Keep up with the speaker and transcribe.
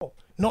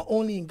not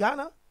only in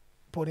Ghana,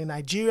 but in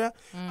Nigeria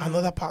and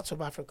other parts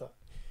of Africa.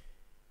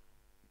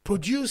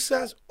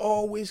 Producers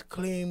always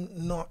claim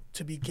not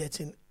to be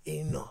getting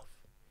enough.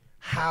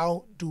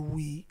 How do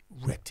we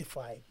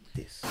rectify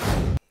this?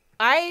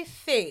 I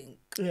think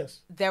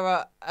Yes. there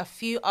are a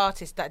few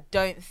artists that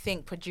don't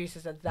think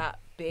producers are that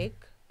big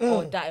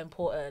or that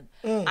important.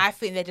 I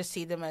think they just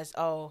see them as,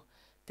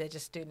 they're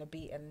just doing a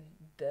beat, and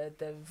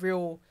the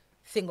real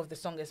thing of the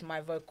song is my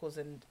vocals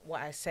and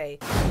what I say.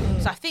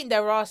 So I think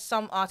there are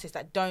some artists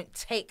that don't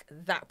take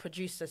that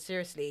producer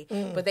seriously,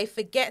 but they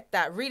forget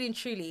that really and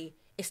truly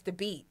it's the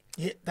beat.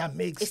 Yeah, that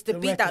makes It's the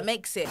beat record. that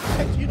makes it.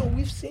 And,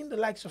 we've seen the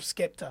likes of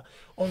Skepta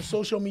on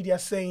social media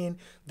saying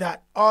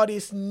that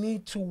artists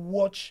need to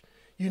watch,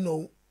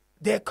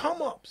 their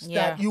come-ups.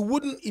 Yeah. That you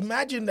wouldn't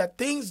imagine that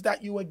things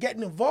that you were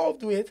getting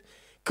involved with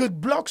could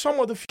block some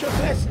of the future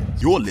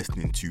blessings. You're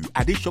listening to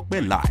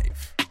Adeshokwe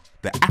Live,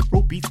 the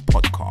Afrobeats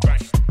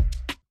Podcast.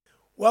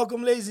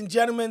 Welcome, ladies and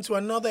gentlemen, to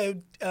another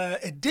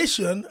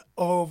edition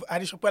of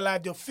Adeshokwe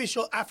Live, the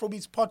official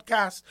Afrobeats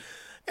Podcast.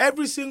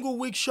 Every single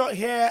week shot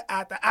here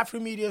at the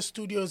Afromedia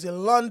Studios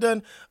in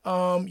London.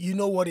 You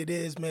know what it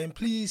is, man.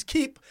 Please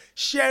keep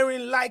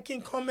sharing,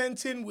 liking,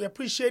 commenting. We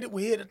appreciate it.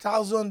 We hit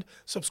 1,000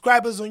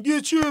 subscribers on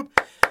YouTube.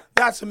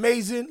 That's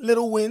amazing.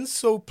 Little wins.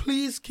 So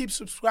please keep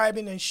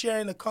subscribing and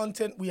sharing the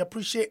content. We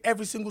appreciate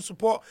every single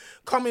support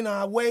coming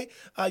our way.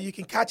 You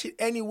can catch it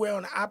anywhere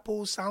on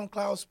Apple,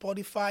 Soundcloud,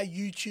 Spotify,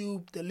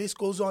 YouTube. The list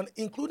goes on,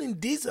 including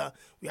Deezer.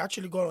 We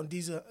actually got on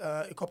Deezer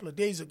a couple of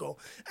days ago.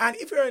 And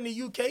if you're in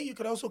the UK, you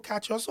can also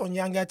catch us on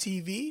Yanga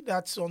TV.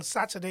 That's on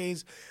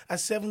Saturdays at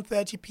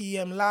 7:30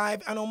 p.m.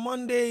 live, and on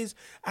Mondays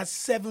at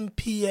 7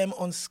 p.m.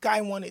 on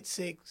Sky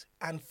 186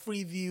 and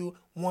Freeview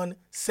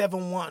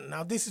 171.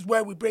 Now, this is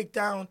where we break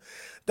down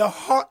the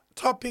hot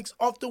topics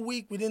of the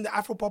week within the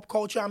Afropop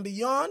culture and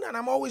beyond. And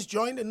I'm always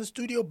joined in the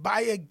studio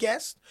by a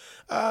guest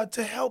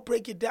to help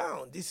break it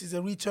down. This is a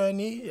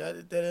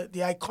returnee, the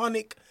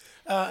iconic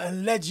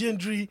and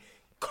legendary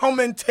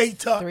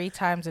commentator. 3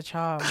 times a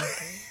charm.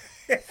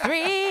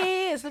 3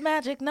 is the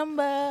magic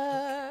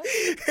number.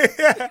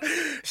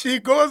 She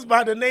goes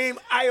by the name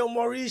Ayo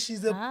Mori.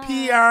 She's a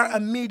PR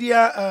and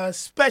media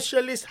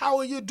specialist. How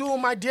are you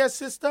doing, my dear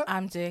sister?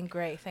 I'm doing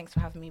great. Thanks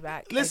for having me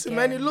back. Listen,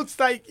 again. man, it looks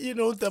like,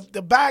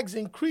 the bags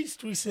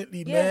increased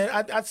recently, man.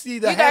 I see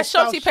the You guys,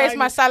 hairstyle Shopsy pays shining.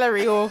 my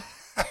salary, or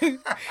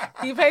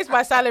he pays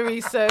my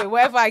salary, so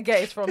whatever I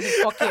get is from his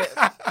pocket.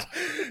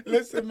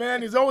 Listen,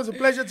 man, it's always a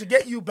pleasure to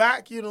get you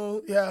back.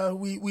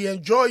 We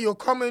enjoy your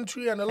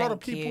commentary, and a lot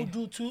of Thank people you.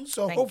 do too.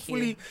 So Thank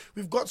hopefully you.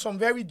 we've got some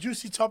very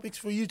juicy topics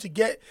for you to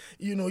get,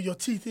 your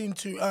teeth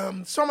into.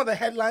 Some of the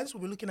headlines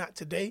we'll be looking at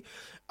today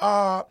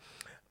are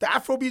the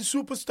Afrobeat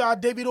superstar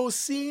Davido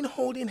seen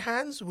holding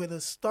hands with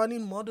a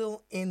stunning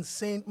model in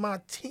St.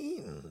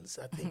 Martin's,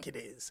 I think it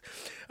is.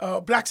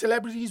 Black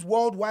celebrities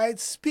worldwide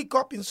speak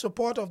up in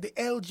support of the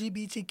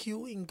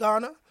LGBTQ in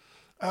Ghana.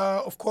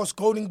 Of course,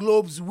 Golden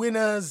Globes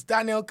winners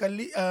Daniel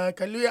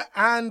Kaluuya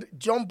and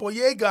John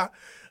Boyega,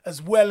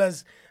 as well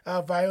as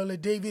Viola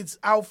David's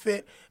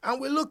outfit. And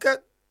we look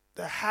at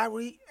the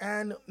Harry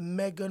and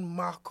Meghan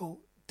Markle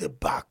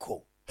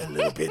debacle a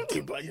little bit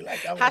deeper. You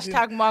like that one?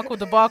 Hashtag Marco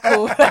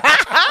debacle.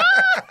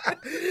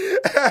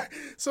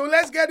 So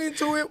let's get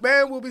into it,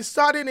 man. We'll be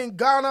starting in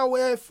Ghana,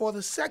 where for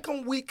the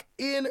second week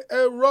in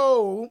a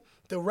row,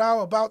 the row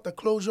about the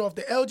closure of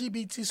the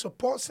LGBT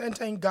support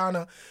center in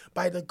Ghana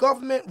by the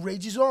government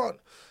rages on.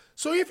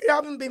 So if you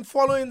haven't been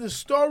following the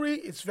story,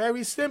 it's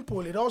very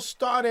simple. It all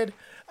started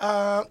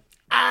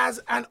as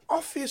an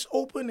office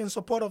opened in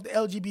support of the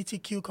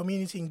LGBTQ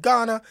community in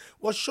Ghana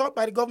was shut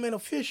by the government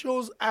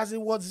officials, as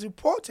it was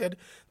reported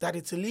that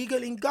it's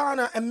illegal in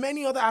Ghana and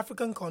many other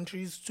African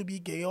countries to be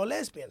gay or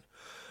lesbian.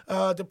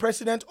 The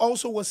president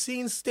also was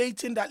seen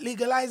stating that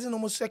legalizing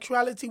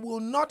homosexuality will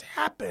not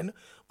happen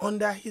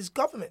under his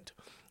government.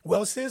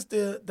 Well, since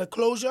the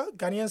closure,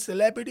 Ghanaian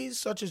celebrities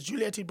such as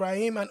Juliet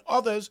Ibrahim and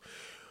others,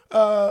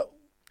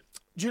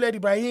 Juliet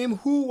Ibrahim,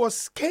 who was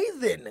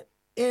scathing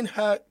in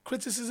her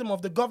criticism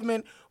of the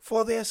government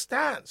for their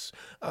stance.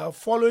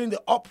 Following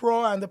the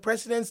uproar and the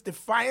president's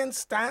defiant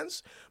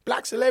stance,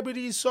 black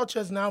celebrities such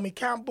as Naomi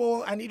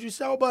Campbell and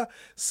Idris Elba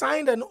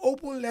signed an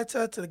open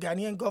letter to the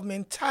Ghanaian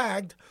government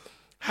tagged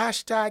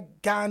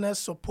 #Ghana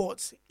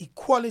supports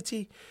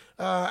equality.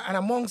 And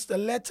amongst the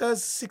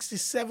letter's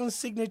 67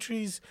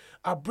 signatories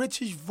are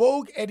British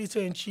Vogue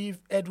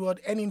editor-in-chief Edward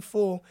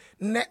Enninfo,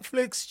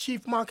 Netflix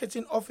chief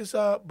marketing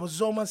officer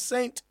Bozoma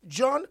St.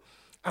 John,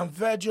 and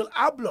Virgil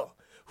Abloh,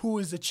 who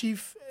is the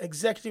chief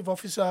executive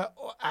officer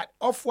at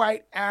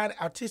Off-White and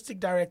artistic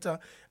director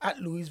at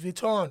Louis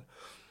Vuitton.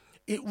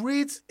 It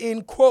reads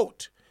in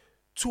quote,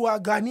 "To our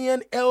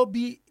Ghanaian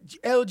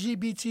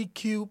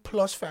LGBTQ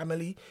plus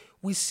family,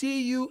 we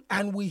see you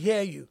and we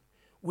hear you.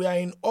 We are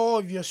in awe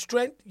of your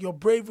strength, your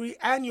bravery,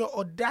 and your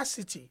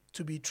audacity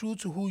to be true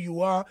to who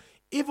you are,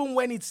 even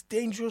when it's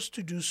dangerous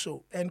to do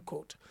so," end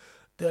quote.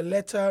 The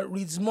letter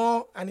reads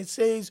more, and it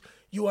says,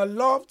 "You are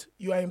loved,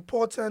 you are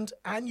important,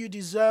 and you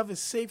deserve a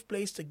safe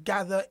place to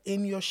gather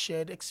in your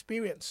shared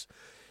experience."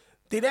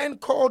 They then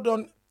called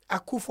on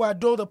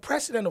Akufo-Addo, the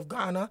president of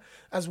Ghana,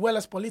 as well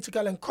as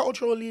political and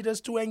cultural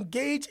leaders, to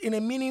engage in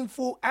a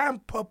meaningful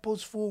and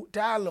purposeful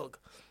dialogue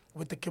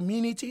with the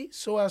community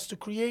so as to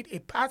create a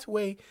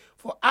pathway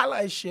for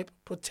allyship,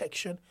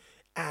 protection,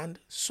 and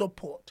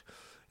support.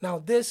 Now,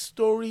 this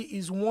story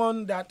is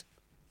one that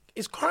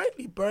is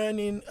currently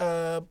boiling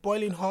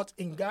hot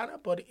in Ghana,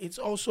 but it's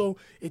also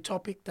a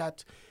topic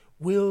that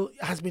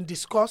has been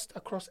discussed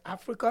across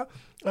Africa.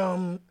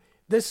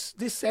 This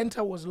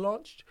center was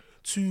launched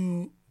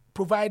to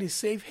provide a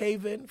safe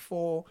haven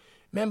for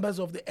members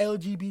of the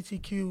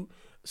LGBTQ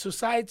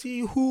society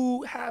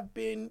who have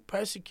been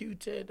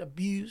persecuted,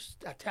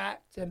 abused,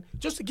 attacked, and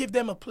just to give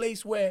them a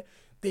place where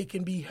they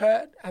can be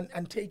heard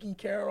and taken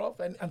care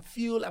of and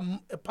feel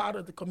a part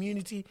of the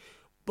community.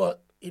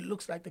 But it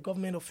looks like the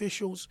government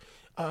officials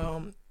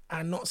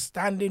are not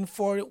standing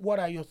for it. What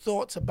are your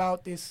thoughts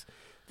about this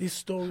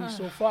story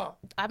so far?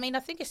 I mean, I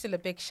think it's still a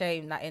big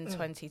shame that in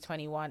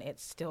 2021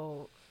 it's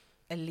still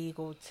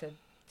illegal to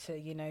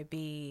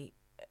be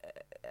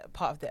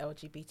part of the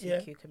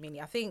LGBTQ community.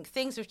 I think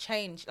things have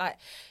changed. Like,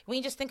 when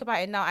you just think about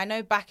it now, I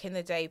know back in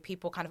the day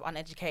people kind of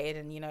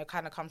uneducated and it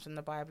kind of comes from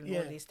the Bible and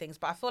all these things,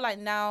 but I feel like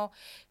now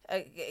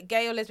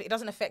gay or lesbian, it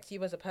doesn't affect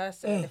you as a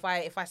person.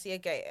 If I see a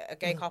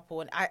gay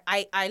couple, and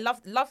I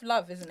love,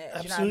 isn't it?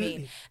 Absolutely. Do you know what I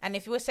mean? And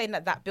if you were saying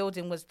that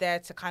building was there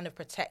to kind of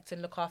protect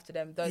and look after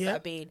them, those that are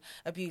being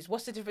abused,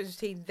 what's the difference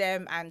between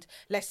them and,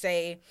 let's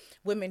say,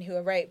 women who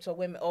are raped, or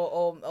women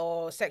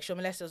or sexual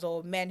molesters,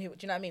 or men who, do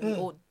you know what I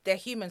mean? They're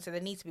human, so they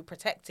need to be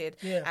protected.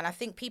 And I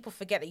think people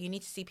forget that you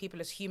need to see people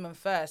as human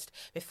first,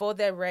 before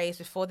their race,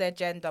 before their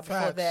gender,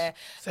 before their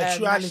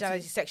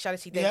nationality,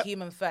 sexuality. They're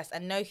human first,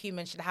 and no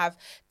human should have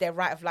their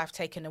right of life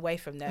taken away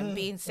from them.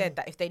 Being said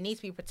that, if they need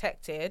to be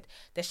protected,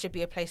 there should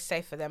be a place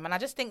safe for them. And I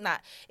just think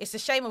that it's a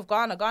shame of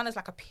Ghana. Ghana's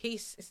like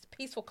it's a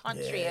peaceful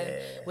country, and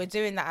we're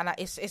doing that, and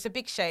it's a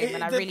big shame.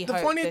 And I really hope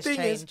funny there's thing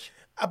change. Is,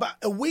 about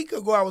a week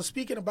ago, I was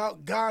speaking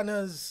about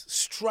Ghana's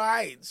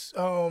strides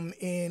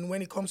in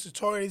when it comes to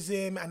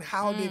tourism and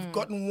how they've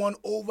gotten one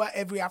over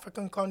every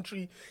African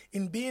country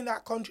in being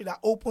that country that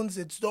opens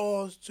its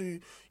doors to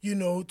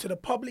the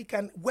public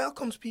and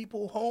welcomes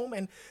people home,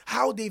 and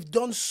how they've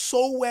done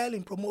so well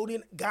in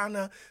promoting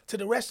Ghana to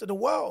the rest of the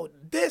world.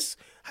 This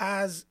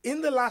has,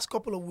 in the last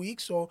couple of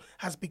weeks,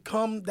 has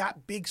become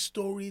that big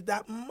story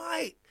that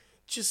might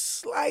just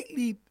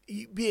slightly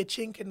be a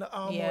chink in the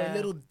arm or a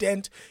little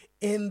dent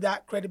in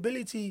that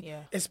credibility,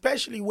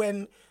 especially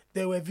when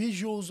there were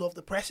visuals of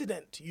the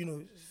president,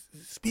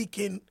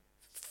 speaking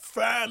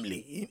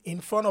firmly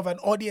in front of an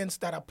audience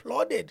that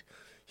applauded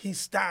his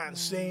stance,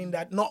 saying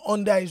that not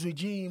under his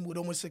regime would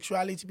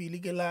homosexuality be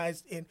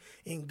legalized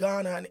in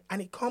Ghana.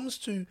 And it comes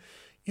to,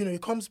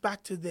 it comes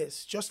back to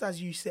this, just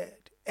as you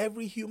said,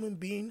 every human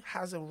being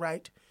has a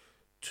right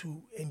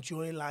to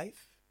enjoy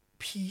life,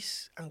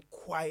 peace and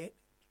quiet,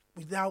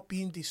 without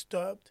being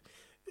disturbed,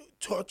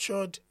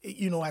 tortured,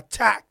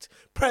 attacked,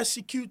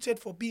 persecuted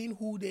for being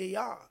who they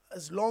are,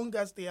 as long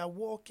as they are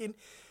walking,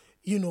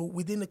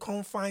 within the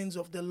confines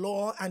of the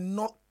law and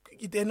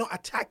they're not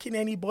attacking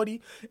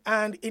anybody.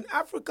 And in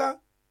Africa,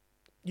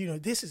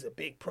 this is a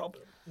big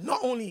problem. Not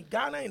only in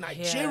Ghana, in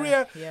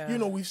Nigeria,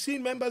 we've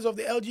seen members of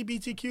the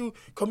LGBTQ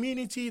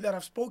community that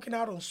have spoken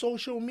out on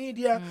social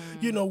media,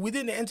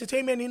 within the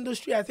entertainment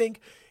industry. I think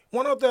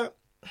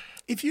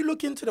if you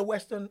look into the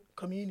Western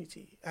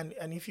community and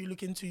if you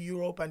look into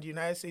Europe and the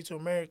United States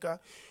of America,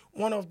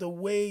 one of the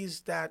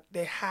ways that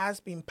there has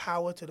been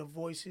power to the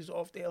voices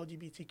of the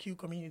LGBTQ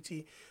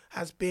community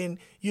has been,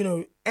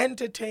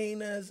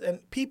 entertainers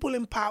and people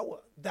in power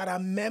that are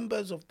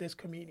members of this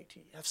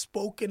community have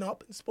spoken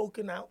up and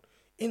spoken out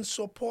in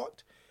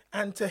support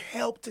and to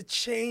help to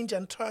change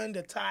and turn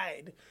the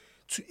tide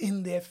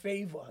in their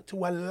favor, to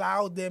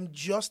allow them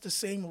just the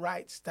same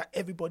rights that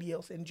everybody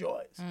else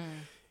enjoys.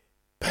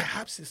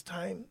 Perhaps it's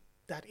time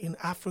that in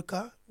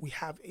Africa, we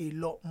have a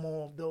lot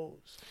more of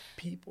those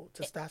people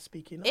to start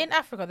speaking up. In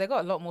Africa, they've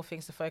got a lot more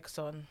things to focus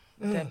on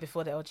than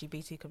before the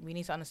LGBT. We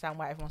need to understand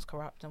why everyone's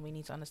corrupt, and we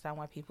need to understand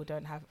why people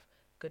don't have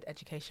good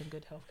education,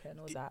 good healthcare, and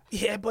all that.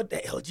 Yeah, but the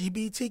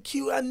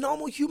LGBTQ are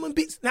normal human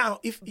beings. Now,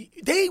 if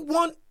they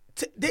want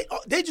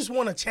they just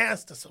want a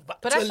chance to survive.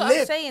 But that's what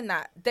I'm saying,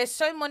 that there's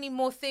so many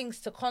more things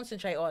to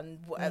concentrate on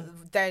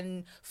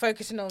than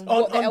focusing on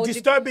what the LGBT...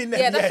 disturbing them.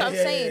 Yeah, that's what I'm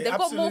saying. They've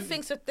absolutely. got more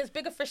things. There's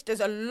bigger fish.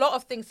 There's a lot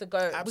of things to go.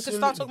 Absolutely. We could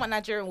start talking about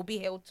Nigeria and we'll be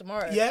here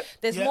tomorrow.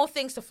 There's more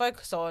things to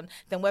focus on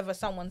than whether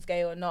someone's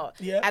gay or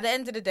not. At the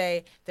end of the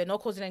day, they're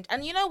not causing any...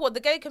 And you know what? The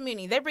gay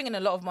community, they bring in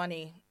a lot of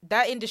money.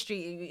 That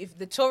industry, if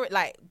the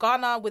like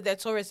Ghana with their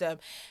tourism,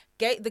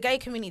 the gay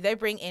community, they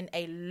bring in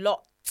a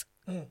lot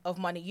of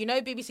money.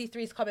 BBC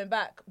 3 is coming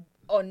back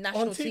on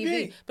national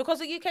TV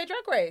because of UK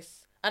Drag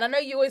Race. And I know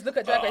you always look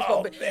at Drag Race,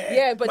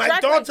 but my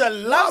Drag daughter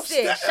Race loves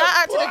it. that. Shout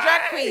out to the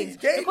drag queens.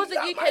 Because of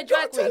UK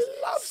Drag Race,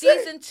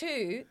 season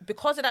 2,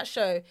 because of that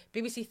show,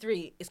 BBC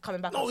 3 is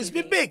coming back on TV. It's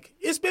been big.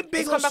 It's been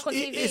big. It's coming back on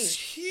TV. It's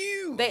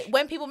huge.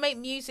 When people make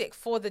music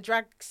for the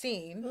drag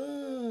scene,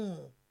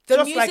 The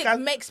Just music like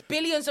makes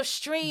billions of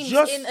streams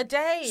in a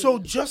day. So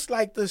just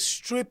like the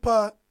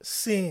stripper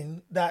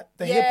scene that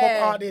the hip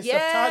hop artists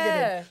have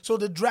targeted, so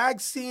the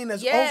drag scene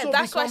has also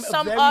that's why become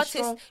some a very artists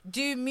strong...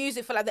 do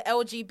music for like the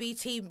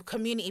LGBT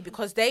community,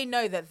 because they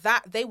know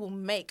that they will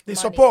make money.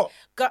 Support.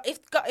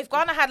 If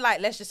Ghana had, like,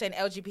 let's just say an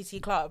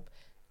LGBT club,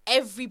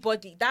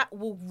 everybody that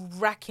will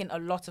rack in a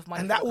lot of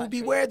money, and that will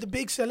be where the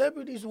big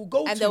celebrities will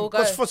go and to,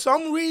 because for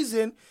some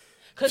reason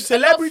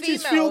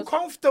celebrities feel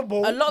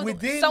comfortable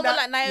within someone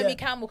that, like Naomi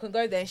Campbell can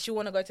go there and she'll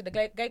want to go to the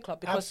gay club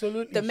because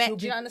absolutely the Met.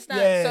 Do you understand?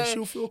 Yeah, so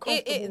she'll feel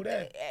comfortable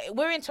there.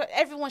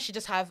 Everyone should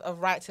just have a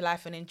right to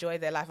life and enjoy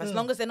their life, as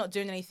long as they're not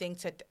doing anything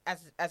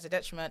as a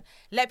detriment.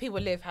 Let people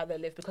live how they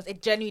live, because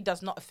it genuinely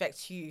does not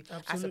affect you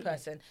as a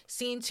person.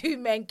 Seeing two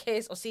men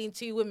kiss or seeing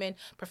two women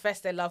profess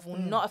their love will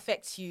not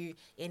affect you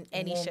in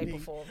any shape or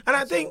form. And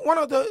I think one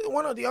of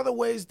the other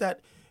ways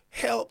that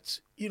helped,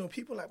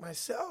 people like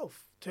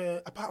myself,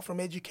 to, apart from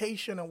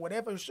education and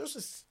whatever,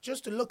 it's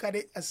just to look at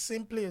it as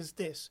simply as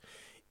this: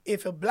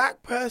 if a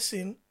black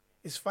person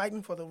is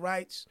fighting for the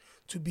rights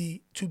to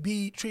be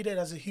treated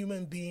as a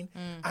human being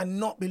and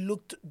not be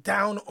looked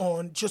down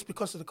on just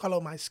because of the color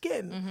of my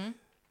skin,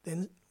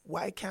 then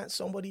why can't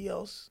somebody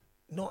else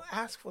not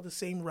ask for the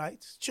same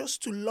rights,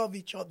 just to love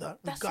each other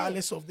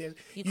regardless of their...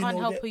 You can't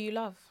help who you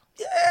love.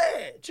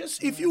 Yeah,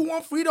 just if you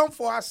want freedom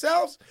for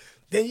ourselves,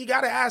 then you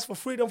got to ask for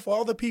freedom for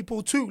other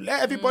people too.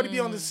 Let everybody be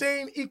on the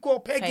same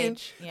equal pegging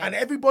and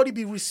everybody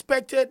be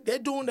respected. They're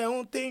doing their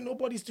own thing.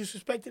 Nobody's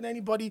disrespecting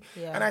anybody.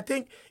 Yeah. And I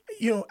think,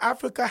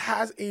 Africa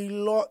has a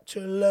lot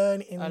to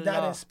learn in that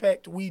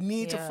aspect. We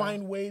need to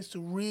find ways to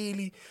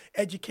really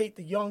educate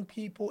the young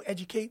people,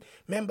 educate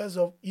members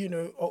of,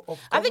 of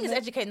I think it's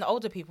educating the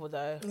older people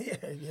though. Yeah.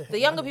 The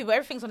younger people,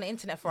 everything's on the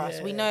internet for us.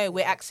 We know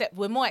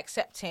we're more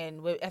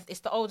accepting.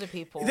 It's the older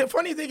people. The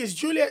funny thing is,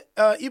 Julia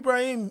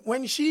Ibrahim,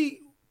 when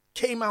she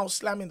came out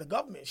slamming the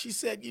government, she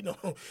said,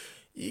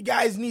 you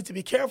guys need to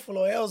be careful,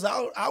 or else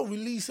I'll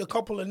release a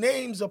couple of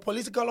names of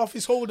political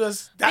office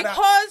holders that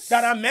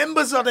are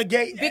members of the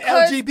gay LGBT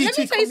let me tell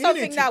you community.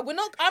 Something now.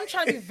 I'm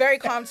trying to be very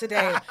calm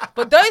today,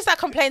 but those that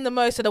complain the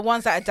most are the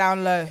ones that are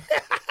down low.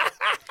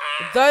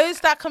 Those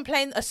that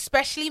complain,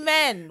 especially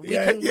men.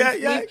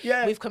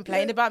 We've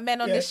complained about men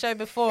on this show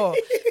before.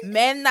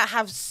 Men that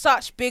have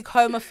such big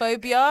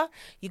homophobia,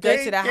 you go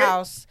to their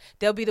house,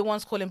 they'll be the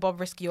ones calling Bob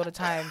Risky all the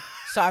time.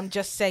 So I'm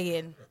just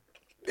saying.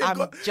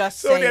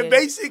 So they're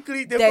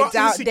basically, they're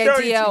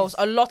DLs,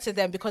 a lot of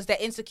them, because they're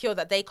insecure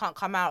that they can't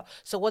come out.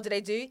 So what do?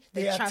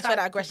 They transfer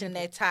that aggression and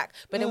they attack.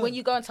 But then when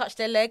you go and touch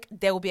their leg,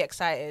 they will be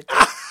excited.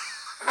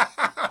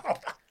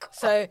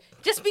 So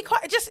just be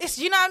quiet. It's,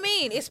 you know what I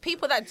mean? It's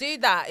people that do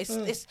that.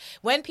 It's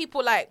when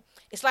people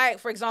it's like,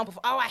 for example,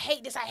 I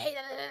hate this, I hate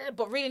that,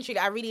 but really and truly,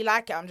 I really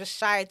like it. I'm just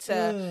shy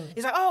to.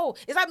 It's like,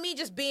 it's like me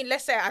just being,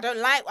 let's say, I don't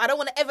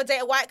want to ever date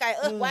a white guy.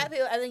 White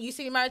people, and then you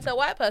see me married to a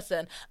white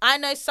person. I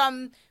know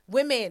some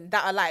women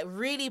that are like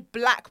really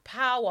black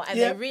power, and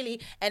they're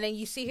really, and then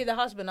you see who the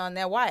husband are, and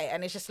they're white,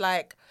 and it's just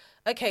like,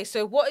 okay,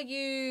 so what are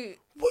you?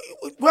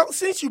 Well,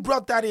 since you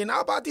brought that in,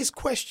 how about this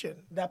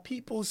question that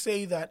people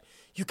say that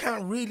you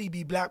can't really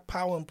be black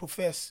power and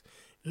profess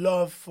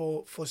love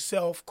for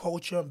self,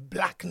 culture, and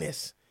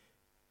blackness,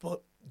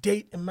 but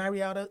date and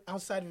marry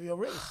outside of your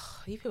race?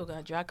 You people are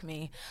gonna drag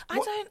me. I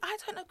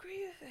don't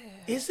agree with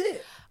it. Is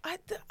it?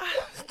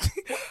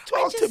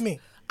 Talk to me.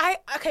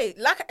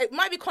 It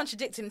might be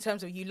contradicting in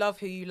terms of you love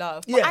who you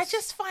love, but I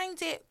just find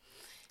it.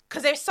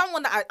 Because there's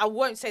someone that I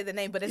won't say the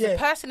name, but there's a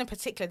person in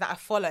particular that I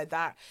follow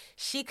that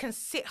she can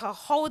sit her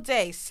whole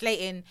day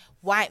slating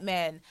white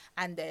men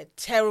and they're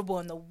terrible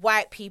and the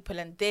white people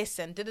and this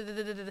and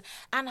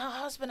and her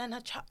husband and her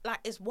child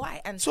is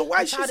white, and so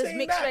why is she saying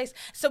mixed that? race.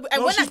 So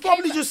and when she's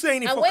probably just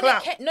saying it for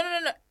clout.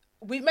 No.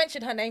 We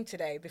mentioned her name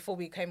today before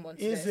we came on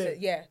today. Is it? So,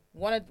 yeah,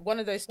 one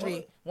of those three.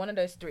 What? One of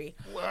those three.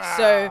 Wow.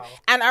 So,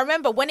 and I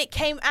remember when it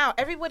came out,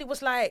 everybody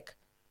was like,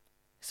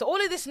 "So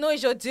all of this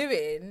noise you're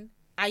doing."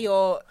 And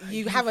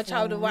you have a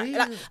child of white.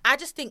 I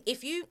just think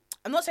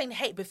I'm not saying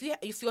hate, but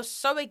if you're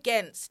so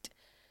against,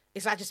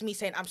 it's like just me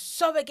saying I'm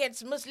so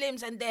against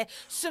Muslims and they're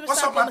suicide.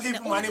 What's up, my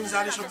people? My name is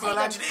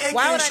Shattawale.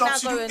 Why would I now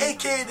go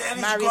and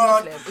marry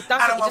Muslim? And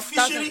I'm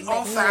officially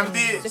on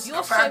Fanbiz. If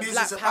you're so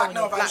black power and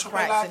you're black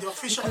rights, the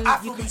official you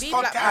Afrobeats can be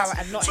black power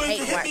and not so hate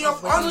you can hit white me up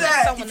people. on You're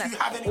there someone if you that's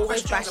have any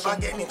always questions about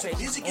bashing getting into the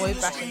music always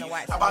industry, bashing the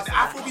whites. about the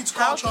Afrobeats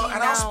culture,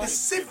 and I'll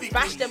specifically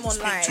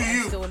speak to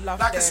you.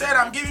 Like I said,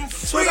 I'm giving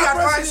free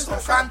advice on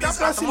Fanbiz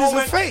at the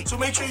moment, so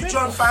make sure you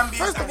join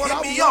Fanbiz and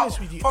hit me up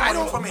for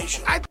more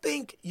information. I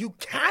think you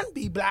can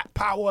be black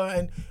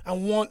power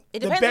and want it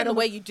depends on the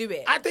way you do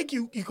it. I think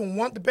you can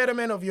want the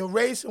betterment of your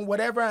race and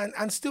whatever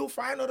and still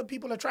find other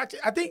people attractive.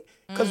 I think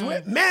because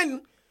we're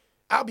men,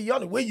 I'll be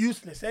honest, we're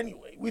useless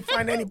anyway. We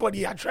find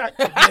anybody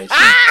attractive. Man.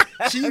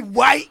 She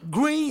white,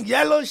 green,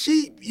 yellow.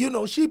 She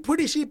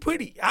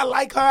pretty. I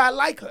like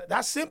her.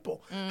 That's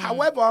simple.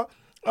 However,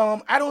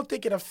 I don't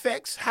think it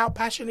affects how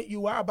passionate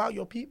you are about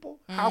your people,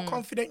 how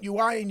confident you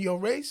are in your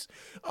race.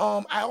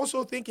 I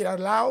also think it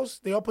allows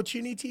the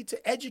opportunity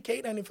to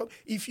educate and inform.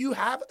 If you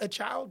have a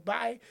child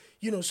by,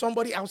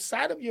 somebody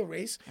outside of your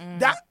race,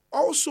 that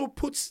also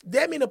puts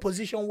them in a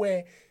position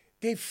where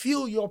they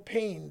feel your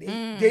pain.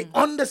 They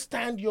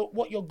understand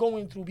what you're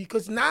going through,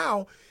 because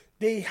now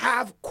they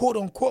have, quote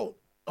unquote,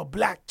 a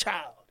black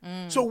child.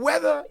 So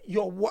whether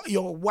you're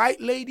a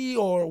white lady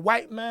or a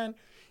white man,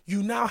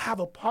 you now have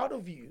a part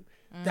of you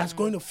that's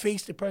going to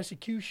face the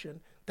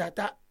persecution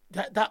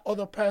that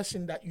other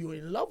person that you're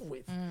in love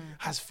with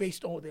has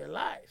faced all their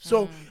lives.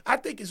 So I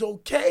think it's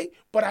okay,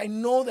 but I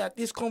know that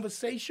this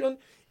conversation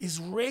is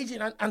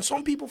raging, and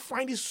some people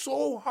find it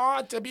so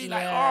hard to be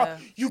like, oh,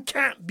 you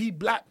can't be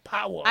black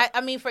power. I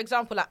mean, for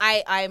example, like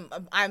I'm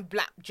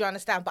black, do you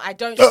understand? But I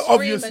don't scream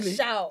obviously. And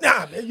shout.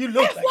 Nah, man, you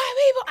look like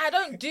people. I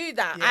don't do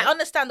that. Yeah. I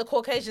understand the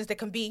Caucasians, they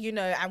can be,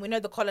 and we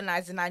know the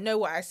colonizing, I know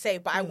what I say,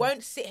 but I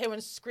won't sit here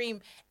and scream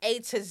A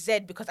to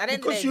Z because I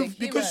don't know.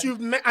 Because you've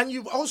met, and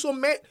you've also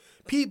met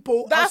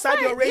people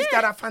outside your race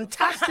that are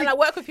fantastic. And I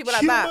work with people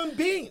like that. Human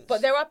beings.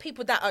 But there are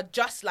people that are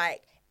just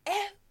like,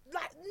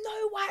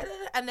 no, why?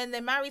 And then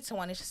they're married to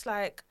one. It's just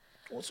like.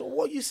 So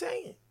what are you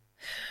saying?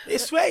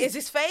 It's fake. Is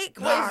this fake?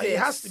 Nah, what is this? It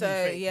has to be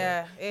fake.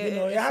 Yeah,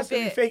 it has to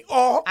be fake.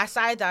 Or I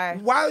side eye.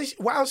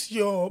 Whilst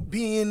you're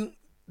being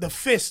the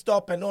fist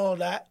up and all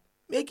that,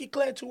 make it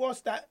clear to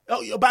us that,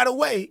 by the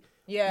way,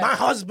 my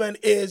husband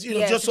is,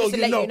 just so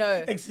you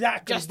know.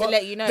 Exactly. Just to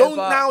let you know. Don't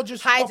now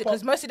just hide it,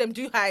 because most of them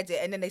do hide it,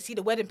 and then they see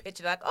the wedding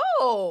picture like,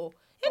 oh,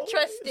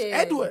 interesting. It's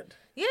Edward.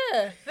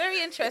 Yeah,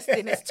 very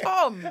interesting. It's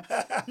Tom,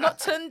 not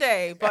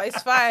Tunde, but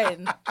it's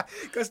fine.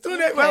 Because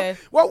Tunde, well,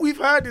 what we've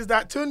heard is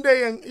that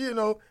Tunde and,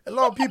 a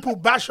lot of people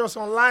bash us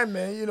online,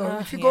 man.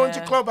 If you go into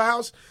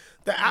Clubhouse,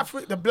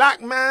 the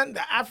black man,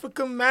 the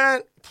African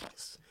man,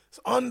 it's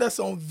under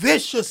some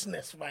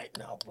viciousness right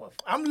now, bro.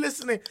 I'm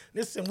listening.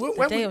 Listen,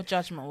 the day of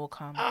judgment will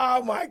come.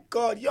 Oh my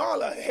God,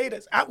 y'all are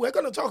haters. We're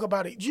gonna talk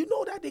about it. Do you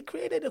know that they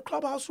created a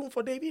Clubhouse room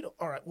for Davido?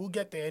 All right, we'll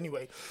get there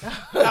anyway.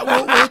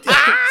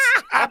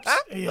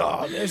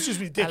 It's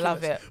just ridiculous. I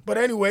love it. But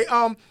anyway,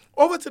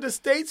 over to the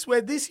States,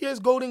 where this year's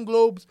Golden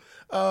Globes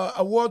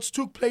Awards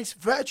took place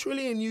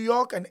virtually in New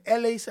York and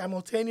LA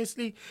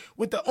simultaneously,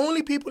 with the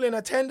only people in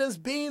attendance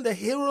being the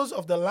heroes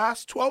of the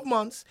last 12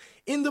 months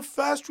in the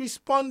first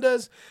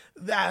responders,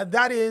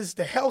 that is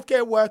the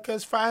healthcare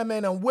workers,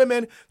 firemen, and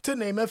women, to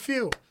name a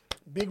few.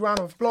 Big round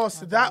of applause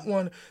to that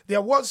one. The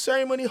awards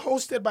ceremony,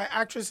 hosted by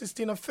actresses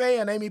Tina Fey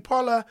and Amy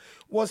Poehler,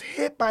 was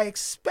hit by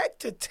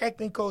expected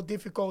technical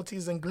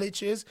difficulties and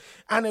glitches,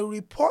 and a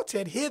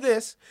reported, hear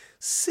this,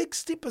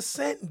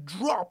 60%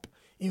 drop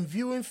in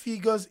viewing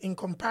figures in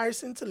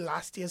comparison to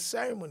last year's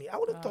ceremony. I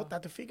would have thought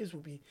that the figures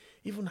would be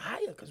even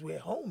higher because we're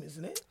at home,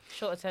 isn't it?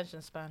 Short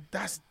attention span.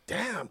 That's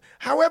damn.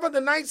 However, the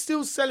night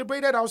still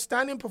celebrated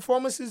outstanding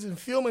performances in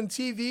film and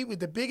TV, with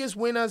the biggest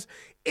winners,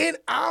 in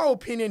our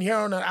opinion, here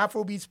on the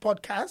Afrobeats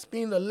podcast,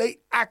 being the late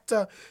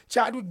actor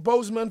Chadwick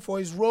Boseman for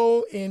his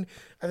role in,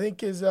 I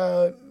think, his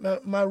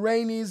Ma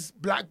Rainey's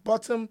Black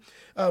Bottom,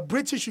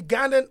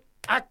 British-Ugandan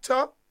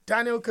actor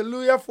Daniel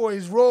Kaluuya for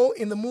his role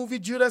in the movie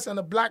Judas and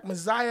the Black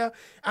Messiah,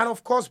 and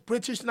of course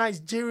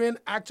British-Nigerian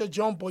actor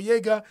John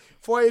Boyega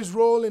for his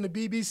role in the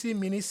BBC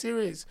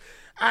miniseries.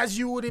 As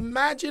you would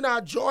imagine,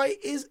 our joy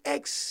is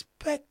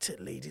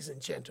expected, ladies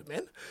and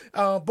gentlemen.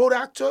 Both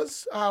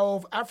actors are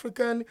of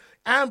African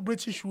and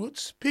British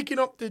roots. Picking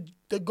up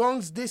the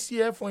gongs this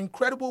year for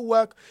incredible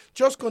work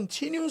just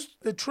continues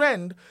the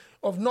trend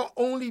of not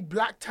only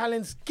black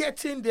talents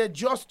getting their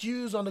just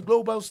dues on the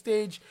global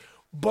stage,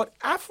 but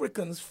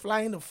Africans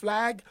flying the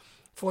flag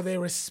for their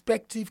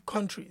respective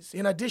countries.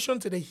 In addition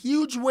to the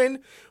huge win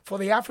for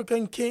the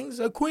African Kings,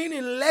 a queen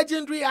in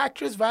legendary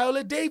actress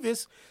Viola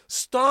Davis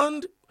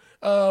stunned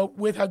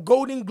with her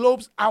Golden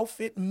Globes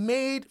outfit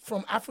made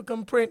from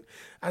African print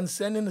and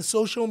sending the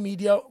social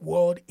media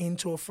world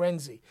into a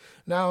frenzy.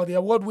 Now, the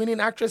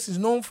award-winning actress is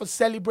known for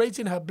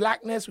celebrating her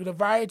blackness with a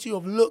variety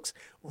of looks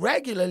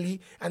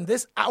regularly, and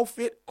this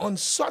outfit on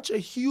such a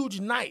huge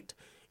night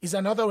is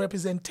another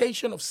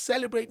representation of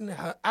celebrating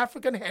her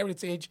African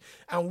heritage,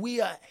 and we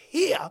are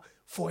here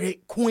for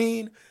it,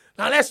 Queen.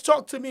 Now let's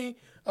talk to me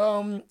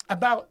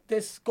about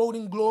this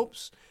Golden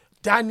Globes.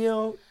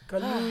 Daniel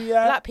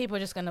Kaluuya. Black people are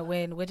just gonna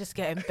win. We're just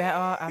getting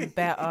better and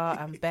better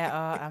and better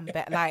and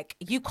better. Like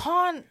you just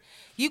can't.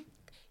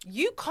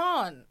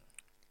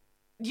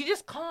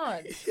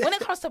 When it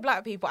comes to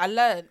black people, I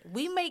learned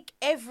we make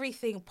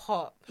everything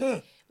pop.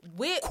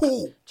 We're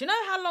cool. Do you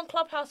know how long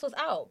Clubhouse was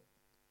out?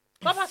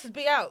 Clubhouse has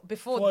been out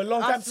before. For a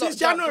long time, since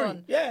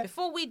January. Yeah.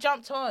 Before we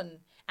jumped on.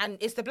 And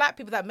it's the black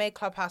people that made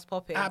Clubhouse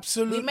popping.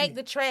 Absolutely. We make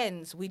the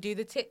trends. We do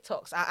the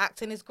TikToks. Our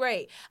acting is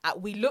great.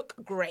 We look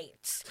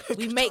great.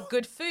 We make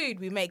good food.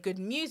 We make good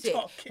music.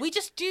 We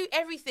just do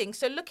everything.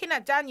 So looking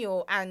at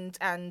Daniel and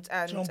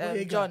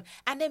John,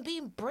 and then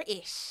being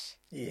British.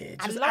 Yeah,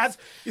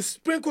 it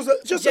sprinkles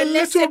just a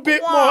little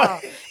bit more.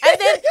 And then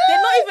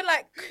they're not even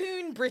like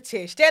coon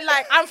British. They're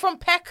like, I'm from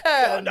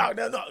Peckham. No.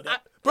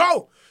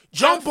 Bro,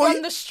 John Boyega.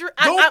 From the street.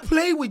 Don't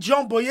play with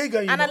John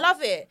Boyega, I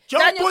love it.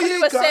 John Daniel Kaluuya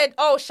Boyega said,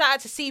 "Oh, shout out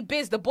to C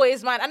Biz, the boy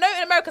is mine." I know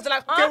in America they're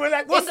like, "Huh?" They were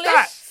like, "What's English?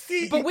 that?"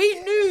 See? But we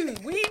knew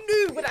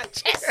with our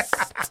chest.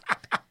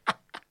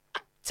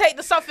 Take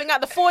the something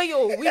out the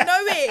foil. We know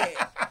it.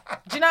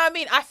 Do you know what I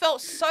mean? I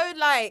felt so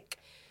like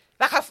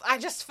I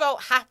just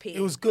felt happy.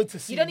 It was good to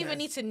see. You don't even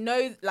need to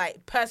know,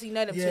 like, personally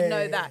know them to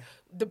know that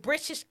the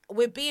British,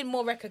 we're being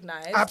more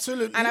recognised.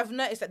 Absolutely. And I've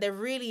noticed that they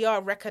really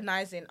are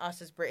recognising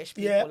us as British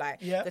people.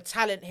 The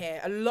talent here.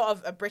 A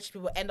lot of British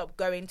people end up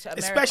going to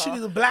America. Especially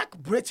the black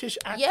British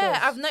actors. Yeah,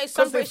 I've noticed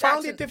some British Because they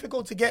found it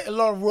difficult to get a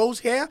lot of roles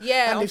here.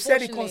 Yeah, and they've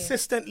said it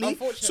consistently.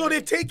 So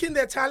they've taken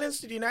their talents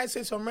to the United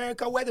States of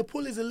America, where the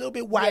pool is a little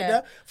bit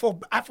wider for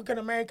African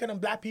American and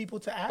black people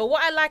to act. But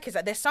what I like is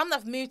that there's some that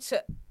have moved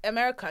to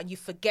America and you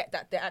forget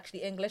that they're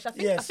actually English. I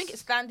think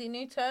it's Sandy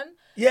Newton.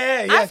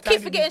 I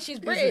keep forgetting she's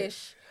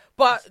British.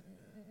 But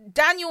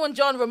Daniel and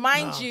John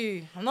remind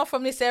you, I'm not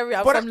from this area,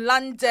 I'm from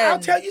London. I'll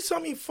tell you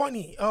something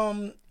funny.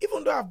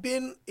 Even though I've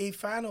been a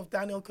fan of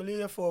Daniel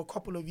Kaluuya for a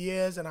couple of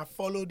years and I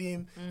followed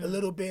him a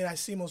little bit, I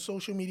see him on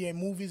social media and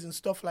movies and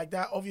stuff like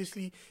that.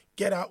 Obviously,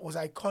 Get Out was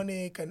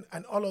iconic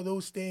and all of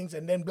those things.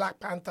 And then Black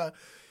Panther.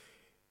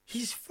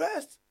 His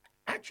first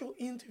actual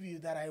interview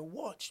that I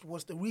watched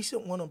was the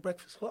recent one on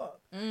Breakfast Club.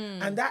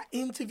 And that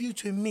interview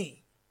to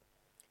me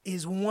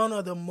is one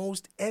of the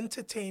most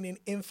entertaining,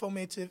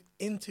 informative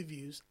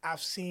interviews I've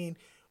seen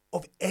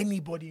of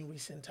anybody in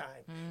recent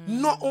time.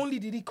 Not only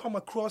did he come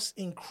across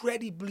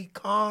incredibly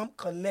calm,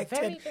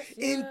 collected,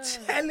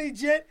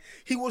 intelligent,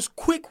 he was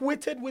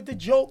quick-witted with the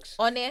jokes.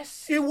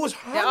 Honest. It was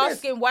honest. They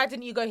asked him, why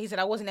didn't you go? He said,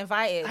 I wasn't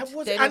invited.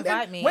 They didn't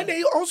invite me. When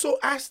they also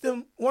asked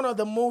him one of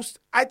the most,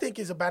 I think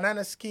is a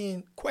banana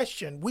skin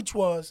question, which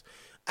was,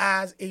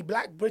 as a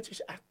black British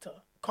actor,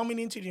 coming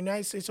into the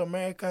United States of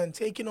America and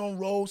taking on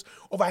roles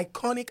of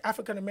iconic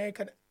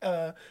African-American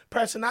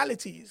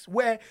personalities,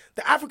 where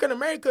the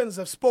African-Americans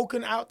have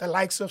spoken out, the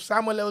likes of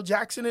Samuel L.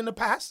 Jackson in the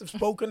past have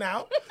spoken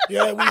out. We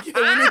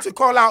need to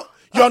call out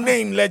your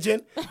name,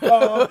 legend.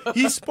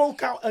 He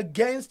spoke out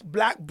against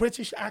black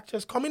British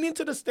actors coming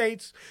into the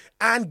States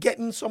and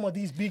getting some of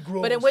these big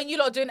roles. But then when you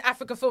lot are doing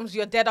African films,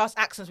 your dead-ass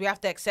accents, we have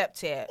to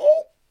accept it.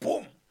 Oh,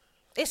 boom.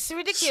 It's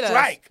ridiculous.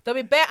 Strike. There'll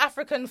be bare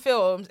African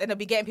films and they'll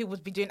be getting people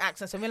to be doing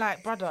accents and we're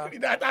like, brother.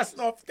 That's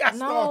not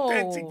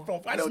authentic,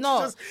 bro. It's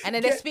not. And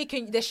then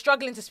they're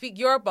struggling to speak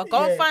Yoruba.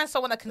 Go and find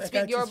someone that can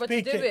speak Yoruba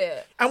to do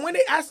it. And when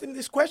they asked him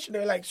this question,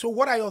 they were like, so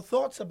what are your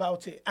thoughts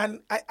about it?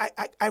 And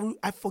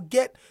I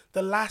forget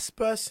the last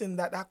person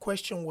that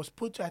question was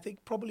put to. I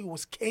think probably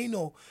was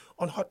Kano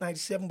on Hot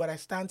 97, but I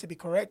stand to be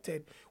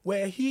corrected,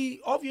 where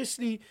he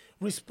obviously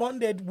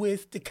responded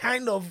with the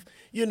kind of,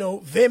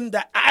 vim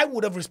that I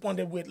would have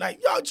responded with,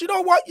 like, yo, you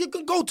know what? You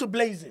can go to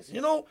Blazers,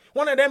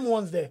 one of them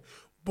ones there.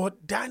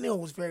 But Daniel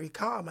was very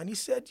calm, and he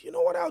said, you know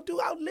what I'll do?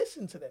 I'll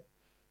listen to them.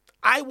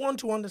 I want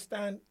to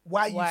understand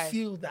why you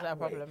feel that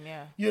way. Problem,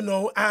 yeah.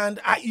 And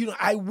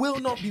I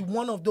will not be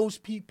one of those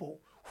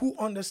people who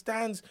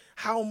understands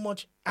how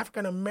much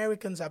African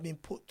Americans have been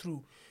put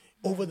through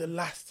over the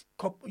last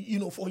couple,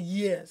 for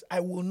years. I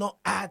will not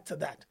add to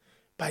that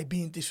by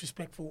being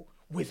disrespectful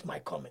with my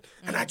comment.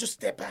 And I just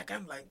step back.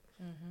 I'm like,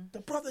 the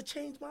brother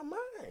changed my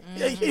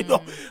mind.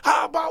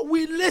 How about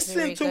we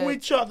listen to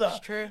each other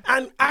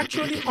and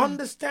actually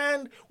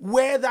understand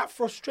where that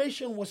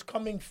frustration was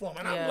coming from?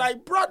 And I'm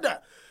like, brother,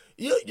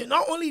 you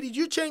not only did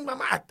you change my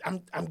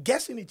mind, I'm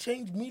guessing it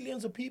changed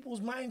millions of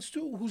people's minds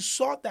too who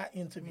sought that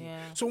interview. Yeah.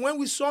 So when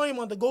we saw him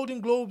on the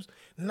Golden Globes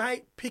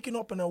night picking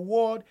up an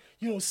award,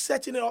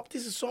 setting it up,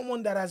 this is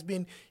someone that has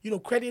been,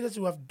 credited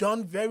to have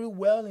done very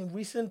well in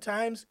recent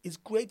times. It's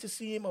great to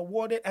see him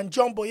awarded. And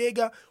John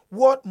Boyega,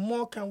 what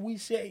more can we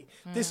say?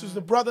 This was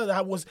the brother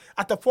that was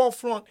at the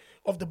forefront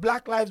of the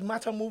Black Lives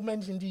Matter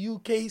movement in the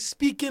UK,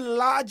 speaking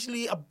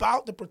largely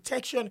about the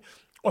protection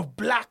of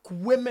black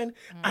women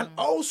and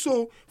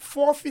also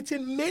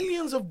forfeiting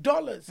millions of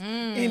dollars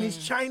in his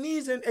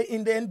Chinese and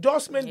in the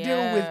endorsement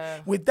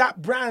deal with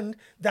that brand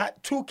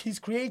that took his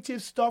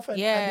creative stuff and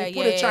they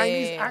put a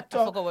Chinese actor.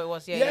 I forgot what it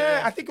was.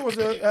 I think it was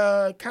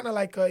a kind of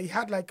like he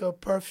had like a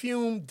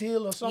perfume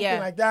deal or something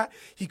like that.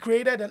 He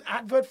created an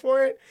advert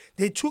for it.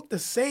 They took the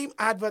same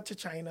advert to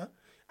China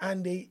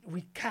and they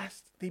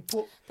recast. They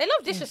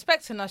love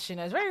disrespecting us,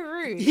 It's very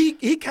rude.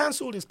 He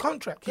canceled his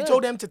contract. He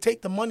told them to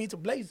take the money to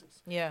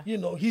Blazers. Yeah.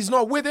 He's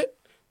not with it.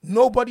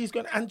 Nobody's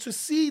going to. And to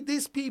see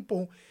these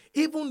people,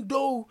 even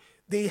though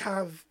they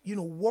have,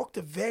 walked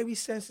a very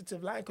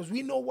sensitive line, because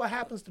we know what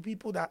happens to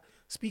people that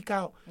speak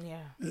out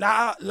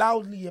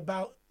loudly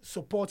about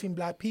supporting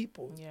black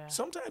people. Yeah.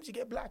 Sometimes you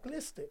get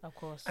blacklisted. Of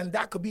course. And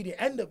that could be the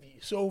end of you.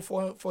 So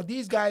for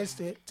these guys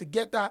to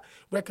get that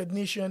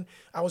recognition,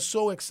 I was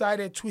so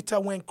excited. Twitter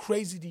went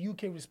crazy. The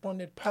UK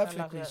responded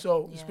perfectly.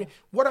 So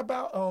what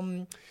about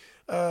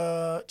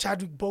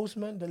Chadwick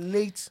Boseman, the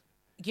late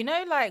You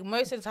know, like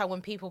most of the time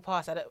when people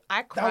pass,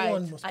 I cried.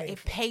 one was It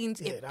painful.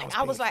 pains. Yeah, that was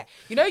I was painful. like,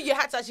 you know, you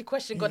had to actually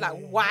question God,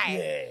 like, why?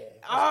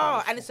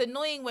 Yeah, And it's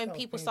annoying when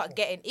people start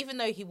getting, even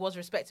though he was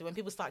respected, when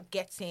people start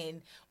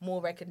getting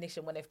more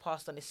recognition when they've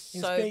passed on, it's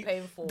so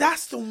painful.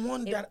 That's the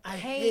one that I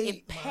hate.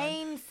 It's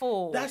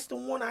painful. That's the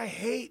one I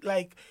hate.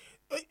 Like,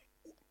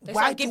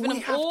 why do we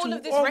have all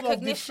of this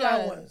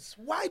recognition?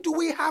 Why do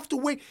we have to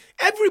wait?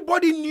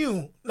 Everybody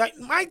knew. Like,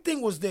 my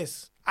thing was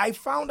this. I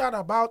found out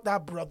about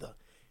that brother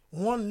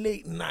one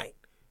late night.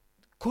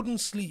 Couldn't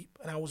sleep.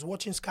 And I was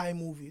watching Sky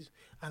Movies.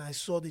 And I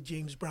saw the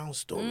James Brown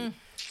story.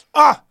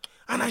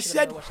 And I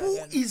said, who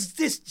is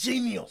this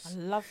genius? I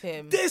love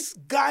him. This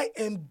guy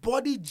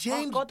embodied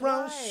James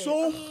Brown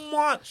so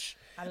much.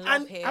 I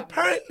love him.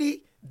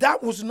 Apparently,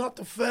 that was not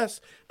the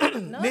first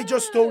major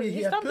story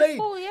he had played.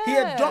 Before, He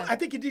had done, I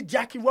think he did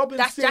Jackie Robinson.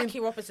 That's Jackie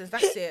Robinson's,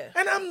 that's it.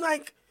 And I'm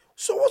like,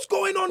 so what's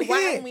going on here?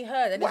 Why haven't we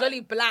heard? And it's only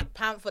Black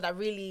Panther that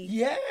really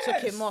took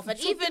him off. And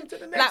even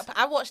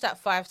I watched that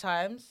 5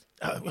 times.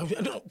 5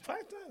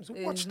 times.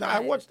 I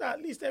watched that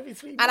at least every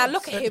 3 months. And I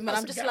look at him and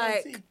I'm just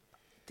like,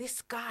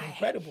 this guy.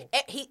 Incredible.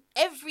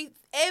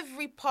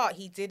 Every part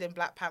he did in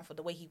Black Panther,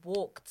 the way he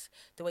walked,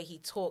 the way he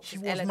talked. He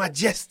was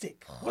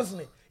majestic,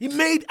 wasn't it? He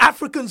made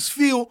Africans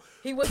feel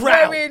He was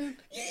proud. wearing,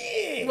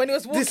 when he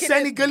was walking. The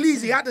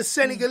Senegalese, he had the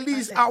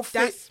Senegalese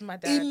outfit. That's my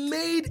dad. He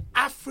made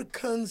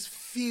Africans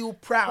feel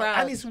proud.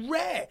 And it's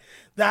rare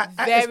that,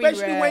 Very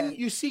especially rare. when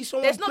you see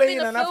someone There's not playing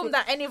been a an film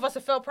that any of us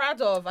have felt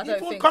proud of. I don't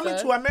Even think Coming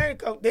so. to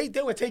America, they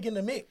were taking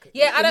the mick.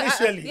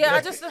 Initially.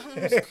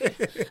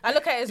 I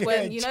look at it as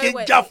when, you know,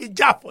 when...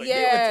 Jaffa.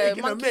 Yeah,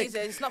 monkeys.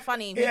 It's not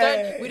funny.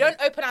 We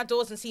don't open our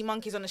doors and see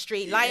monkeys on the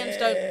street. Lions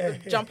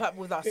don't jump up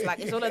with us. Like,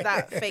 it's all of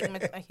that fake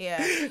here.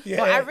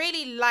 But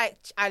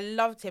I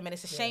loved him, and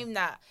it's a shame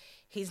that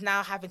he's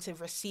now having to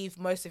receive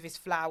most of his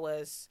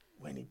flowers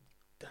when he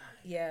died.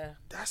 Yeah,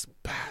 that's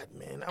bad,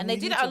 man. And they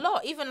did it a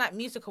lot. Even like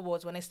music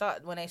awards, when they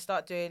start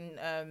doing,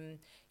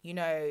 you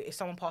know, if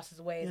someone passes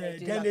away, they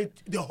do then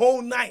the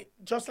whole night,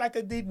 just like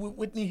they did with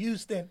Whitney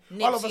Houston.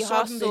 Nipsey all of a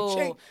sudden Hussle,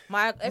 they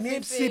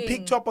changed. Nipsey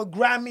picked up a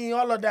Grammy,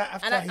 all of that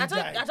after he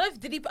died.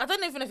 I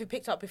don't even know if he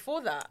picked up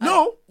before that.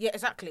 No. Yeah,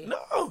 exactly. No.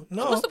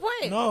 So what's the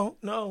point?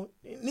 No.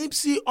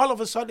 Nipsey all of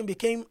a sudden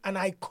became an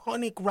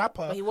iconic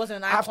rapper. But he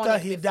wasn't an iconic after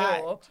he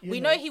before. died. We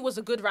know he was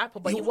a good rapper,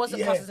 but he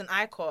wasn't classed as an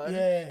icon.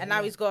 And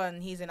now he's gone.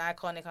 He's an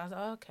iconic. I was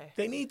like, oh, okay.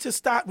 They need to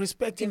start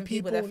respecting Giving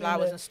people their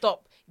flowers and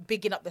stop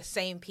bigging up the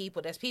same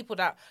people. There's people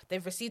that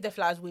they've received their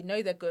flowers. We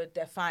know they're good.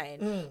 They're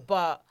fine.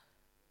 But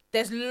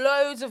there's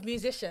loads of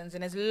musicians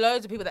and there's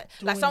loads of people that,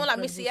 like someone like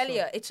Missy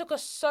Elliott, it took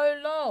us so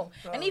long.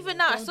 And even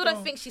now, I still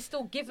don't think she's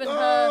still giving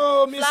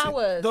her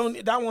flowers.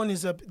 That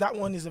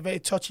one is a very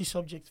touchy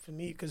subject for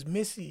me, because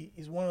Missy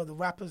is one of the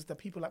rappers that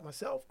people like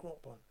myself grew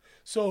up on.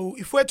 So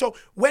if we're talking,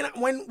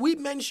 when we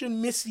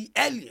mention Missy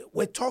Elliott,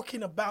 we're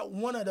talking about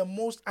one of the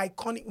most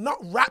iconic, not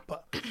rapper,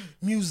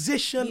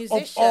 musician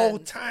of all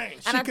time.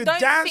 And she could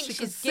dance, she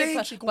could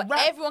sing, she could rap.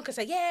 But everyone could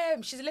say, yeah,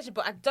 she's a legend.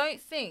 But I don't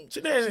think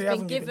she's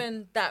been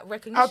given that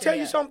recognition. I'll tell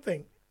you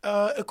something.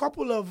 I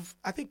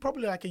think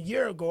probably like a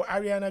year ago,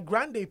 Ariana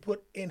Grande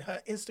put in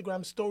her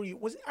Instagram story,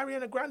 was it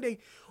Ariana Grande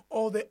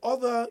or the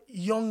other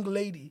young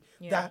lady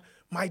that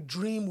my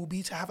dream would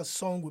be to have a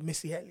song with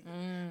Missy Elliott.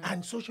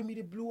 And social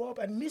media blew up,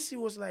 and Missy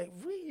was like,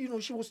 really, you know,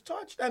 she was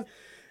touched, and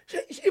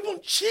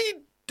she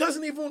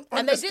doesn't even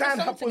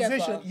understand her position.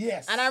 Together.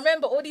 Yes. And I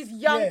remember all these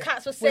young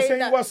cats were saying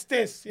that. What's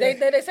this?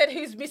 They said,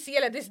 who's Missy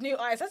Elliott, this new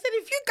artist? I said,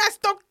 if you guys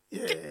don't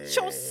get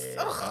your...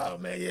 Oh,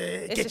 man,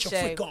 It's get a your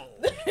shame. freak on.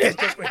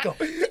 Get your freak on.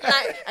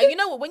 And you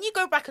know what? When you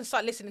go back and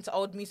start listening to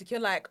old music, you're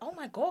like, oh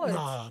my God.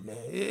 Nah,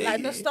 man.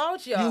 Like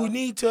nostalgia. You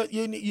need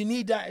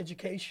that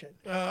education.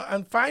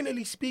 And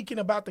finally, speaking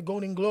about the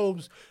Golden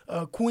Globes,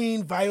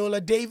 Queen Viola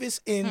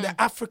Davis in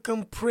the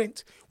African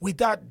print with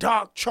that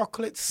dark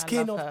chocolate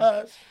skin of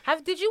hers.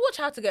 Did you watch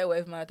How to Get Away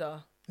with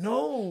Murder?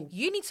 No.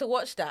 You need to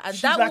watch that. And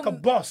she's that like a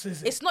boss,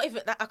 is it? It's not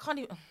even... I can't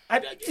even...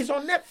 It's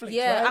on Netflix,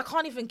 yeah, right? I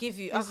can't even give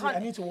you... I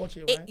need to watch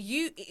it, right?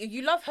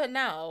 You love her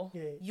now.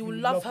 Yeah, you will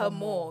love her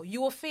more.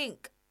 You will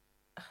think...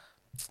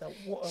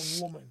 What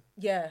a woman.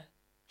 Yeah.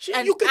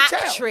 You can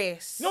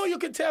actress. Tell. No, you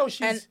can tell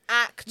she's... An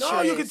actress.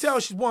 No, you can tell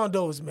she's one of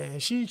those, man.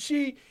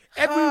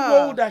 Every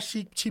role that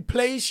she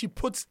plays, she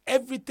puts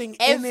everything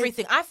in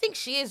it. I think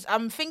she is.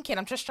 I'm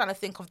just trying to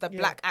think of the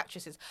black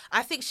actresses.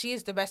 I think she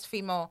is the best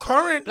female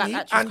currently,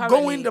 black actress. And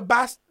going the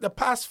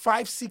past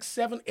 5, 6,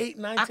 7, 8,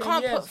 9, 10 years. I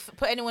can't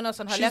put anyone else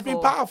on her level. She's been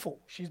powerful.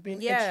 She's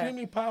been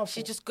extremely powerful.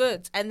 She's just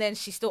good. And then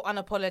she's still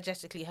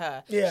unapologetically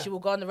her. Yeah. She will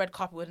go on the red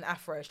carpet with an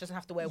afro. She doesn't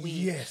have to wear weave.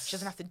 Yes. She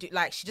doesn't have to do...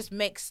 Like, she just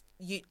makes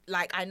you...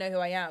 Like, I know who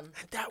I am.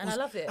 And I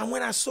love it. And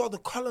when I saw the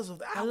colors of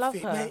the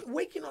outfit, man,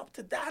 waking up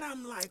to that,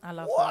 I'm like,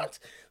 what?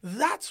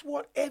 That's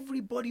what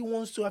everybody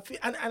wants to feel.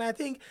 And I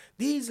think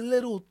these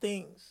little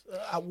things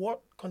are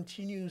what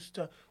continues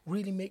to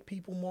really make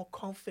people more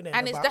confident.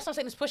 And that's what I'm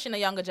saying, it's pushing the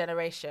younger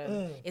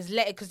generation.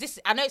 Because this,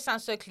 I know it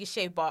sounds so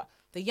cliche, but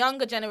the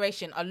younger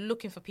generation are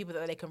looking for people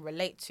that they can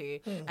relate to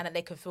and that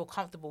they can feel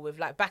comfortable with.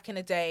 Like back in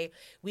the day,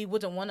 we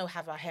wouldn't want to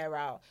have our hair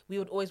out. We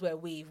would always wear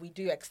weave. We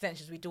do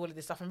extensions. We do all of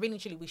this stuff. And really,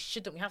 truly, we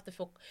shouldn't.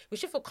 We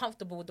should feel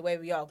comfortable with the way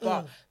we are.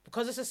 But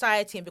because of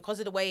society and because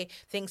of the way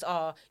things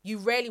are, you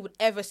rarely would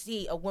ever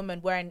see a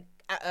woman wearing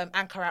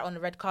anchor out on the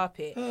red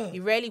carpet.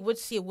 You rarely would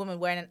see a woman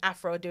wearing an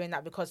afro doing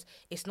that because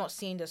it's not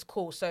seen as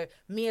cool. So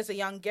me as a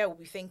young girl would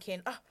be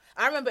thinking,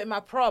 I remember in my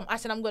prom, I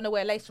said I'm going to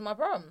wear lace for my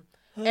prom.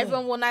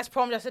 Everyone wore nice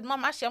proms. I said,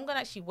 Mum, I'm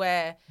going to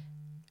wear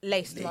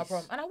lace to my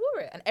prom. And I wore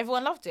it and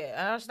everyone loved it.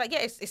 And I was like,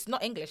 yeah, it's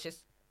not English.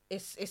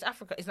 It's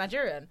Africa. It's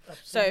Nigerian.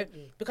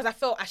 Absolutely. So because I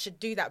felt I should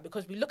do that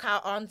because we look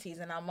at our aunties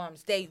and our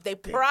mums. They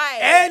pride.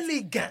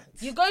 Elegant.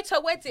 You go to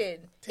a wedding.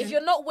 If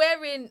you're not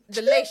wearing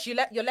the lace,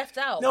 you're left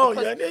out. No,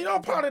 you're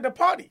not part of the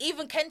party.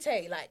 Even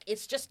kente, like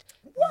it's just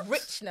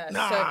richness.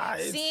 Nah,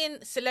 so seeing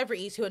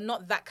celebrities who are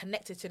not that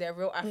connected to their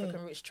real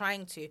African roots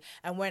trying to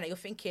and wearing it, you're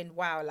thinking,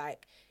 wow,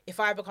 like if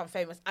I become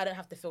famous, I don't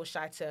have to feel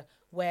shy to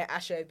wear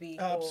Ashobi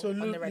or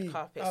on the red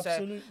carpet.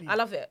 Absolutely. So I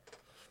love it.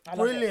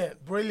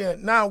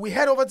 Brilliant. Now, we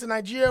head over to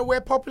Nigeria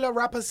where popular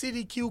rapper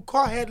CDQ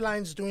caught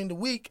headlines during the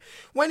week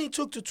when he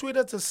took to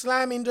Twitter to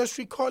slam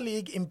industry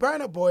colleague in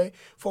Burnaboy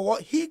for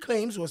what he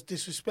claims was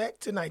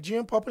disrespect to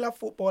Nigerian popular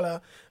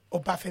footballer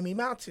Obafemi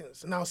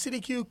Martins. Now,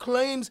 CDQ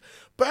claims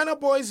Burna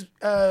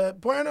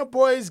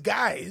Boy's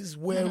guys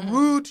were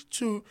rude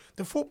to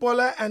the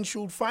footballer and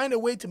should find a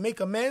way to make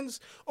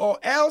amends or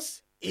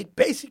else it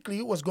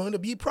basically was going to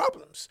be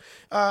problems.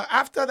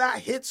 After that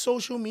hit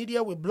social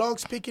media with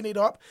blogs picking it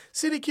up,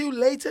 CDQ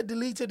later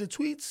deleted the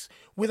tweets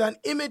with an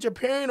image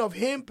appearing of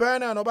him,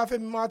 Burna, and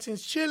Obafemi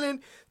Martins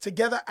chilling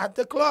together at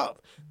the club.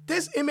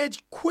 This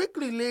image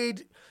quickly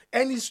laid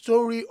any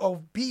story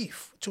of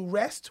beef to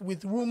rest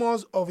with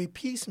rumors of a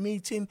peace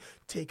meeting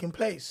taking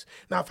place.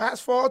 Now,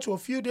 fast forward to a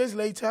few days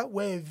later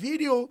where a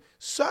video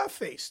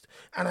surfaced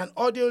and an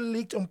audio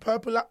leaked on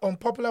popular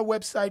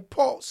website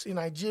Pulse in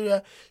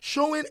Nigeria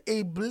showing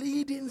a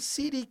bleeding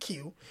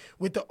CDQ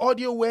with the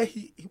audio where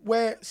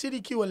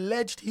CDQ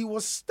alleged he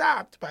was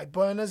stabbed by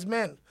Burna's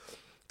men.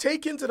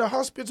 Taken to the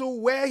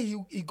hospital where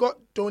he got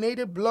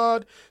donated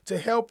blood to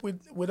help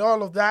with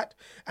all of that.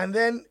 And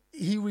then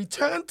he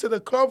returned to the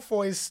club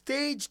for a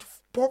staged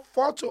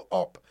photo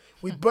op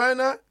with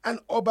Burna and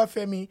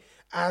Obafemi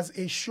as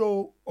a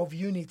show of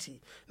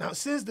unity. Now,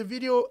 since the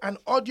video and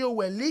audio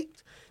were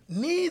leaked,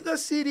 neither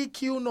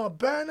CDQ nor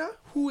Burna,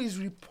 who is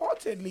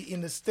reportedly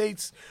in the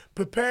States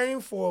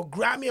preparing for a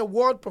Grammy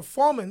Award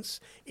performance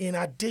in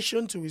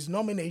addition to his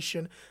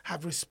nomination,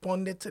 have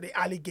responded to the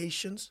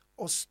allegations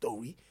or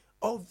story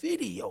or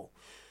video.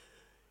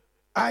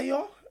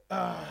 Ayo,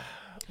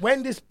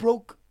 when this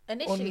broke...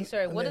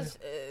 Initially, what is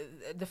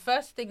the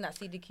first thing that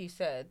CDQ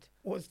said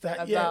was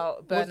that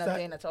about Burna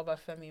doing that to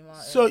Obafemi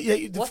Martin? So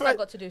what's that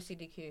got to do with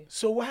CDQ?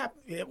 So what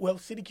happened? Yeah, well,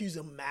 CDQ is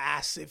a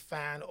massive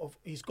fan of.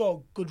 He's got a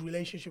good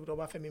relationship with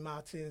Obafemi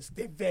Martins.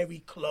 They're very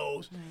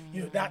close.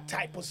 You know, that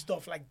type of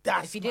stuff. Like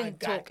that's. If you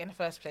didn't talk in the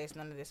first place,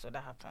 none of this would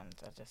have happened.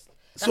 That's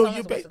so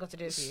what's got to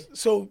do with you.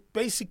 So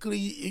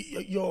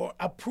basically, you're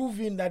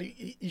approving that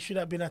he should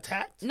have been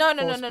attacked. No.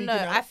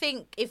 I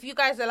think if you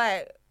guys are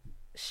like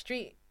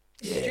street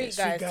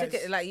guys.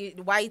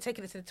 Why are you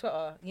taking it to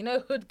Twitter? You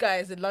know, hood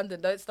guys in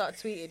London don't start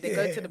tweeting. They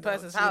go to the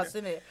person's house,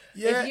 innit?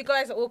 Yeah. If you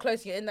guys are all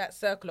close, you're in that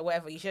circle or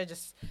whatever, you should have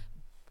just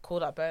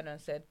called up Burna and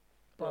said,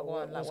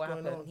 what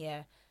happened? On?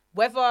 Yeah.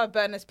 Whether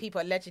Burna's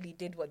people allegedly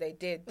did what they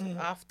did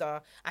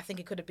after, I think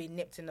it could have been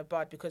nipped in the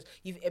bud because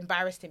you've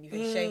embarrassed him,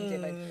 you've shamed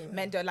him, and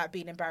men don't like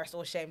being embarrassed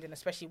or shamed, and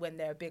especially when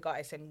they're a big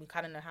artist, and we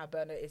kind of know how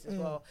Burna is as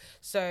well.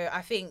 So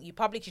I think you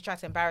publicly try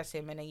to embarrass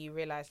him, and then you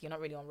realise you're not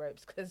really on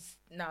ropes because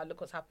now look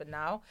what's happened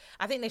now.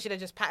 I think they should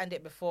have just patterned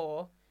it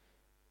before,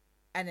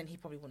 and then he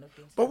probably wouldn't have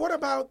been. But what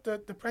about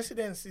the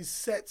presidency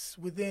sets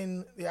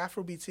within the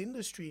Afrobeats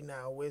industry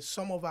now, where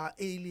some of our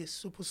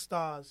A-list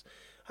superstars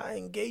are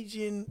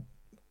engaging...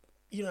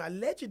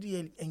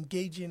 allegedly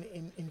engaging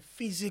in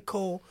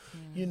physical,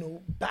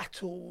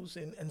 battles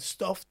and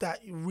stuff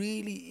that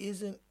really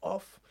isn't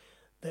off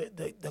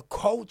the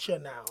culture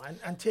now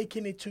and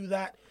taking it to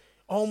that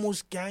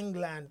almost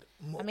gangland.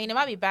 I mean, it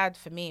might be bad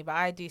for me, but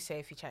I do say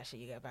if you chat shit,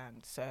 you get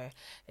banned. So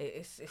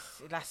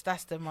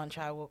that's the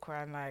mantra I walk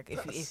around like.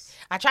 If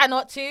I try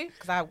not to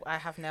because I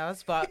have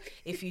nails, but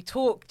if you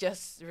talk,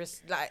 just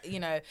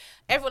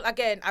everyone.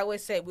 Again, I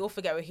always say we all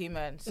forget we're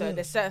human. So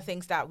there's certain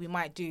things that we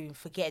might do,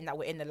 forgetting that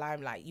we're in the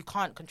limelight. You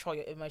can't control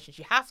your emotions.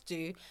 You have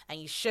to,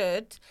 and you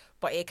should,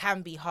 but it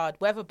can be hard.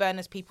 Whether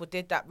Burna's people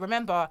did that,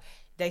 remember.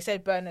 They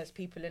said Burna's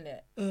people in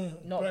it,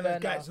 not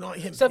Burna. Guys, not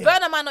him. So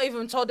Burna might not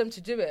even told them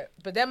to do it,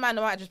 but their man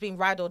might have just been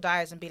ride or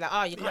dies and be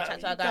like, you can't chat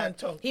to our guy.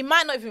 He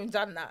might not even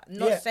done that. I'm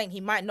not saying he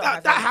might not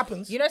have. That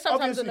happens. You know,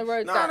 sometimes on the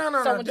road,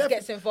 someone just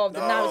gets involved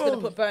and now it's going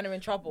to put Burna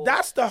in trouble.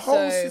 That's the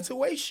whole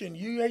situation.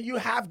 You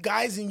have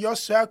guys in your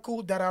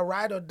circle that are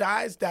ride or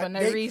dies that for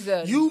no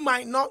reason. You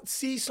might not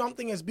see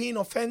something as being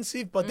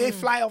offensive, but they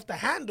fly off the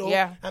handle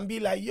and be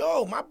like,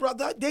 yo, my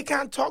brother, they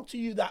can't talk to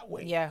you that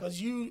way. Yeah. Because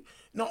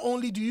not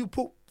only do you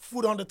put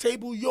food on the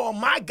table, you're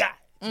my guy.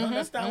 You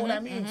understand what I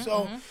mean?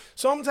 So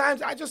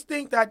sometimes I just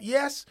think that,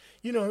 yes,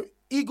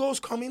 egos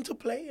come into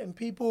play and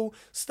people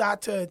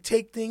start to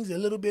take things a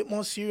little bit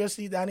more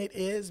seriously than it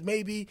is.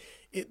 Maybe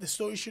the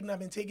story shouldn't have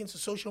been taken to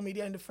social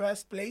media in the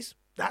first place.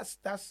 That's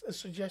a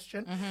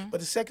suggestion. But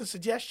the second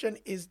suggestion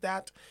is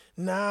that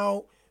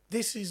now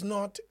this is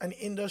not an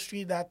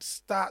industry that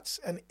starts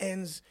and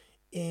ends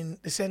in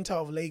the center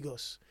of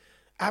Lagos.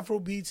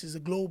 Afrobeats is a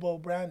global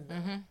brand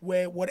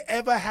where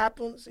whatever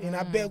happens in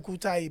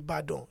Abeokuta,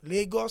 Ibadan,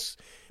 Lagos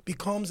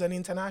becomes an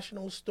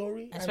international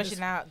story. Especially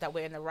now that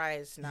we're in the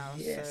rise now.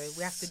 Yes.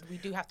 So we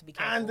do have to be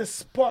careful. And the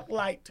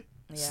spotlight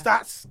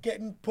starts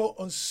getting put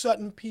on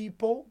certain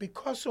people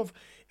because of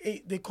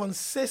the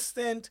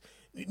consistent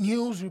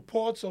news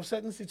reports of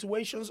certain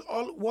situations.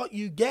 All what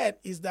you get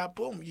is that,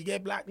 boom, you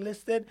get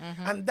blacklisted.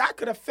 And that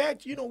could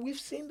affect, we've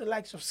seen the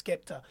likes of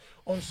Skepta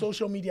on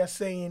social media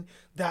saying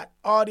that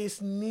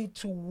artists need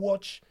to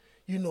watch,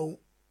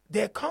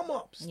 their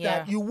come-ups.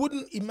 That you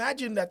wouldn't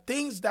imagine that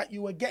things that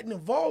you were getting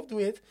involved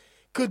with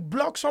could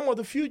block some of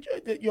the future,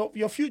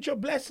 your future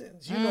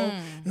blessings.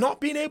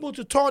 Not being able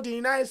to tour the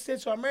United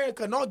States of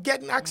America, not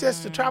getting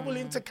access to travel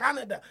into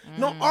Canada.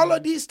 Not all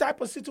of these type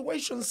of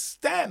situations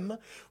stem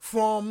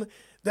from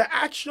the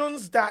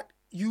actions that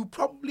you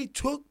probably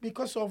took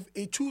because of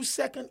a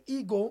 2-second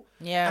ego,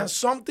 and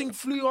something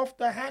flew off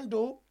the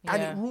handle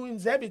and it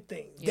ruins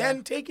everything.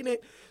 Then taking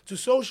it to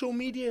social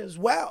media as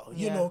well.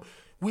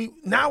 We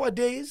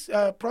nowadays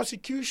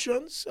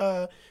prosecutions,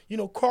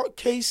 court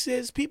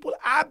cases, people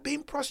are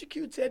being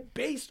prosecuted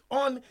based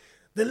on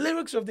the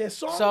lyrics of their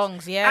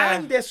songs,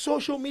 and their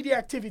social media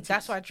activities.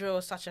 That's why drill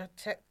is such a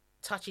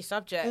touchy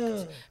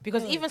subject,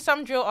 because even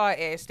some drill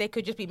artists, they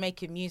could just be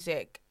making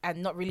music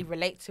and not really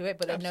relate to it,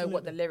 but they know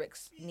what the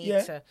lyrics need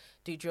to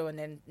do drill. And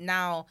then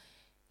now,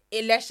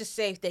 let's just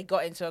say if they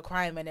got into a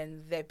crime and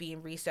then they're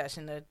being researched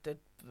and the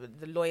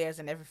lawyers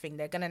and everything,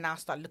 they're going to now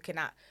start looking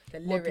at the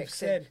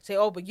lyrics and say,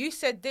 oh, but you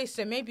said this,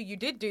 so maybe you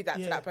did do that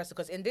to that person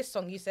because in this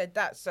song you said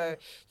that. So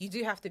you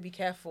do have to be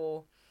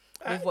careful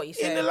with what you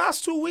say. In the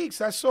last 2 weeks,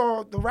 I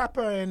saw the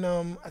rapper in,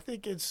 I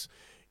think is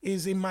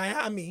in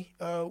Miami,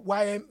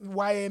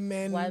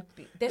 YMN.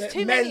 There's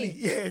too many.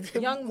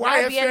 Young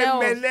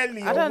YFN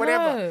Menelli or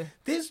whatever. Know.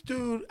 This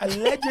dude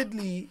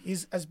allegedly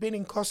has been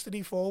in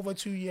custody for over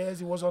 2 years.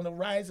 He was on the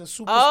rise, a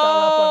superstar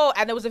rapper.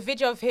 And there was a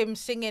video of him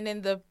singing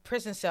in the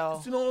prison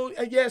cell.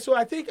 So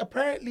I think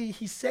apparently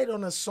he said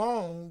on a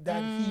song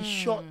that he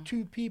shot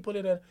 2 people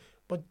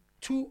but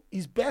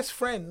his best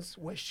friends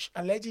were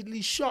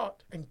allegedly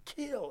shot and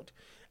killed.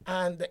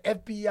 And the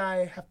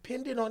FBI have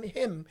pinned it on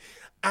him.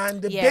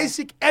 And the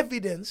basic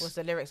evidence was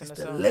the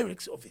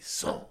lyrics of his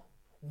song.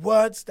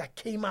 Words that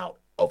came out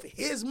of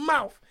his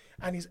mouth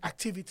and his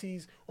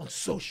activities on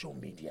social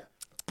media.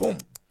 Boom.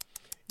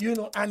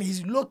 And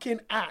he's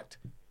looking at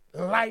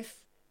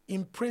life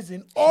in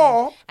prison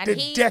or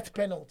death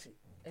penalty.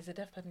 Is it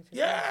death penalty?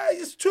 Yeah,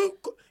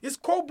 it's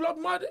cold-blood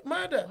murder.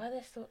 Why are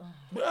they so...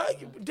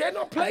 They're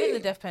not I playing. think the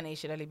death penalty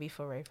should only be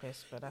for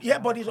rapists. But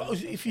but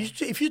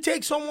if you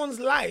take someone's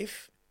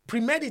life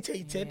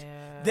premeditated,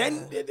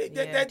 then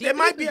there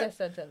might be a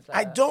sentence like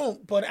I that?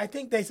 Don't, but I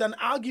think there's an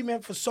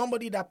argument for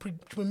somebody that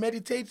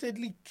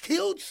premeditatedly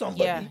killed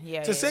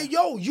somebody to say,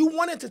 yo, you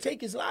wanted to take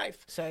his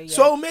life.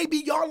 So maybe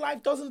your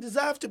life doesn't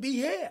deserve to be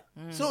here.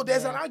 So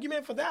there's an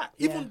argument for that.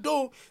 Even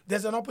though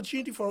there's an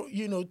opportunity for,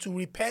 to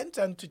repent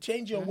and to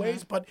change your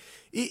ways, but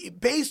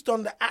based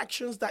on the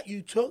actions that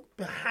you took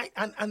behind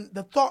and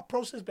the thought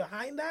process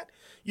behind that,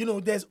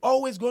 there's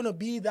always going to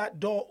be that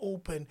door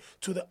open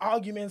to the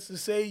arguments to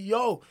say,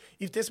 yo,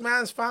 if this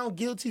man's found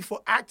guilty for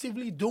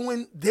actively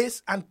doing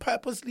this and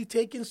purposely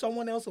taking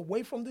someone else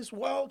away from this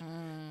world,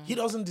 he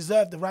doesn't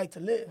deserve the right to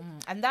live.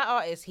 And that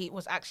artist, he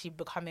was actually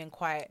becoming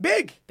quite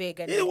big,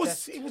 and he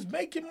was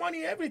making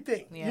money,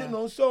 everything.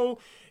 So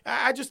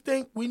I just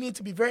think we need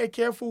to be very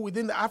careful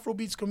within the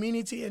Afrobeats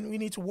community, and we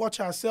need to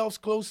watch ourselves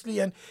closely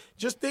and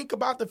just think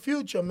about the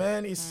future,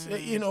 man. It's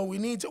we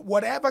need to,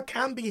 whatever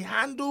can be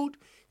handled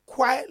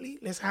quietly,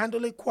 let's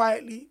handle it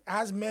quietly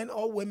as men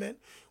or women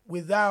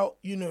without,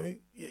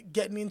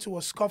 getting into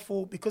a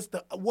scuffle, because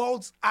the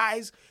world's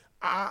eyes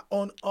are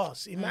on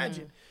us.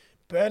 Imagine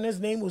Burna's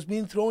name was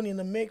being thrown in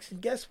the mix,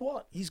 and guess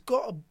what? He's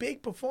got a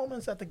big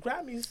performance at the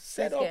Grammys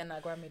set up. He's getting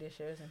that Grammy this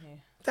year, isn't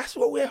he? That's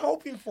what we're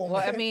hoping for,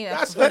 well, man. I mean,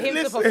 for him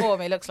to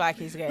perform, it looks like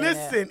he's getting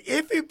it.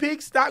 If he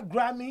picks that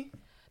Grammy,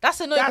 that's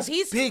annoying. That's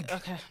he's big.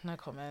 Okay, no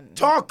comment.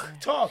 Talk.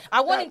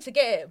 I want him to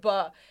get it,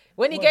 but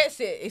when he gets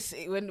it, it's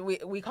when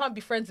we can't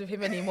be friends with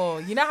him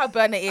anymore. You know how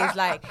Burna is,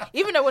 like,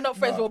 even though we're not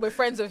friends, but we're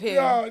friends with him.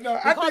 No,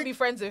 we can't be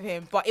friends with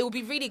him, but it will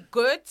be really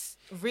good,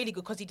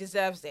 because he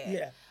deserves it.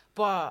 Yeah.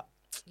 But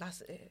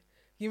that's it.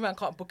 You man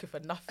can't book it for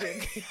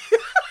nothing.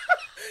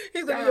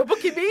 He's like, you're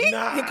booking me?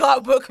 Nah. He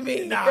can't book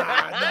me.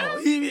 No.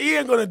 He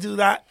ain't gonna do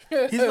that.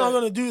 He's not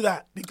gonna do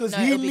that because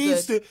he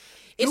needs to.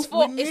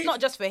 It's not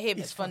just for him.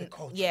 It's for fun. the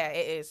culture. Yeah,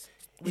 it is.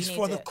 It's need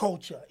for the it.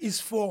 culture. It's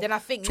for Then I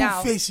think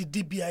now- Two-Face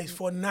Dibia. It's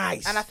for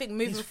nice. And I think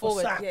moving It's for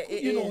forward, Sack, yeah, it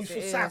it's is, for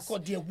it Sack is. or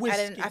their And whiskey.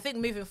 then I think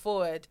moving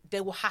forward,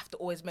 they will have to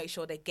always make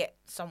sure they get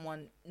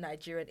someone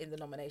Nigerian in the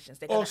nominations.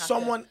 They're gonna Or have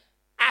someone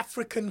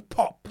African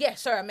pop. Yeah,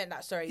 sorry, I meant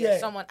that. Sorry, Yeah.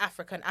 someone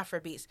African,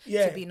 Afrobeats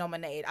Yeah. to be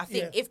nominated. I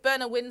think Yeah. if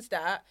Burna wins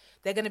that,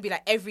 they're gonna be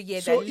like every year.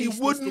 So that it list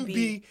wouldn't needs to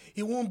be.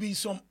 it won't be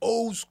some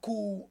old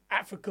school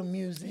African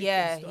music.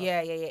 Yeah, and stuff.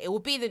 yeah. It will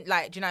be the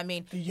like. Do you know what I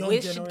mean? The young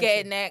Wiz should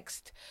get generation. it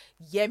next.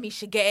 Yemi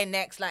should get it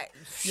next. Like,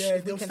 Yeah,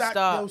 we they'll can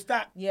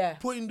start Yeah.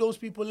 putting those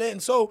people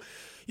in. So,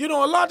 a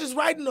lot is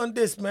riding on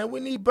this, man. We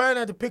need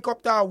Burna to pick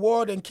up that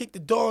award and kick the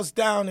doors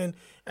down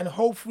and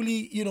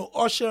hopefully,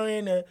 usher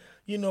in a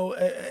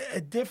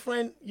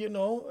different,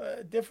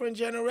 a different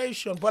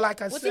generation. But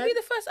like I Was said, he be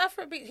the first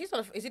Afrobeat? He's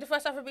not. Is he the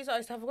first Afrobeat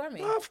artist to have a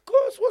Grammy? of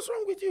course, what's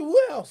wrong with you? Who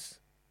else?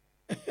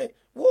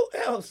 Who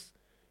else?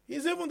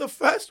 He's even the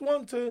first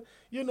one to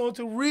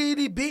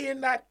really be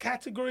in that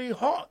category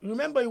hot.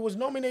 Remember, he was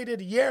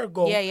nominated a year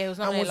ago. Yeah, he was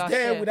nominated and was last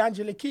there year. with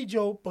Angela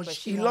Kidjo, but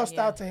she he won, lost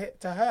yeah. out to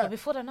her. But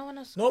before that, no one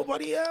else.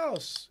 Nobody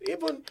else.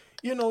 Even,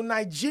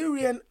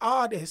 Nigerian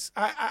artists,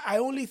 I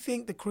only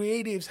think the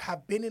creatives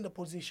have been in the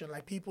position,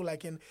 like people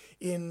like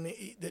in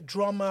the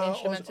drummer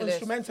or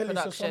instrumentalist or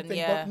production, something,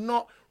 yeah. but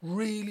not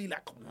really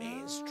like a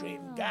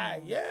mainstream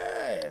guy.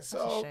 Yeah.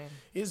 So shame.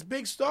 it's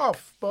big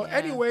stuff. But Yeah.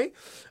 anyway,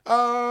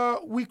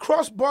 we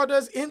cross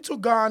borders into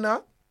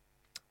Ghana,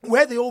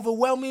 where the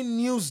overwhelming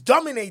news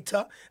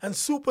dominator and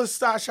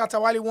superstar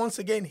Shattawale once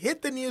again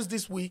hit the news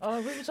this week. Oh,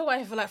 we've been talking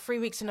about it for like 3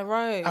 weeks in a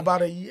row.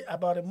 About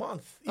a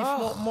month, if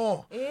not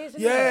more. it is,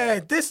 isn't yeah,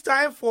 it? this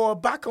time for a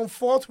back and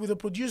forth with a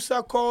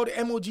producer called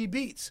MOG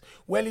Beats.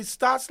 Well, it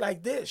starts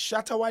like this.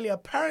 Shattawale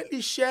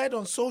apparently shared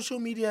on social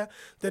media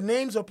the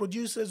names of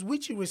producers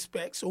which he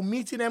respects,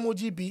 omitting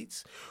MOG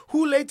Beats,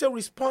 who later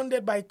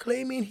responded by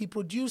claiming he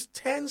produced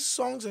 10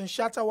 songs on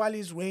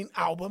Shattawale's Rain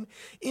album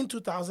in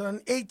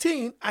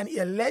 2018, and he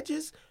alleges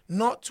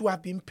not to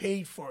have been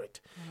paid for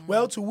it.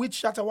 Well, to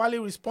which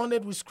Shattawale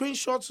responded with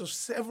screenshots of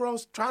several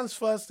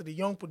transfers to the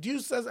young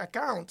producer's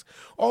account,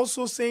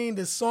 also saying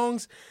the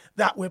songs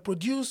that were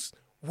produced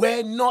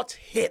were not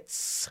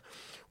hits.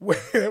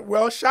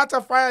 Well,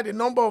 Shatta fired a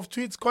number of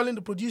tweets calling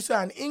the producer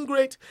an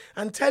ingrate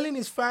and telling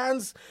his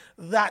fans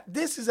that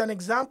this is an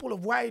example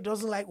of why he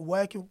doesn't like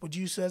working with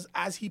producers,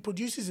 as he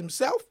produces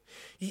himself,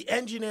 he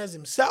engineers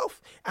himself,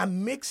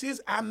 and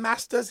mixes and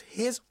masters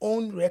his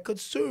own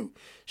records too.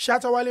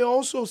 Shattawale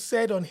also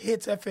said on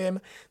Hits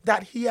FM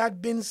that he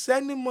had been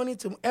sending money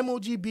to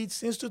MOG Beats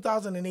since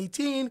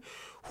 2018,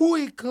 who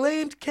he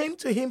claimed came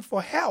to him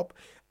for help,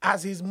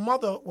 as his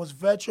mother was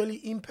virtually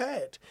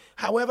impaired.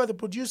 However, the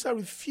producer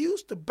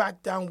refused to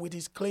back down with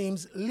his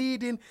claims,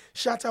 leading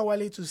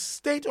Shattawale to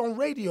state on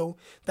radio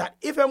that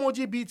if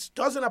MOG Beats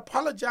doesn't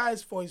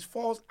apologize for his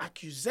false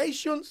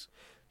accusations,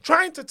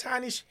 trying to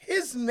tarnish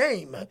his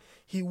name,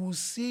 he will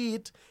see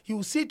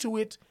to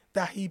it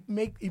that he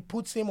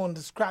puts him on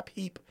the scrap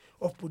heap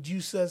of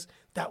producers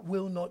that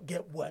will not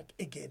get work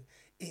again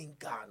in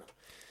Ghana.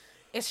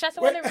 Is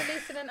Shattawale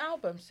releasing an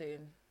album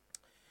soon?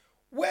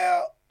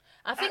 Well,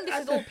 I think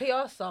this is all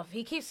PR stuff.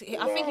 I think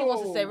he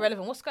wants to stay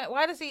relevant.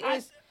 Why does he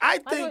always? I why is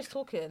he think always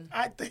talking?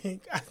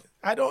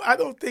 I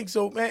don't think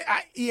so, man.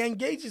 He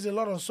engages a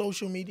lot on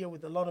social media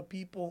with a lot of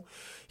people.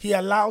 He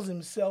allows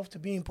himself to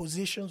be in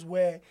positions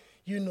where,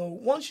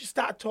 once you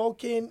start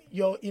talking,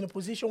 you're in a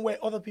position where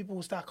other people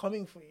will start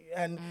coming for you.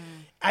 And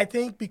I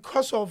think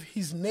because of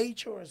his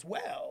nature as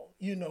well,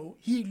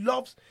 he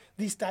loves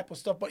this type of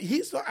stuff. But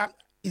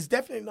he's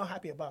definitely not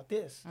happy about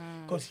this,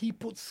 because he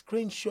puts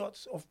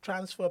screenshots of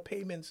transfer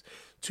payments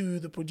to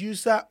the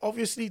producer.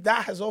 Obviously,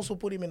 that has also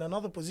put him in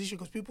another position,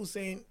 because people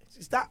saying,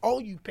 is that all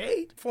you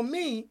paid? For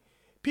me,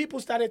 people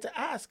started to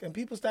ask, and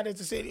people started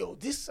to say,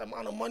 this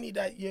amount of money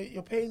that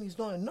you're paying is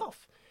not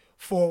enough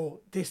for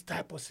this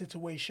type of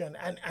situation.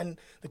 And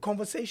the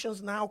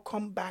conversations now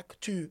come back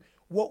to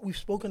what we've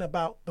spoken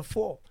about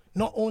before,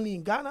 not only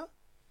in Ghana,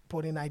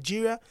 but in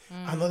Nigeria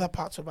and other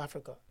parts of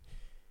Africa.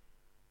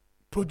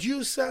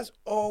 Producers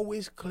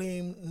always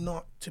claim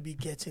not to be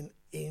getting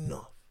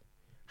enough.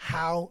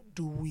 How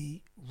do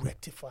we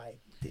rectify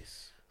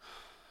this?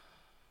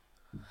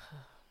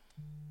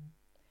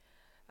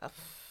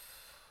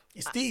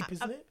 It's deep,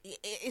 isn't it?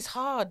 It's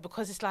hard,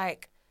 because it's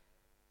like,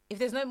 if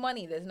there's no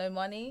money, there's no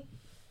money.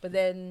 But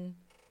then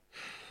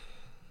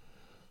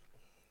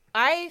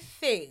I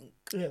think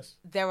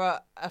there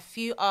are a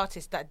few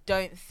artists that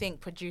don't think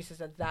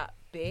producers are that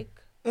big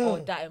or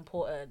that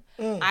important.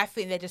 I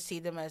think they just see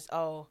them as,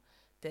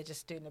 they're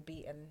just doing a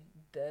beat, and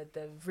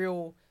the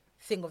real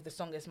thing of the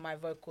song is my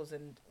vocals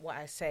and what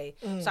I say.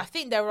 So I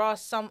think there are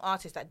some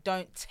artists that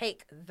don't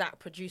take that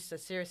producer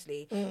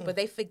seriously, but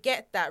they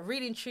forget that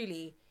really and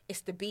truly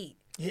it's the beat.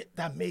 Yeah,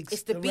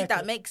 it's the beat record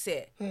that makes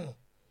it.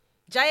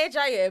 Jaya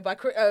Jaya by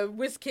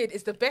Wizkid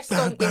is the best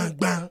song.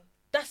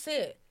 That's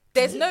it.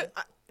 There's no...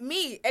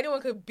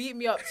 anyone could beat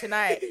me up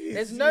tonight.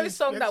 There's no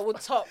song that will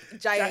top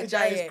Jaya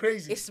Jaya. Is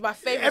crazy. It's my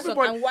favorite song.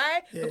 And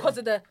why? Because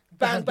of the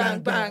bang,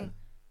 bang, bang.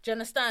 Do you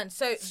understand?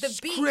 So the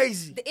beat,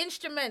 crazy. the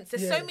instruments,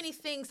 there's so many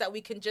things that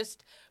we can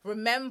just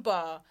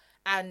remember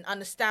and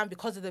understand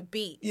because of the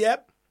beat.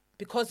 Yep.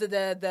 Because of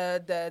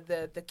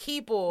the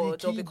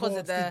keyboard, or because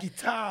of the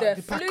guitar,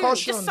 the flute,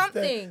 percussion, just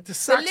something. the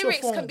saxophone. The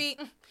lyrics can be,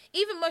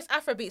 even most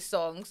Afrobeat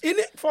songs. In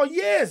it for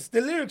years,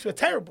 the lyrics were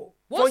terrible.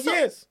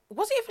 Years.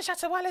 Was it even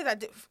Shattawale that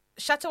did?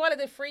 Shattawale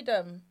did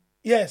Freedom.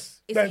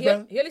 Yes. He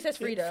only says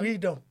freedom.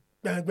 Freedom.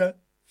 Bang, bang.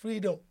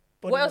 Freedom.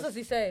 But what else does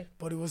he say?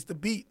 But it was the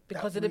beat.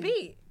 Because of the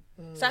beat.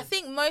 So I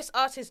think most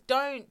artists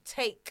don't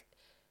take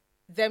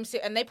them,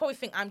 and they probably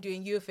think I'm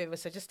doing you a favor,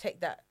 so just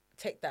take that.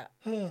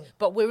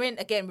 But we're in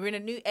a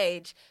new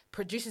age.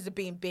 Producers are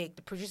being big.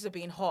 The producers are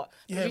being hot.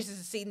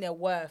 Producers are seeing their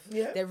worth.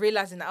 They're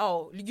realizing that,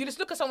 you just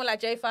look at someone like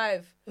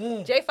J5.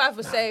 J5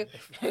 will say,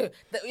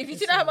 if you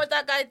see how much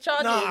that guy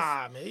charges.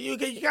 Nah, man. You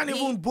can't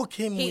even book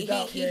him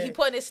without. He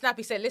put in his snap,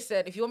 he said,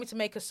 listen, if you want me to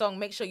make a song,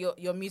 make sure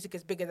your music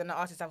is bigger than the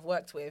artist I've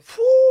worked with.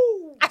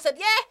 Woo. I said,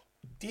 yeah.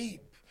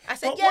 Deep. I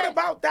said, but what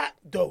about that,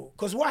 though?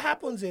 Because what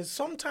happens is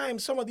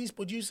sometimes some of these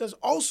producers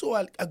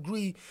also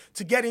agree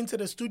to get into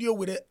the studio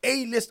with an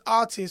A-list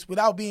artist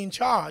without being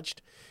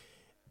charged,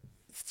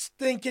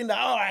 thinking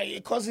that,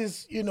 because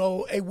it's,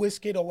 a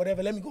Wizkid or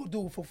whatever, let me go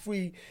do it for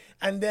free.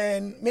 And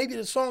then maybe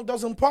the song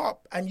doesn't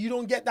pop and you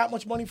don't get that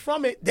much money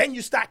from it. Then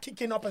you start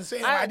kicking up and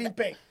saying, I didn't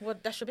pay. Well,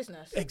 that's your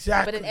business.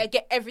 Exactly. But then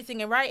get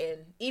everything in writing,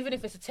 even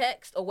if it's a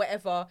text or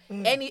whatever,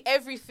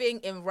 everything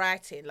in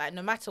writing, like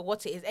no matter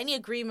what it is, any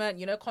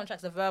agreement,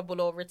 contracts are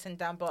verbal or written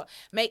down, but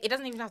it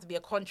doesn't even have to be a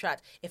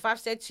contract. If I've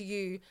said to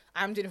you,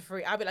 I'm doing it for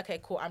free, I'll be like, okay,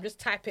 cool. I'm just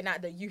typing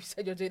out that you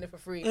said you're doing it for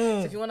free. So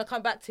if you want to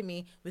come back to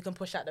me, we can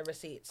push out the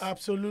receipts.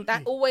 Absolutely.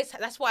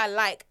 That's why I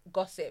like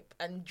gossip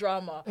and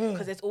drama,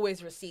 because there's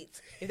always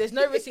receipts. If there's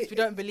no receipts, we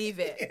don't believe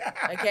it.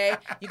 Okay,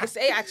 you can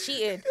say I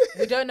cheated.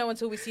 We don't know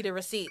until we see the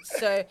receipts.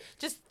 So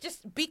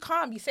just be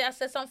calm. You say I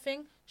said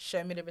something,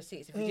 show me the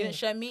receipts. If you didn't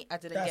show me, I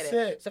didn't get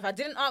it. So if I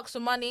didn't ask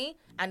for money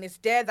and it's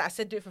there that I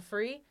said do it for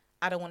free,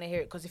 I don't want to hear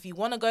it, because if you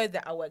want to go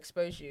there, I will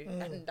expose you,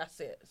 and that's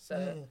it.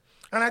 So,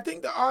 and I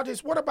think the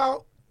artist, what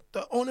about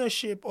the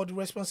ownership or the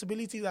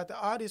responsibility that the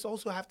artists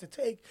also have to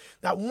take?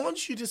 That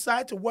once you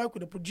decide to work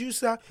with a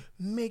producer,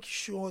 make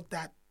sure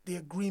that the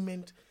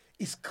agreement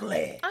is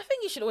clear. I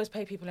think you should always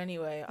pay people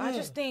anyway. I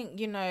just think,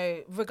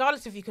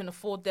 regardless if you can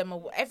afford them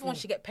or everyone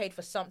should get paid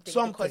for something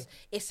because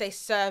it's a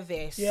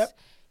service. Yep.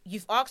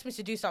 You've asked me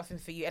to do something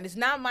for you, and it's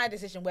now my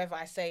decision whether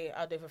I say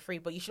I'll do it for free.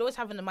 But you should always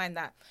have in the mind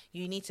that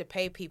you need to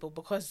pay people,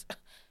 because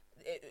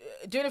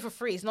doing it for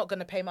free is not going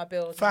to pay my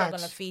bills. It's not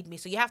going to feed me.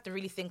 So you have to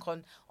really think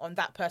on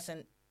that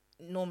person.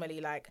 Normally,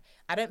 like,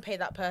 I don't pay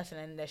that person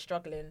and they're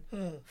struggling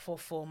for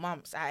 4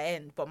 months at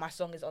end, but my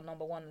song is on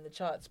number 1 in the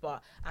charts,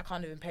 but I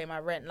can't even pay my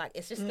rent. Like,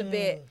 it's just a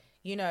bit,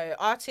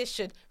 artists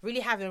should really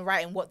have in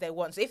writing what they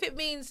want. So if it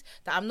means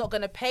that I'm not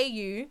going to pay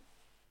you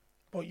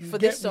for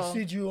this song,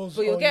 but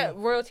you'll get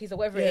royalties or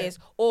whatever it is,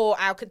 or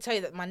I could tell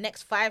you that my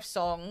next 5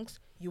 songs,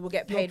 you will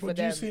get paid for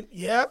them.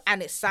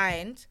 And it's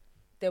signed,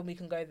 then we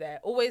can go there.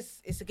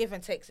 Always, it's a give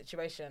and take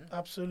situation.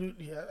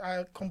 Absolutely.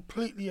 I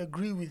completely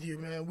agree with you,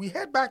 man. We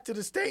head back to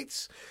the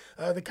States,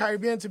 the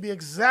Caribbean to be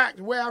exact,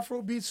 where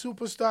Afrobeat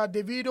superstar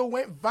Davido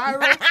went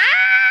viral.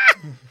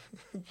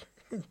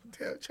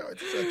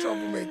 It's a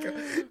troublemaker.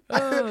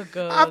 Oh,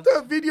 God. After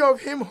a video of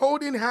him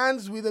holding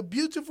hands with a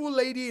beautiful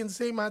lady in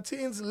St.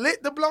 Martin's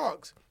lit the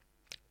blogs.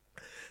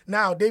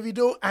 Now,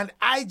 Davido and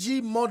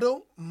IG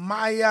model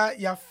Maya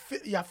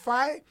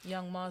Yafai,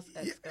 Young Ma's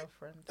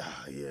ex-girlfriend.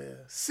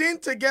 seen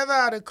together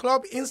at a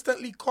club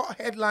instantly caught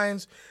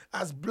headlines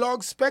as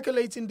blogs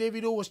speculating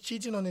Davido was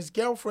cheating on his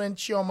girlfriend,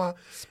 Chioma.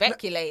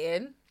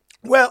 Speculating?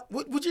 Well,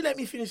 would you let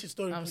me finish the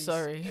story, I'm please?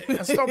 sorry.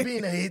 And stop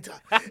being a hater.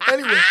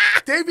 Anyway,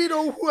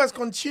 Davido, who has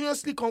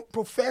continuously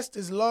professed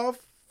his love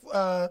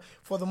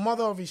for the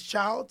mother of his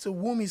child, to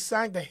whom he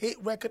sang the hit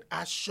record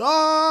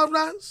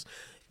Assurance,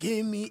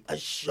 Give Me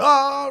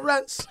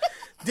Assurance,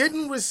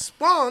 didn't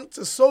respond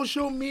to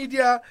social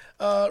media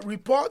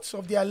reports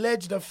of the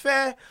alleged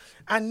affair,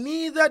 and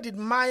neither did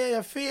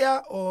Maya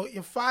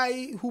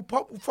Yafai, who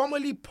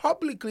formerly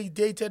publicly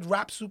dated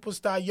rap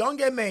superstar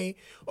Young M.A.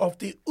 of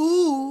the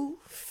Ooh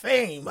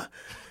fame.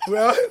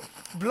 Well,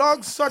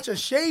 blogs such as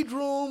Shade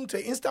Room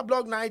to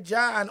Instablog Niger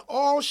and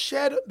all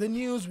shared the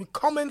news with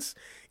comments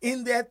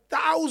in their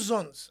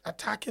thousands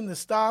attacking the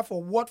star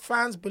for what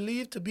fans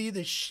believe to be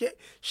the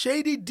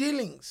shady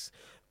dealings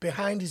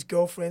behind his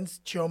girlfriend's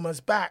Chioma's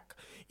back.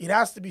 It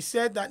has to be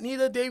said that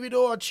neither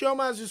Davido or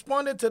Chioma has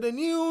responded to the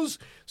news,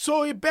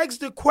 so it begs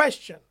the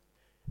question,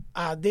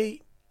 are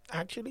they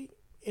actually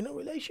in a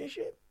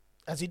relationship?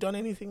 Has he done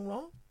anything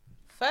wrong?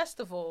 First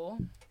of all,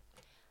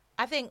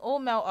 I think all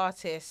male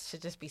artists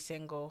should just be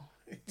single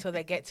till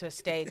they get to a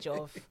stage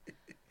of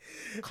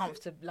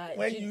comfortable. Like,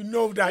 when you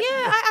know that. Yeah,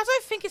 I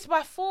don't think it's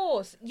by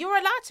force. You're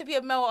allowed to be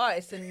a male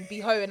artist and be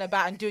hoeing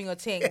about and doing your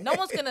thing. No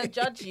one's gonna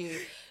judge you.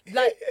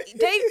 Like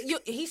Dave,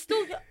 he's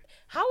still.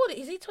 How old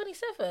is he?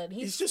 27.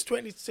 He's just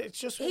 20. It's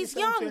just he's 27,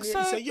 young. 28. So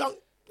he's a young.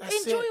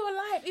 Enjoy your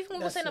life. Even when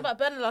we were saying about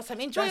Bernard last time,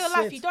 enjoy your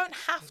life. You don't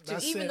have to.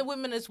 Even the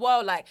women as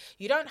well. Like,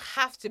 you don't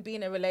have to be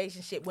in a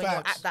relationship when you're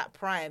at that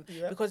prime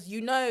because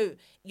you know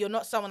you're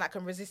not someone that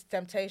can resist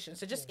temptation.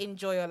 So just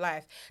enjoy your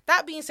life.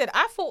 That being said,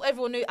 I thought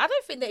everyone knew. I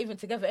don't think they're even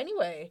together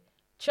anyway.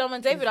 Chioma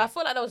and Davido. I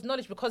feel like that was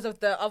knowledge because of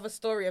the other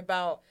story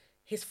about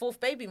his 4th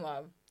baby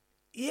mom.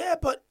 Yeah,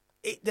 but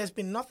there's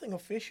been nothing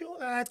official,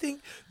 and I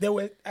think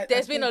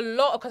there's been a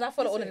lot because I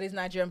follow all of these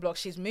Nigerian blogs.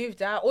 She's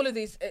moved out. All of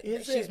these,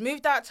 she's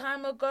moved out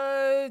time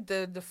ago.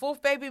 The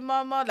 4th baby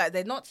mama, like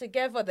they're not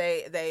together.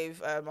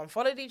 They've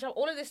unfollowed each other.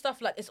 All of this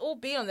stuff, like it's all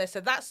been on there. So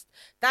that's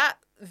that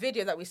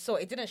video that we saw.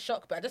 It didn't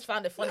shock, but I just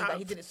found it funny that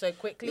he did it so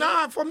quickly.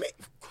 For me,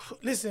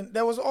 listen,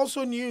 there was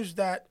also news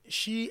that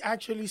she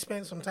actually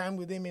spent some time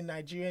with him in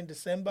Nigeria in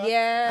December.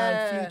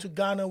 And flew to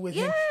Ghana with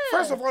him.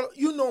 First of all,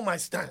 you know my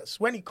stance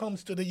when it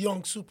comes to the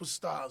young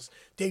superstars,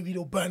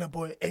 Davido,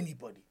 Burnaboy,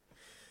 anybody.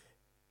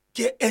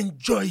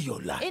 Enjoy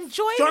your life.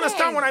 Enjoy. Do you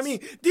understand what I mean?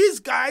 These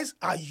guys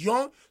are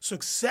young,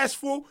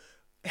 successful,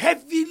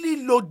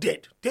 heavily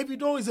loaded.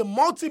 Davido is a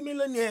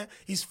multi-millionaire.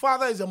 His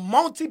father is a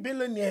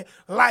multi-billionaire.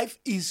 Life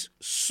is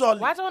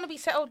solid. Why do I want to be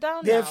settled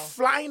down They're now?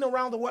 flying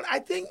around the world. I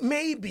think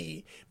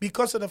maybe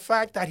because of the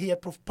fact that he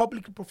had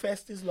publicly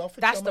professed his love for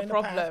That's Chioma the in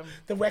problem. The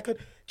past, the record.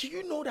 Do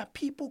you know that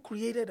people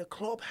created a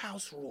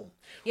clubhouse room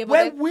Yeah,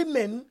 where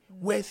women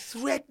were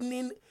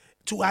threatening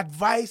to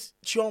advise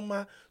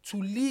Chioma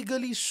to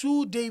legally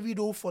sue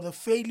Davido for the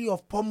failure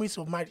of promise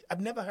of marriage?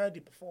 I've never heard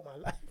it before in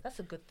my life. That's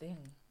a good thing.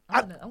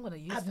 I'm gonna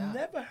use that. I've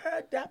never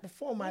heard that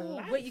before in my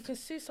life. Wait, you can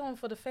sue someone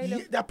for the failure?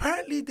 Yeah,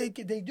 apparently, they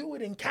do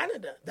it in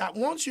Canada. That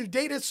once you've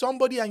dated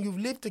somebody and you've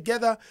lived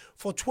together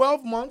for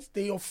 12 months,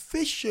 they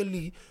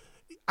officially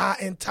are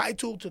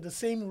entitled to the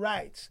same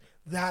rights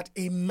that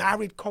a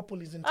married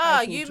couple is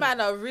entitled to. You man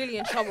are really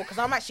in trouble because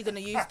I'm actually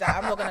going to use that.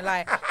 I'm not going to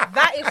lie.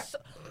 That is...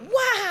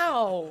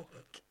 Wow.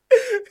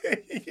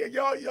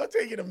 You're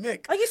taking a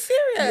mick. Are you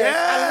serious?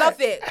 Yeah. I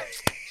love it.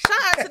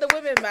 Shout out to the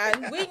women,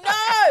 man. We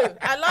know.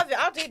 I love it.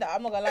 I'll do that.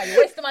 I'm not going to lie. You're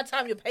wasting my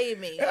time. You're paying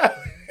me.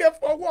 Yeah,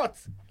 for what?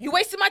 You're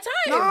wasting my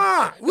time.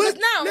 Nah. Because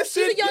now,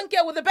 she's a young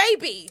girl with a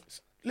baby.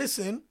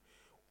 Listen,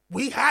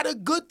 we had a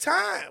good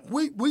time.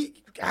 We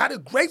had a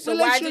great relationship. So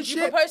why did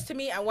you propose to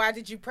me and why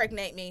did you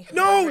pregnate me?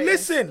 No,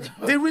 listen.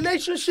 The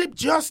relationship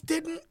just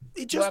didn't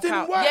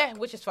work. Yeah,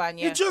 which is fine,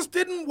 yeah. It just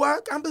didn't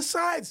work. And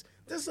besides,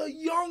 there's a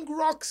young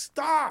rock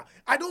star.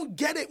 I don't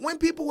get it. When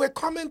people were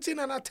commenting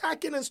and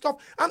attacking and stuff,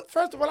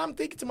 first of all, I'm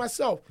thinking to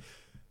myself,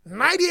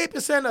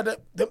 98%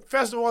 of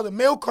first of all, the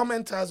male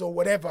commenters or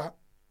whatever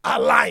are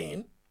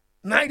lying.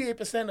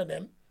 98% of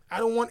them. I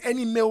don't want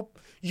any male,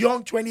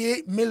 young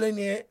 28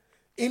 millionaire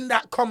in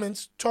that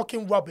comments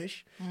talking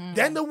rubbish.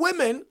 Then the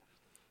women,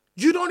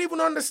 you don't even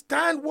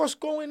understand what's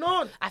going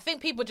on. I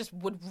think people just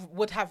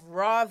would have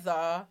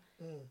rather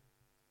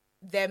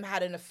them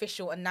had an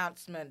official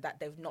announcement that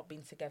they've not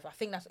been together. I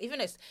think that's,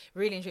 even if it's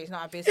really and truly, it's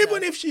not a business.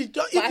 Even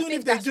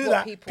if they do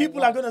that,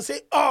 people are going to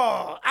say,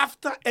 oh,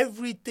 after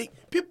everything,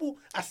 people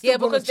are still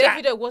going to chat.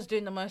 Yeah, because Davido was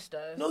doing the most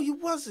though. No, he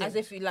wasn't. As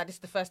if this is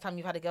the first time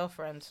you've had a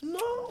girlfriend.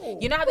 No.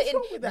 You know how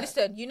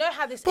listen, you know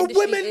how this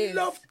industry is. But women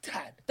love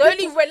that. The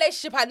only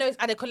relationship I know is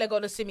Adekunle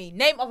Olosimi.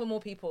 Name other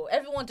more people.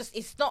 Everyone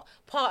it's not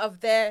part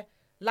of their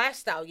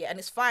lifestyle yet, and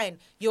it's fine.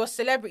 You're a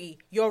celebrity,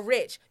 you're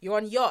rich, you're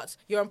on yachts,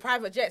 you're on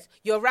private jets,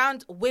 you're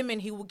around women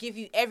who will give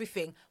you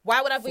everything.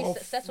 Why would I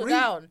settle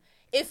down?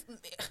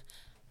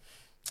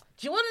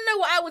 Do you want to know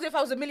what I was if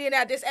I was a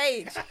millionaire at this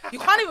age? You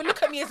can't even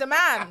look at me as a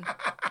man.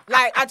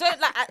 Like,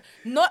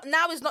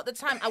 now is not the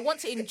time. I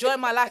want to enjoy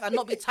my life and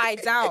not be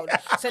tied down.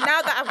 So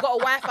now that I've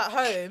got a wife at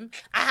home,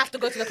 I have to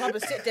go to the club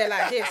and sit there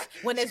like this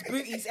when there's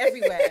booties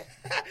everywhere.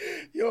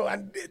 Yo,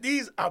 and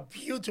these are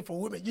beautiful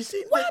women. You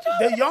see,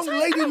 the young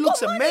lady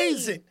looks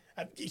amazing.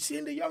 Have you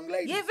seen the young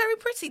lady? Yeah, very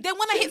pretty. Then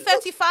when I hit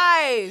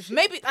 35,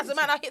 maybe as a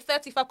man I hit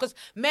 35 because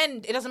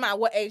men, it doesn't matter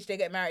what age they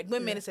get married.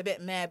 Women, it's a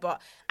bit meh,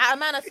 but at a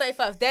man at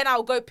 35, then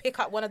I'll go pick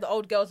up one of the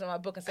old girls in my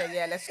book and say,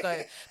 yeah, let's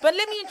go. But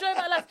let me enjoy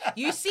my life.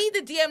 You see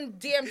the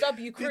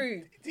DMW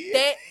crew.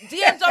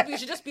 DMW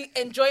should just be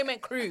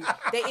enjoyment crew.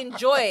 They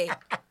enjoy.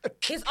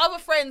 His other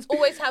friends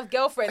always have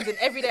girlfriends and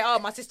every day,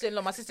 my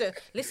sister-in-law,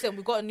 listen,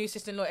 we've got a new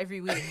sister-in-law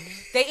every week.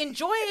 They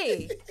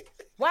enjoy.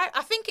 Why?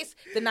 I think it's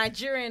the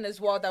Nigerian as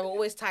well that were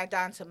always tied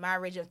down to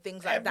marriage and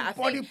things like that.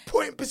 Everybody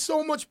putting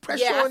so much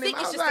pressure on him. Yeah, I think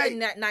it's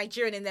just the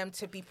Nigerian in them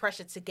to be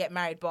pressured to get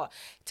married. But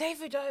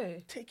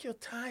Davido, take your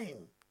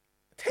time.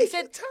 Take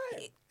your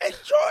time.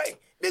 Enjoy.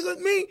 Because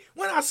me,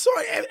 when I saw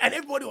it, and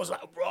everybody was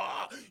like,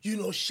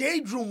 bro,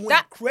 Shade Room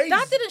went crazy.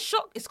 That didn't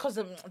shock. It's because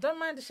don't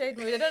mind the Shade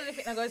Room. They don't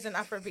think that goes in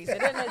Afrobeats. They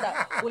don't know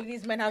that all of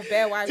these men have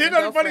bare wives and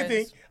girlfriends. You know the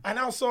funny thing? I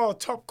now saw a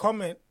top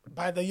comment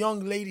by the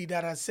young lady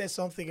that has said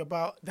something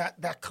about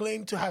that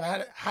claimed to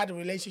have had a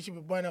relationship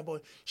with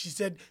Burnaboy. She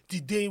said, the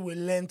day we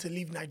learn to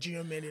leave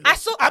Nigerian men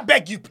alone. I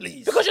beg you,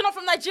 please. Because you're not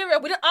from Nigeria.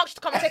 We didn't ask you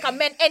to come and take our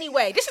men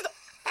anyway. This is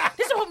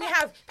what we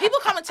have. People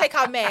come and take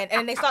our men and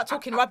then they start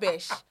talking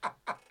rubbish.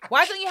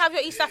 Why don't you have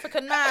your East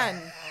African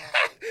man?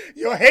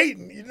 You're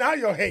hating. Now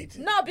you're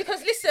hating. No,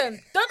 because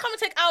listen, don't come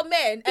and take our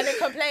men and then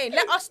complain.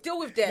 Let us deal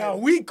with them. Now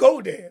we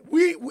go there.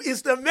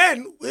 It's the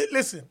men.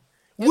 Listen,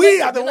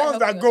 we are the ones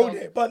that go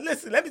there. But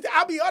listen,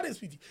 I'll be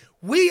honest with you.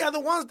 We are the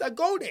ones that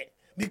go there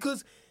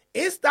because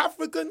East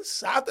African,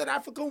 Southern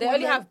African They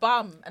women, only have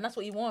bum, and that's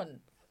what you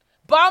want.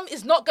 Bum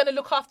is not going to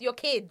look after your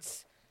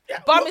kids.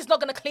 Bum is not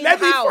going to clean the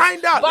house. Let me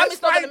find out. Bum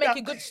is not going to make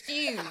you good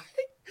stew.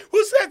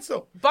 Who said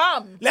so?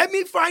 Bum. Let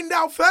me find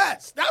out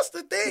first. That's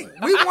the thing.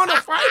 We want to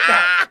find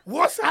out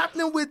what's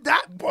happening with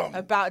that bum.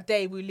 About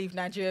day we leave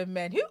Nigerian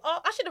men.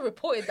 I should have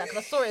reported that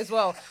because I saw it as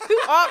well. Who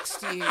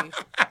asked you?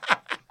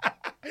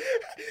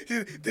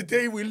 The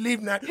day we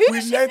leave now,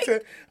 we learned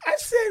to. I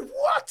said,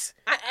 what?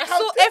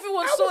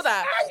 Everyone saw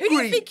that. Angry. Who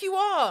do you think you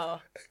are?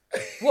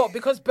 What?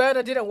 Because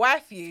Burner didn't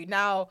wife you.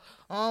 Now,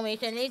 we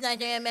can leave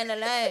Nigerian men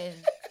alone.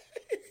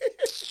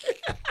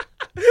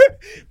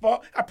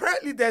 But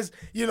apparently there's,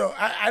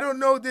 I don't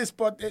know this,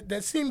 but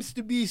there seems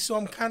to be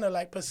some kind of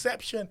like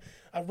perception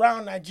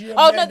around Nigerian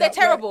men. Oh, no, they're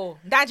terrible.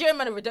 Nigerian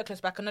men are ridiculous,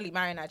 but I can only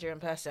marry a Nigerian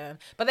person.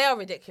 But they are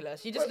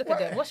ridiculous. You just look at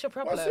them. What's your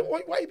problem?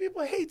 Why are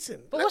people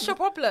hating? But what's your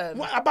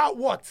problem? About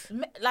what?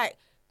 Like...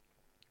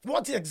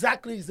 What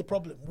exactly is the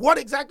problem? What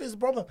exactly is the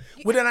problem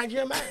with a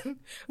Nigerian man?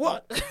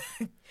 What?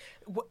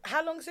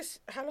 How long is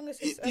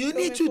this? You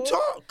need to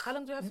talk. How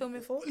long do I film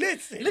it for?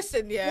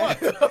 Listen, yeah.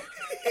 What?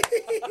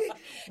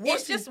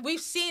 It's just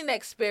we've seen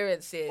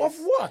experiences. Of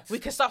what? We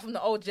can start from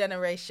the old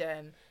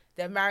generation.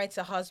 They're married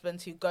to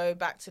husbands who go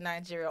back to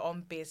Nigeria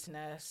on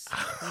business.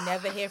 We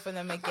never hear from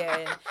them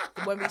again.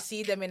 When we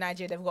see them in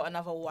Nigeria, they've got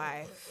another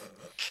wife.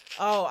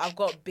 Oh, I've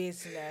got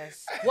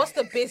business. What's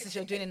the business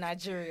you're doing in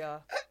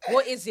Nigeria?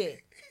 What is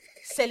it?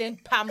 Selling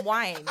palm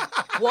wine.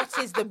 What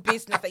is the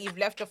business that you've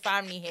left your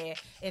family here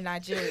in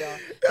Nigeria?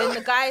 Then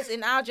the guys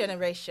in our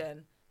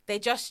generation, they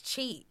just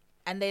cheat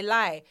and they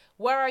lie.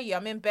 Where are you?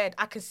 I'm in bed.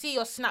 I can see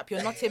your snap.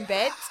 You're not in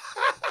bed.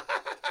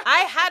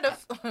 I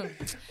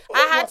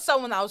had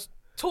someone I was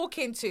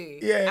talking to,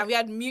 and we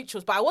had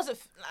mutuals, but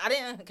I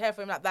didn't care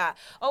for him like that.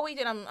 Oh, we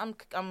did.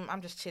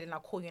 I'm just chilling. I'll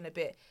call you in a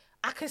bit.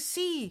 I could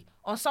see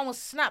on someone's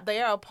snap that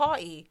you're at a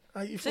party.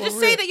 So just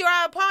say that you're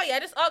at a party. I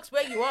just asked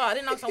where you are. I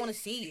didn't ask I want to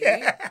see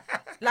you.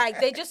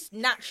 Like, they just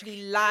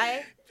naturally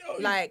lie.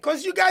 Like,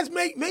 because you guys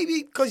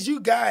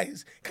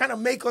kind of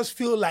make us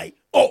feel like,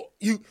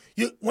 you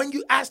when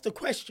you ask the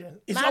question,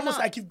 it's almost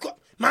like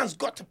man's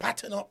got to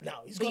pattern up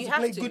now. He's got to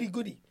play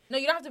goody. No,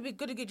 you don't have to be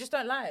goody. Just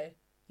don't lie.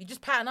 You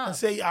just pattern up and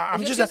say,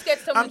 I'm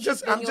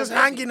just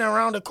hanging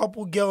around a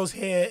couple girls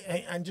here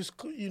and just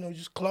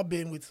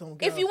clubbing with some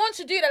girls. If you want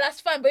to do that, that's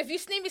fine. But if you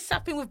see me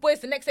sapping with boys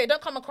the next day,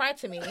 don't come and cry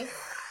to me.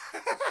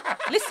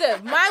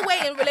 Listen, my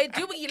way in relate,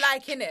 do what you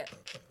like, innit?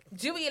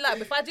 Do what you like.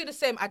 But if I do the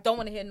same, I don't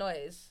want to hear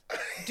noise.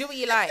 Do what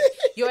you like.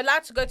 You're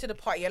allowed to go to the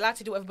party. You're allowed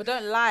to do whatever, but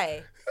don't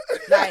lie.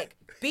 Like,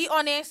 be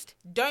honest.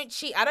 Don't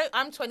cheat.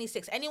 I'm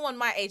 26. Anyone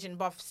my age and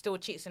above still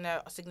cheats in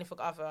a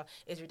significant other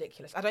is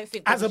ridiculous. I don't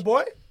think... As a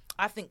boy?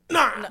 I think...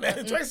 Nah, man,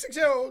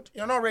 26-year-old,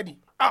 you're not ready.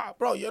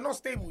 Bro, you're not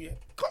stable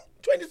yet.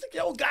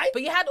 26-year-old guy.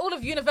 But you had all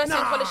of university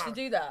and college to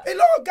do that. A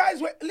lot of guys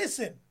were...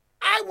 Listen,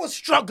 I was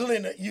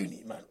struggling at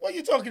uni, man. What are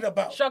you talking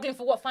about? Struggling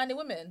for what? Finding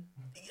women?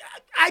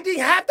 I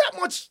didn't have that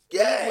much...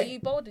 Yeah. Were you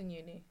bold in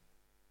uni?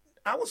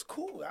 I was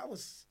cool. I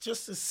was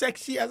just as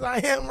sexy as I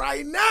am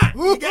right now.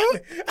 You get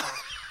me?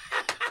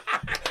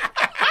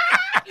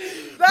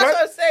 That's what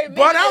I'm saying.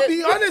 But I'll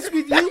be honest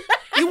with you,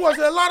 it was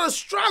a lot of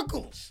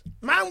struggles.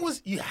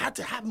 You had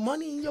to have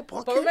money in your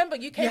pocket. But remember,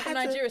 you came from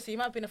Nigeria, so you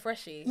might have been a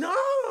freshie. No.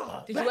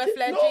 Did you wear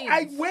flared jeans?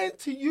 I went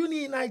to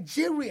uni in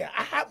Nigeria.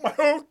 I had my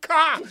own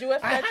car. Did you wear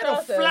flared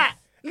trousers? I had a flat.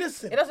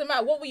 Listen. It doesn't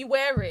matter. What were you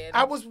wearing?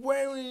 I was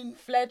wearing...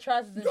 flared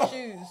trousers and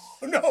shoes.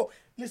 No.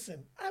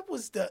 Listen, I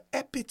was the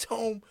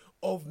epitome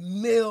of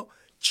male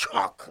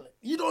chocolate.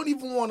 You don't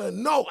even want to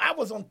know. I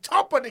was on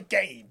top of the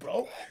game,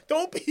 bro.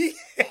 Don't be...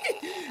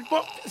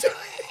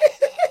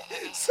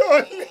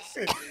 So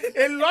listen,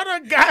 a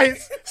lot of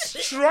guys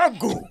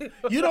struggle.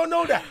 You don't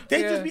know that.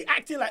 They just be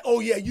acting like,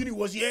 uni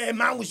was,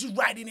 man was just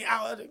riding it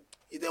out.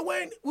 They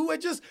weren't. We were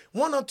just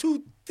 1 or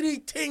 2, 3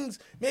 things,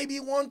 maybe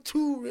 1,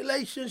 2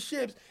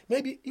 relationships.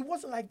 Maybe it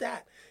wasn't like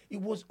that.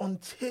 It was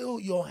until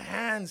your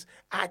hands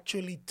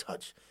actually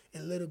touch a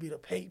little bit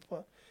of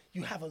paper.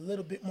 You have a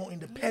little bit more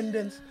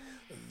independence.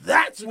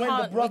 That's when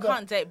the brother... You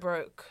can't date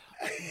broke.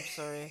 I'm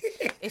sorry.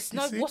 It's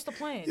no... What's the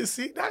point? You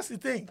see, that's the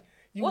thing.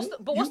 What's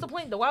the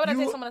point though? Why would I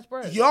date someone that's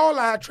broke? Y'all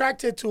are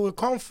attracted to a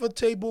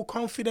comfortable,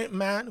 confident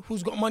man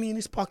who's got money in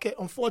his pocket.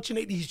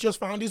 Unfortunately, he's just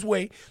found his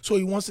way, so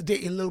he wants to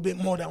date a little bit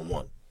more than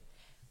one.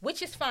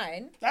 Which is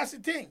fine. That's the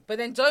thing. But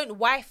then don't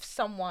wife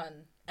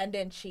someone and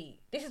then cheat.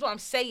 This is what I'm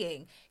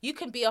saying. You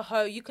can be a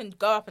hoe, you can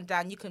go up and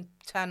down, you can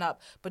turn up,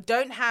 but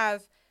don't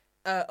have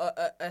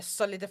a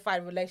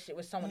solidified relationship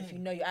with someone if you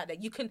know you're out there.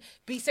 You can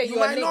be saying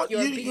you're a link, you're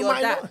a B, you're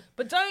that.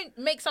 But don't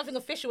make something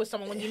official with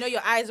someone when you know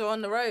your eyes are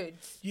on the road.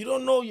 You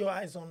don't know your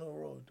eyes on the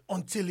road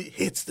until it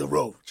hits the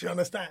road. Do you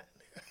understand?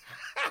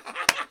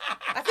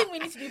 I think we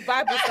need to do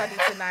Bible study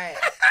tonight.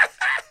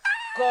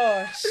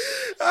 gosh.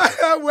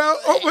 Well,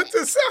 over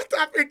to South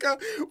Africa,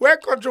 where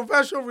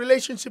controversial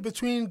relationship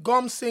between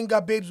Gom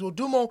singer Babes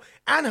Wodumo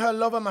and her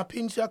lover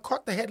Mapincha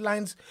caught the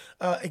headlines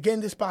again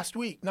this past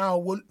week. Now,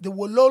 the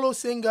Wololo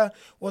singer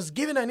was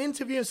given an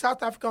interview in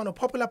South Africa on a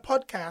popular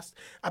podcast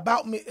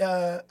about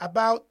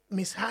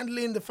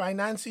mishandling the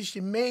finances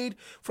she made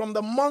from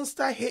the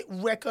monster hit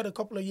record a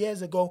couple of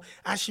years ago,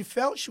 as she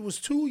felt she was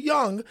too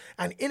young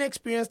and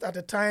inexperienced at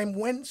the time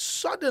when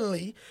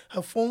suddenly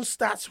her phone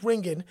starts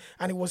ringing,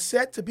 and it was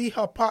said to be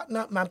her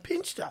partner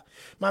Mapincha.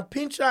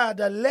 Mapincha had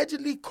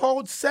allegedly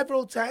called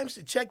several times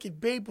to check if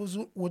Babe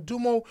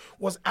Wodumo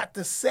was at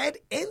the said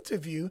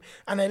interview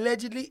and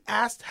allegedly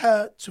asked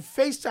her to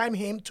FaceTime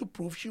him to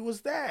prove she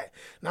was there.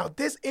 Now,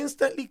 this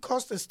instantly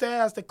caused a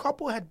stir as the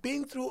couple had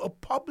been through a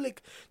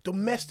public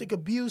domestic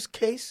abuse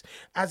case,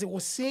 as it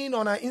was seen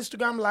on her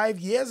Instagram Live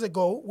years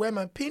ago, where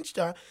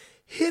Mapincha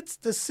hits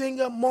the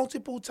singer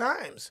multiple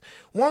times.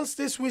 Once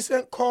these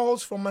recent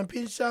calls from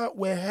Mapincha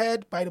were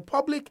heard by the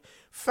public,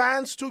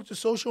 fans took to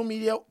social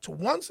media to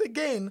once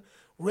again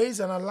raise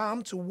an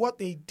alarm to what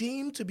they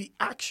deem to be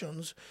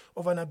actions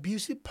of an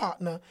abusive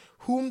partner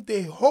whom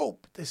they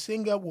hope the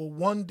singer will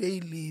one day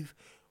leave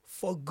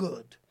for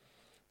good.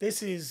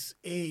 This is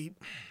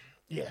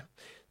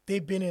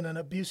they've been in an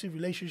abusive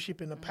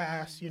relationship in the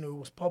past. You know, it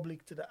was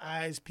public to the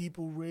eyes.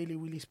 People really,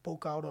 really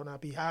spoke out on her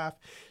behalf.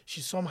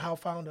 She somehow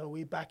found her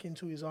way back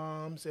into his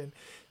arms, and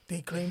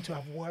they claim to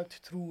have worked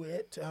through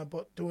it.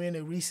 But during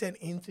a recent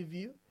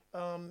interview,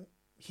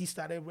 he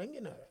started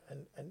ringing her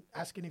and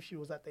asking if she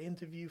was at the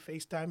interview.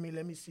 FaceTime me,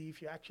 let me see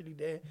if you're actually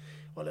there,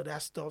 all of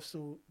that stuff.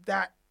 So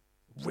that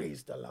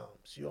raised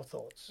alarms. Your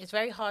thoughts? It's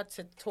very hard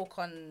to talk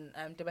on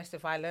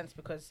domestic violence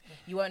because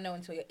you won't know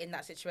until you're in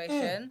that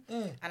situation.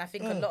 And I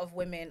think a lot of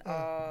women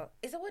are,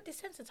 is the word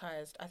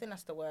desensitized? I think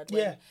that's the word.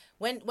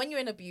 When you're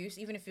in abuse,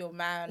 even if you're a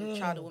man,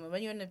 child, or woman,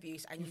 when you're in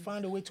abuse and you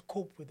find a way to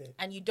cope with it,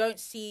 and you don't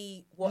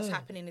see what's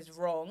happening is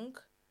wrong,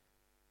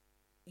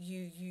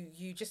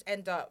 you just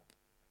end up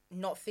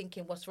not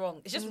thinking what's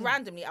wrong. It's just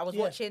randomly. I was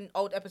watching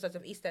old episodes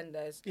of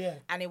EastEnders,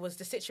 and it was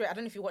the situation. I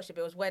don't know if you watched it,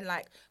 but it was when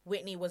like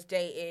Whitney was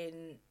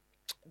dating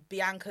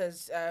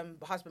Bianca's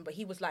husband, but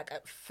he was like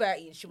at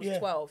 30 and she was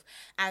 12,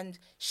 and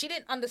she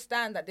didn't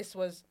understand that this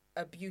was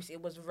abuse,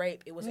 it was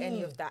rape, it was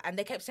any of that, and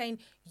they kept saying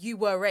you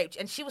were raped,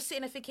 and she was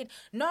sitting there thinking,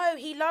 no,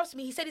 he loves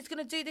me, he said he's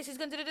gonna do this, he's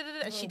gonna do da,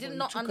 and she did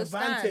not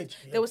understand.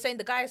 They were saying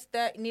the guy is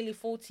 30, nearly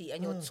 40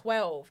 and you're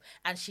 12,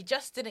 and she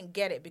just didn't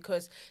get it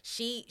because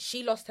she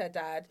lost her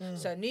dad,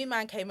 so a new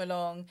man came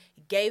along,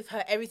 gave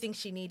her everything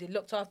she needed,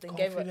 looked after and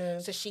gave her,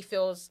 so she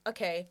feels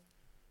okay,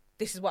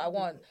 this is what I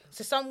want.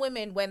 So some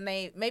women, when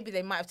they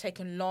might have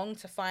taken long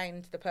to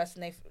find the person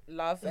they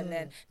love, and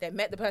then they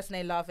met the person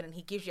they love, and then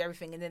he gives you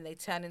everything, and then they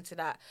turn into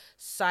that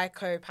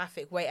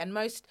psychopathic way. And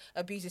most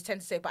abusers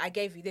tend to say, but I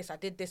gave you this, I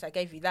did this, I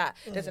gave you that.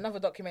 There's another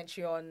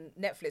documentary on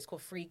Netflix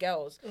called Free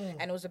Girls,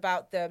 and it was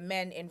about the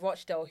men in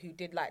Rochdale who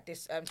did like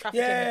this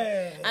trafficking.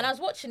 And I was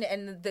watching it,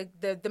 and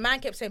the man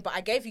kept saying, but I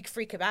gave you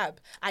free kebab,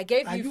 I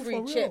gave you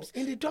free chips.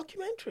 In the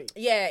documentary?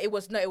 Yeah, it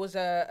was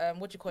a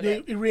what do you call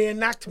it?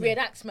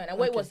 Reenactment. And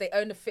what it was, they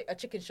owned a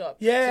chicken shop.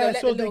 Yeah,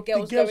 so the little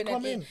girls go in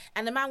come and eat.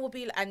 And the man will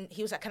be, and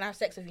he was like, can I have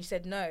sex with you? He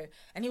said no.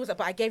 And he was like,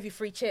 but I gave you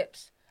free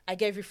chips, I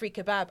gave you free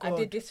kebab, I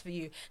did this for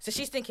you. So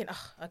she's thinking,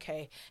 oh,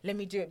 okay, let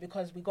me do it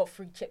because we got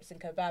free chips and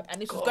kebab.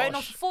 And this was going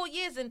on for 4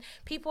 years, and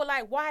people were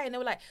like, why? And they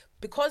were like,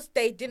 because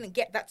they didn't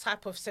get that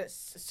type of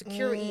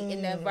security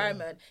in their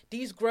environment,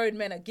 these grown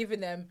men are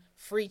giving them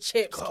free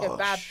chips,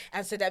 kebab,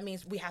 and so that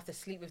means we have to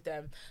sleep with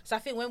them. So I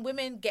think when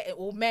women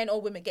men or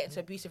women get into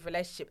an abusive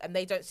relationship and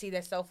they don't see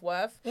their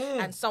self-worth,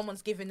 and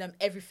someone's giving them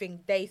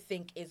everything they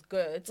think is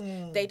good,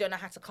 they don't know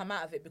how to come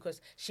out of it,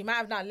 because she might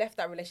have now left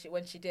that relationship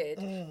when she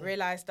did,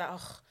 realised that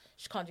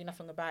she can't do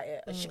nothing about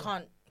it, she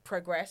can't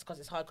progress because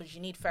it's hard, because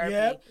you need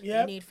therapy.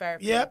 You need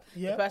therapy.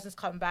 The person's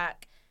come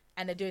back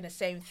and they're doing the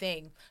same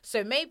thing.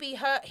 So maybe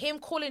him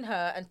calling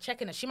her and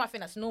checking her, she might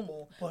think that's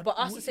normal. But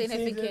us sitting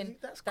here thinking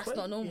that's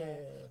not normal. Yeah.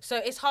 So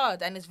it's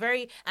hard, and it's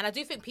very, and I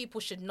do think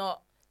people should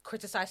not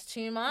criticize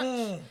too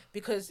much,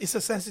 because it's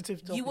a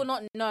sensitive topic. You will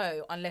not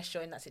know unless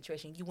you're in that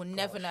situation. You will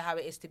never know how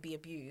it is to be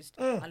abused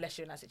unless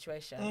you're in that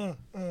situation.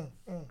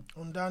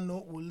 On that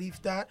note, we'll leave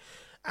that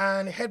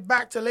and head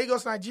back to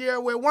Lagos, Nigeria,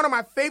 where one of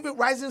my favorite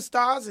rising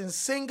stars and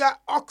singer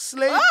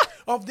Oxley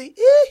of the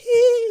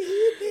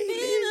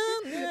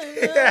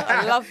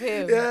I love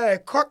him.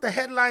 Caught the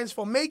headlines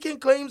for making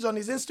claims on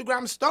his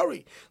Instagram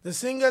story. The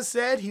singer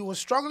said he was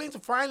struggling to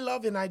find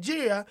love in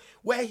Nigeria,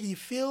 where he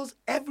feels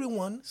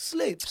everyone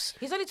sleeps.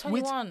 He's only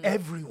 21. With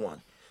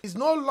everyone. There's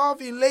no love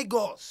in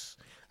Lagos,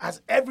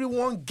 as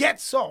everyone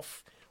gets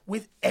off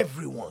with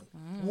everyone.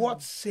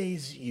 What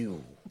says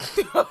you?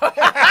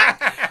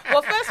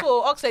 Well, first of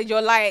all, Oxlade,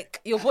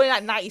 you're born in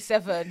like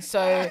 97,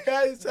 so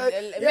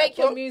make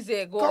your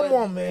music. Come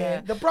on, man.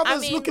 Yeah. The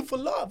brother's looking for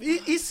love.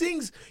 He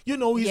sings,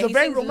 he's a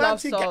very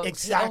romantic guy.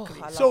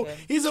 Exactly. So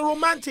he's a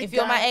romantic guy. If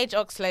you're my age,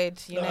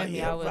 Oxlade, you know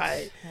me, I would.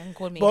 Right.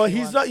 But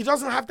he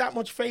doesn't have that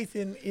much faith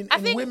in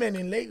women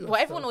in Lagos.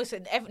 Well, everyone always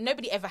said,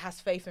 nobody ever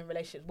has faith in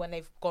relationships when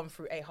they've gone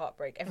through a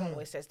heartbreak. Everyone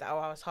always says that, I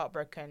was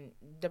heartbroken.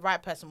 The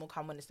right person will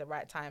come when it's the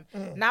right time.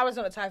 Now is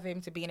not the time for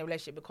him to be in a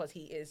relationship because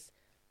he is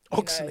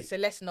Oxlade. So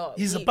let's not.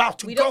 He's about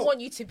to go. We don't want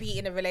you to be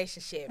in a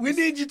relationship. We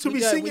need you to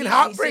be singing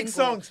heartbreak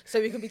songs.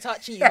 So we can be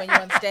touching you when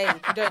you're on stage.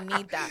 We don't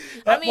need that.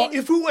 But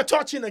if we were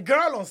touching a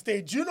girl on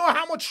stage, you know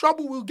how much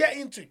trouble we'll get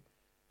into?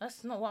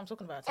 That's not what I'm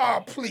talking about today.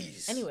 Oh,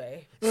 please.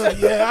 Anyway.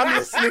 I'm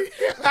listening.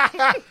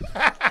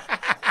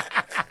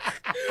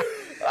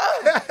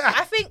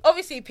 I think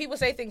obviously people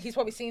say things, he's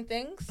probably seen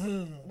things,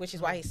 which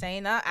is why he's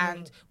saying that.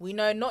 And we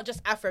know not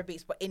just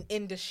Afrobeats, but in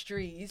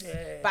industries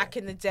back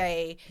in the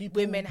day,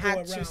 women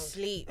had to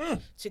sleep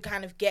to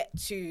kind of get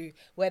to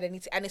where they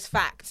need to. And it's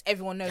facts.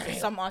 Everyone knows that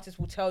some artists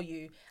will tell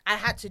you, I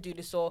had to do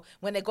this, or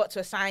when they got to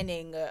a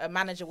signing, a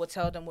manager will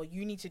tell them, well,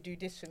 you need to do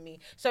this for me.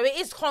 So it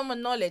is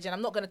common knowledge, and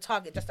I'm not going to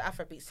target just the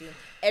Afrobeat scene.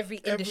 Every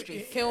industry,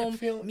 film,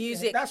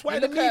 music. That's why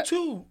the Me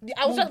Too.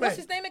 What's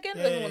his name again?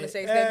 I don't want to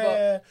say his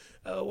name,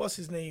 but what's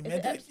his name? Is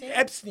it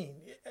Epstein.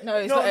 No,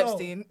 it's not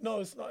Epstein. No,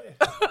 it's not.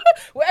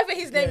 Whatever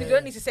his name is, you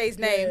don't need to say his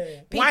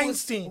name.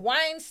 Weinstein.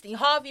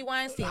 Harvey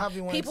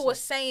Weinstein. People were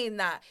saying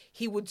that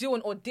he would do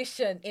an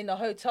audition in a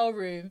hotel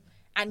room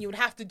and you would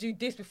have to do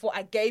this before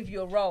I gave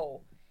you a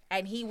role.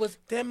 And he was...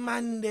 Them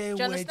man there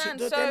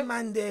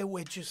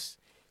were just...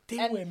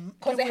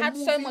 Because they had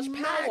so much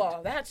power.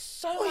 They had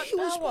so much power. He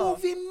was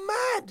moving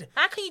mad.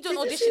 How can you do an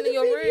audition in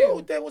your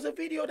room? There was a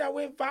video that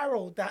went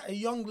viral that a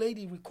young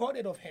lady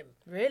recorded of him.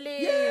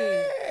 Really?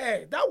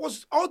 Yeah. That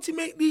was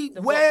ultimately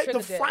the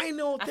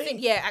final thing. I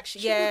think,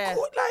 actually.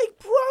 Bro,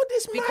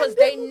 this man... Because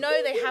they know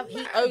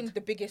he owns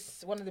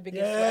one of the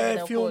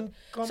biggest film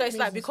companies. So it's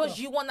like, because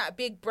you want that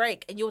big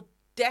break and you're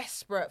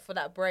desperate for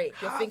that break,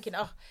 you're thinking,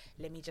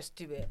 let me just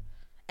do it.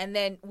 And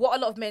then what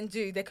a lot of men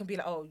do, they can be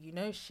like,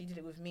 she did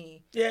it with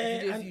me.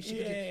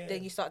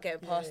 Then you start getting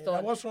passed on.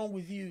 Like, what's wrong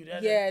with you?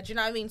 Do you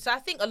know what I mean? So I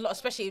think a lot,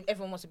 especially if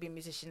everyone wants to be a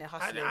musician, they're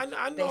hustling. I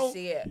know they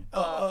see it.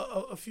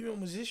 A female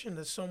musician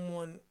that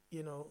someone,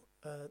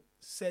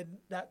 said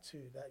that to,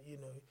 that,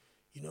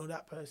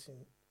 that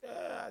person,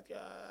 I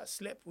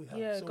slept with her.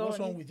 Yeah, so what's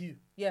wrong with you?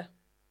 Yeah.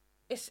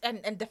 It's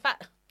and the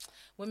fact...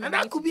 And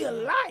that could be a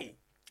lie.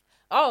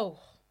 Oh,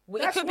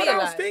 well, that's it could what be a I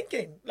was lie.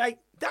 thinking. Like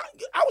that,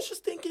 I was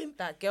just thinking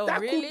that girl that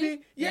really.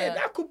 Could be,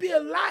 that could be a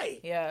lie.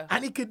 Yeah,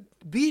 and it could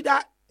be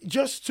that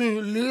just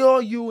to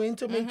lure you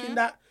into making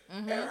that.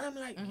 And I'm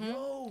like,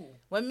 yo.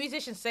 When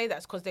musicians say that,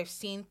 it's because they've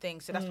seen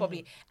things. So that's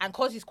probably, and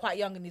because he's quite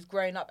young and he's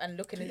growing up and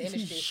looking in the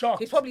industry, shocked.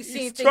 He's probably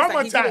seen things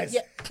traumatized. that he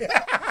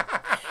didn't.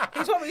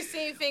 He's probably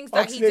seen things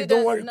that he didn't.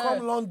 Don't worry,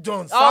 come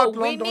London, South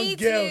London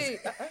girls.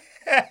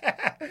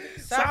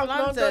 South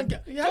London.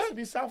 It has to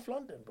be South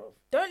London, bro.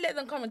 Don't let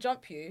them come and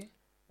jump you.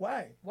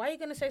 Why? Why are you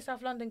going to say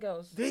South London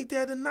girls?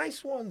 They're the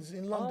nice ones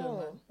in London,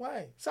 man.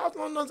 Why? South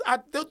London's,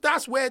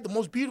 that's where the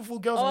most beautiful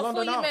girls in London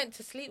are. I thought you meant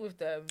to sleep with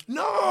them.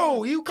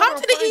 No, you come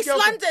to the East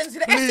London.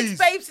 The Essex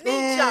babes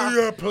need ya. Oh,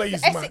 yeah,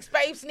 please, man. Essex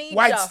babes need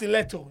White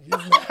stiletto.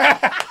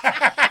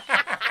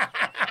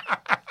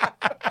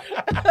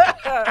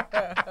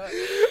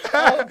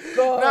 Oh,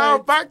 God. Now,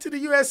 back to the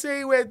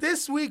USA, where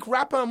this week,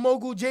 rapper and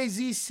mogul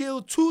Jay-Z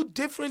sealed 2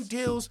 different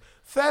deals.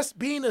 First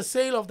being a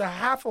sale of the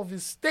half of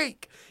his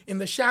stake in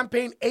the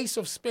champagne Ace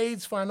of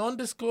Spades for an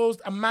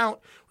undisclosed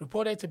amount,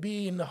 reported to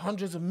be in the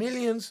hundreds of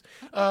millions.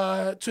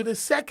 To the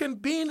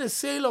second being the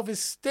sale of his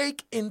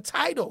stake in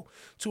Tidal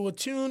to a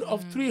tune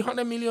of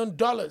 $300 million.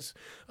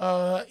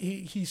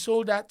 He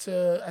sold that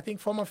to, I think,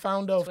 former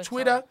founder of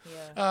Twitter.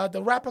 Yeah.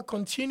 The rapper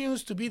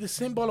continues to be the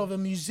symbol of a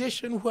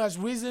musician who has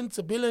risen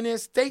to billionaire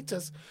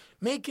status,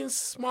 making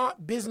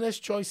smart business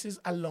choices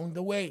along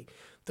the way.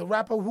 The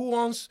rapper who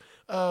once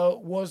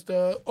owned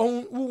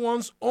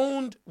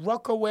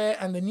Rockaware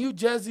and the New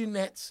Jersey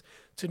Nets,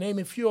 to name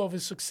a few of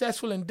his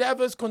successful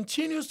endeavors,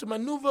 continues to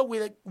maneuver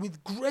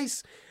with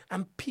grace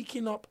and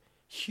picking up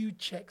huge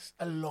checks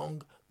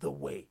along the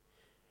way.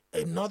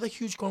 Another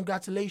huge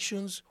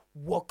congratulations.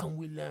 What can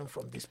we learn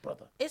from this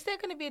brother? Is there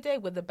going to be a day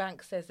where the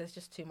bank says there's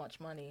just too much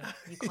money?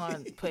 You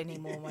can't put any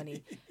more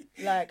money.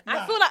 Like,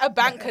 I feel like a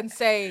bank can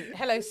say,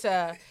 hello,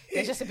 sir,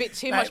 there's just a bit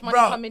too much money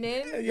coming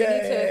in.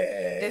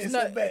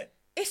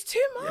 It's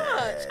too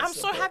much. I'm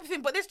so happy for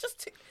him, but there's just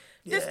too...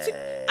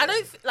 I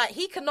don't...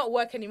 he cannot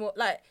work anymore.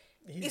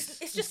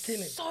 It's just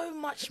so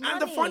much money.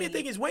 And the funny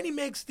thing is, when he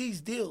makes these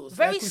deals...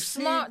 Very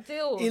smart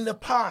deals. In the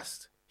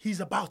past... he's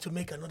about to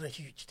make another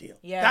huge deal.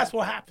 Yeah. That's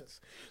what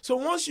happens. So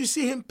once you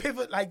see him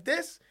pivot like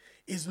this,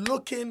 is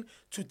looking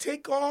to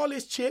take all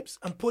his chips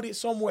and put it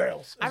somewhere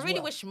else. I really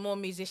wish more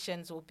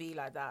musicians would be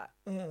like that.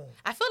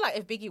 I feel like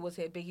if Biggie was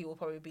here, Biggie will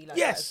probably be like that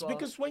yes, as well.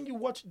 because when you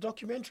watch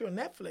documentary on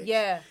Netflix,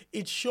 Yeah.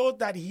 it showed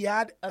that he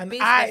had A an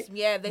business, eye.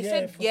 they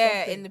said for in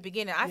something. the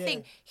beginning. I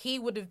think he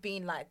would have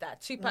been like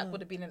that. Tupac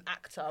would have been an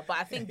actor, but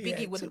I think Yeah,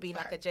 Biggie would have been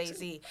like a Tupac,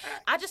 Jay-Z.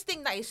 I just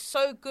think that he's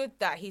so good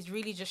that he's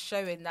really just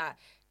showing that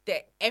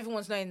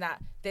everyone's knowing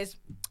that there's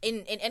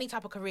in any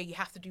type of career you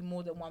have to do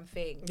more than one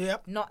thing.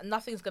 Yep.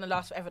 Nothing's gonna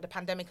last forever. The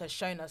pandemic has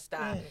shown us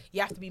that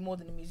you have to be more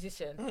than a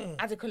musician.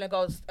 Adekunle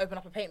goes open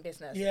up a paint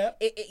business. Yeah.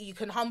 You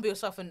can humble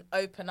yourself and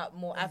open up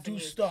more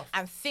avenues. Do stuff.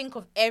 And think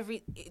of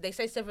they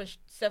say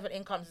seven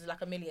incomes is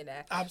like a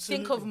millionaire.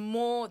 Absolutely. Think of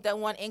more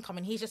than one income,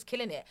 and he's just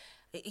killing it.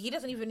 He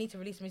doesn't even need to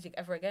release music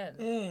ever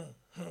again.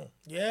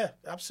 Yeah,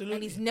 absolutely.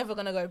 And he's never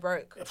gonna go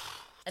broke.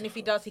 And if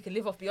he does, he can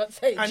live off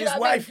Beyonce. And his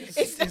wife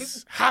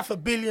is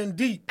 $500 million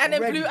deep. And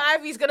then already. Blue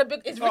Ivy's gonna be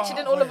richer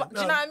than all of us.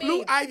 Do you know what I mean?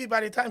 Blue Ivy, by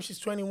the time she's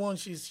 21,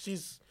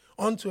 she's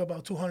on to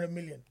about 200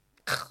 million.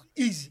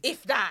 Easy.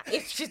 If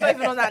she's not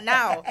even on that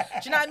now. Do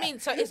you know what I mean?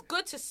 So it's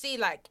good to see,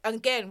 like,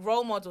 again,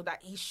 role model that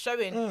he's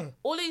showing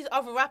all these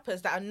other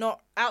rappers that are not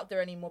out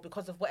there anymore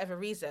because of whatever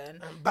reason.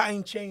 And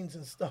buying chains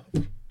and stuff.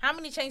 How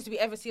many chains do we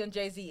ever see on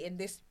Jay-Z in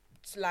this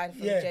line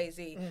from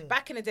Jay-Z?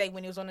 Back in the day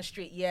when he was on the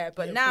street,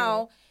 but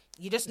now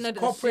you just know that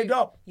corporate the suit,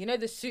 up. You know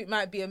the suit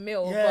might be a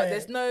mill, but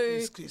there's no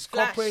it's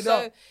flash. corporate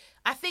So up.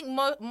 I think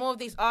more of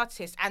these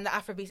artists and the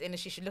Afrobeats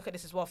industry should look at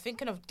this as well,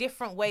 thinking of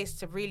different ways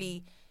to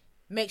really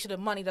make sure the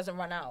money doesn't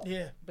run out.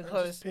 Yeah,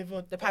 because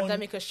pivot the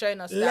pandemic has shown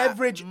us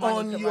leverage that money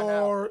on can run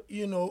out.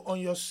 your, on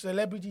your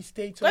celebrity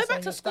status. Go back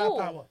and to your star school.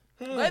 power.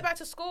 Go back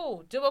to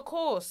school. Do a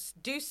course.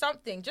 Do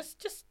something.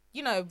 Just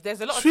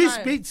there's a lot of Swiss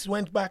time. Beats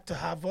went back to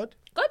Harvard.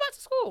 Go back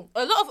to school.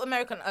 A lot of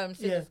American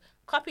singers.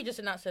 Cuppy just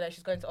announced that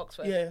she's going to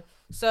Oxford. Yeah.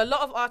 So a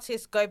lot of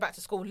artists go back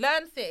to school,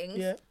 learn things,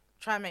 Yeah.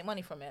 try and make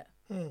money from it.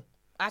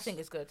 I think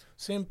it's good.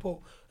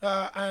 Simple.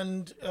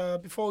 And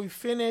before we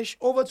finish,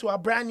 over to our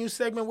brand new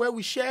segment where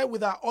we share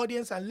with our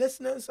audience and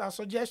listeners our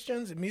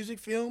suggestions in music,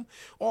 film,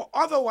 or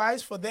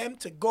otherwise for them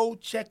to go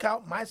check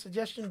out. My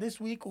suggestion this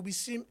week will be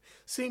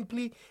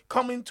simply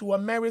Coming to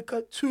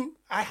America 2.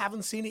 I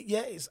haven't seen it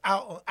yet. It's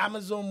out on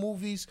Amazon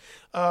Movies.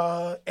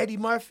 Eddie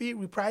Murphy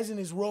reprising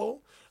his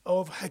role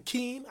of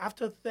Hakeem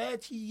after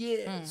 30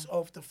 years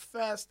of the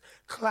first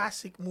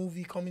classic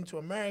movie Coming to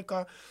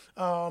America.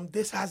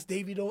 This has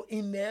Davido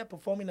in there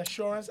performing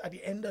Assurance at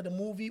the end of the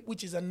movie,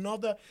 which is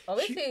another... Oh,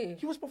 is he?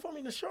 He was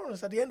performing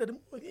Assurance at the end of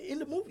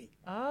the movie.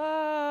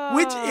 Oh.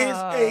 Which is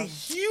a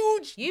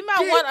huge... You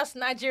might want us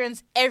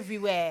Nigerians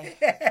everywhere.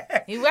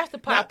 You have to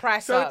put our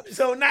price up.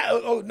 So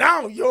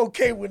now you're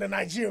okay with a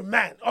Nigerian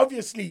man,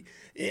 obviously,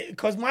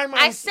 because my man...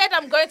 I said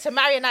I'm going to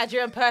marry a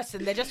Nigerian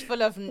person. They're just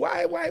full of...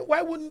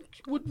 Why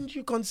wouldn't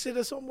you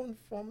consider someone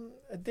from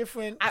a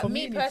different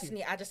community? Me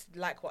personally, I just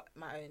like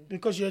my own.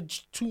 Because you're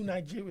too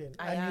Nigerian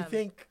you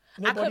think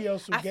nobody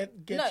else will get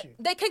you.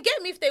 They can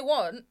get me if they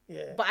want.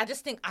 Yeah. But I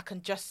just think I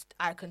can just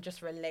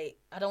relate.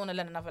 I don't want to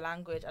learn another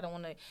language. I don't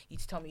want you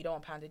to tell me you don't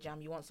want pounded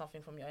jam. You want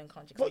something from your own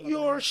country. But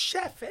you're a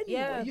chef anyway.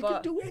 Yeah, you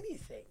can do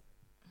anything.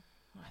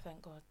 Oh,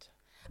 thank God.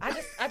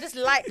 I just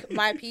like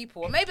my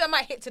people. Maybe I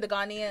might hit to the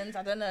Ghanaians.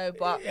 I don't know,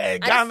 but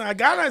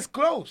Ghana is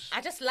close.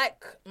 I just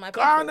like my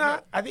people.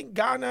 I think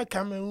Ghana,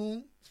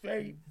 Cameroon, it's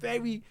very,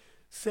 very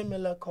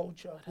similar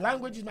culture.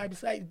 Languages might be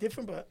slightly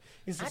different, but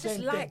it's the same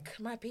thing. I just like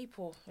my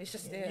people. It's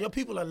just there. Your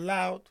people are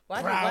loud,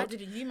 proud. Why did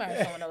you marry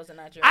someone that was a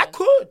Nigerian? I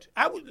could.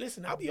 I would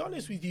listen. I'll be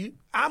honest with you.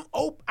 I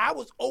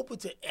was open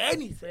to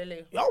anything.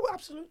 Really? Oh,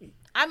 absolutely.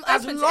 I'm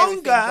as open to long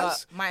everything,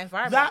 as but my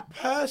environment. that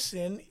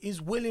person is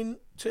willing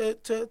to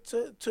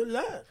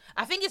learn.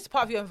 I think it's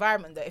part of your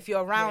environment though. If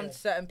you're around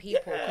certain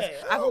people, because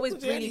I've always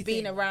really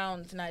been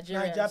around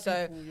Nigerians,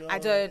 so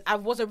I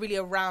wasn't really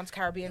around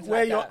Caribbeans.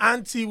 Where like your that.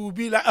 auntie will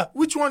be like,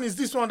 which one is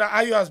this one that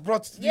Ayo has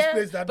brought to this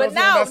place that but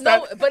doesn't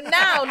now, understand? but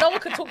now no one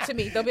can talk to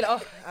me. They'll be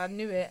like, oh, I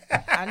knew it.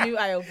 I knew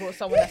Ayo brought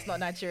someone that's not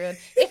Nigerian.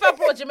 If I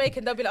brought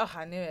Jamaican, they'll be like, oh,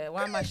 I knew it.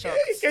 Why am I shocked?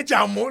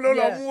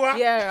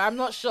 Yeah, I'm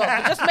not shocked.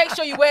 But just make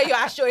sure you wear your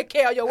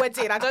ashoke on your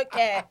wedding. I don't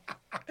care.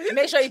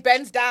 Make sure he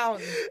bends down.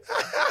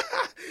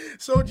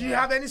 So do you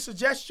have any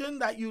suggestion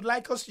that you'd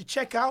like us to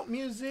check out?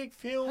 Music,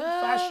 film,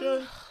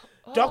 fashion,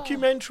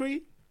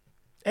 documentary?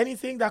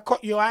 Anything that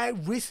caught your eye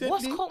recently?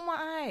 What's caught my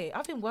eye?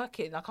 I've been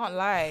working. I can't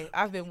lie.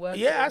 I've been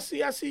working. Yeah, I see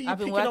you I've been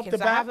picking working, up the so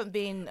bag. I haven't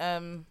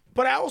been...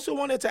 But I also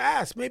wanted to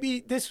ask, maybe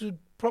this would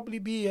probably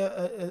be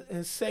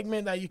a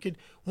segment that you could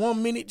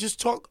 1 minute just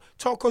talk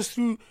us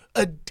through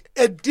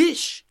a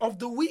dish of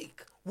the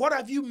week. What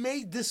have you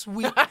made this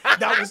week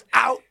that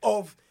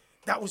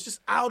was just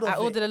out of I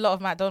ordered a lot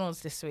of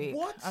McDonald's this week.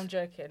 What? I'm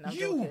joking. I'm You?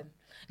 joking.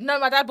 No,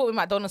 my dad bought me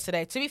McDonald's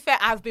today. To be fair,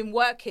 I've been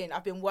work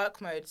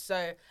mode, so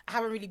I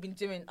haven't really been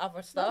doing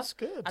other stuff. That's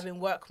good. I've been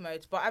work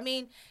mode. But I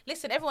mean,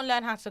 listen, everyone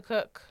learn how to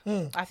cook.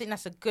 I think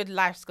that's a good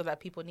life skill that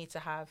people need to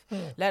have.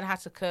 Learn how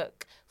to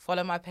cook,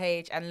 follow my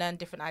page and learn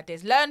different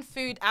ideas. Learn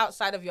food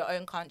outside of your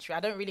own country. I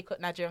don't really cook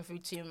Nigerian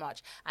food too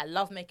much. I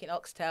love making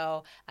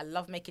oxtail. I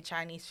love making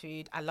Chinese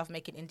food. I love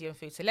making Indian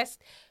food. So let's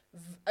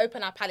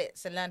open our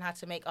palettes and learn how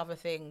to make other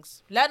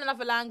things. Learn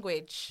another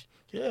language.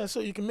 Yeah, so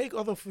you can make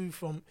other food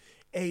from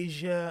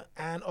Asia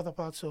and other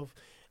parts of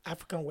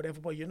Africa and whatever,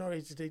 but you're not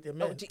ready to take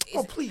them in.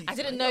 Please. I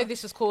didn't know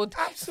this was called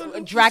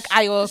Absolutely. Drag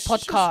Aisle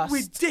Podcast.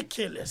 It's just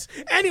ridiculous.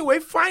 Anyway,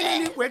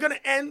 finally, we're going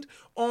to end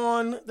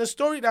on the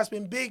story that's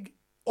been big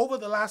over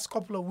the last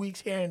couple of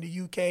weeks here in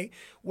the UK,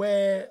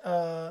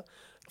 where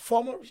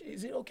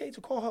is it okay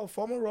to call her a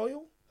former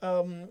royal?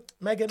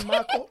 Meghan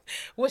Markle.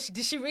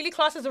 Did she really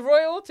class as a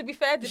royal, to be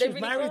fair? She's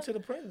married to the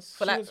prince.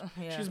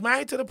 She's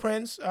married to the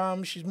prince.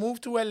 She's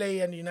moved to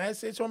LA and the United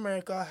States of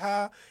America.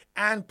 Her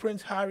and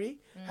Prince Harry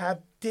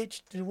have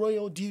ditched the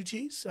royal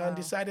duties and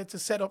decided to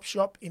set up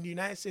shop in the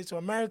United States of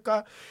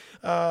America.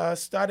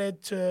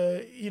 Started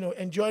to,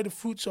 enjoy the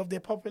fruits of their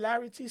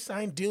popularity.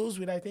 Signed deals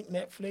with, I think,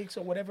 Netflix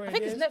or whatever I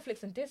think it's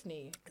Netflix and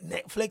Disney.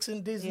 Netflix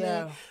and Disney.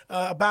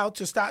 About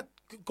to start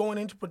going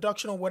into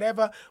production or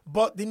whatever.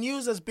 But the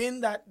news has been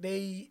that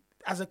they,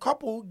 as a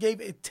couple, gave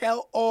a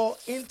tell-all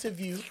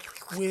interview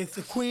with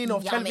the Queen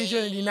of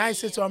Television in the United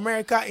States of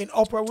America, in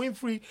Oprah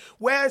Winfrey,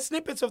 where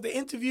snippets of the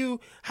interview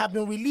have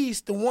been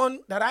released. The one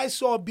that I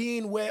saw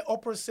being where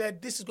Oprah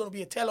said this is going to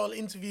be a tell-all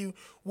interview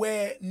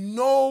where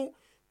no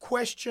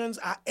questions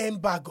are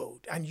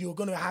embargoed and you're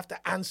going to have to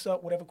answer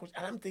whatever question.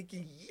 And I'm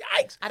thinking,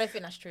 yikes. I don't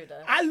think that's true,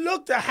 though. I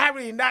looked at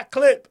Harry in that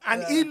clip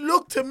and he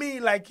looked to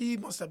me like he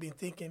must have been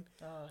thinking,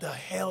 the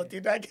hell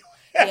did I get?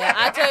 Yeah,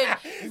 I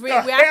don't. We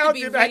have to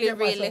be really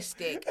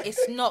realistic.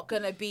 It's not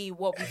gonna be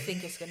what we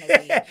think it's gonna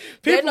be.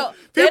 They're not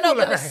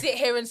gonna sit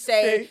here and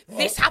say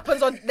this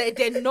happens on.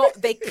 They're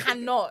not. They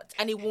cannot,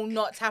 and it will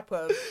not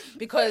happen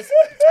because.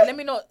 Let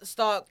me not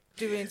start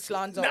doing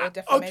slander or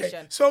defamation.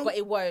 Okay, so, but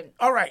it won't.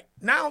 All right.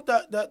 Now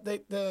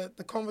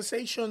the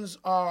conversations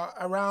are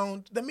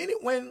around the minute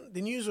when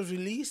the news was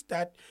released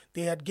that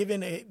they had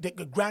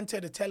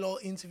granted a tell-all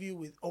interview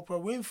with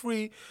Oprah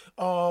Winfrey.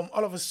 All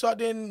of a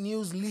sudden,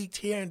 news leaked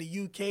here in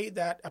the UK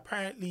that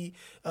apparently,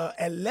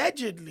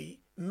 allegedly,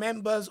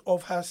 members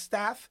of her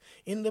staff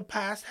in the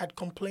past had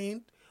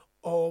complained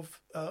of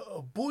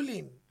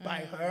bullying by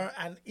her,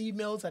 and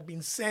emails had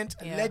been sent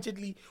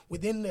allegedly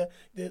within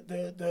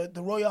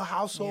the royal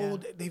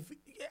household. They've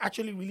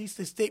actually released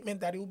a statement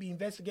that it will be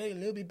investigated a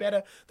little bit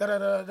better.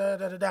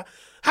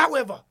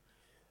 However,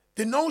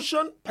 the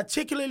notion,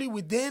 particularly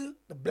within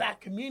the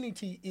black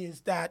community,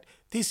 is that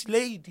this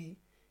lady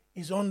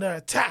is under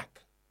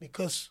attack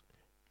because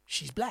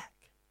she's black.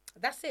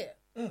 That's it.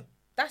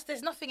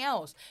 There's nothing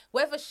else.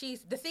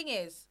 The thing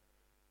is,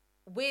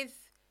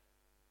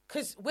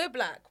 because we're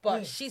black,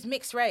 but she's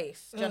mixed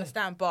race. Do you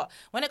understand? But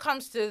when it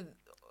comes to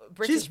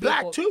British she's black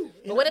people, too.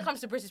 But when it comes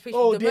to British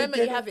people, the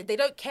moment you have it, they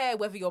don't care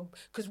whether you're.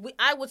 Because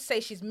I would say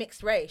she's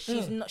mixed race.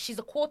 She's not. She's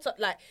a quarter.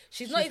 Like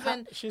she's not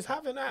even. She's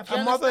having that.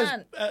 Her mother's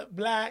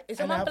black. Is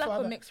her mom black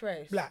or mixed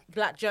race? Black.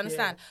 Black. Do you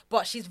understand? Yeah.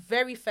 But she's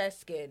very fair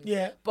skinned.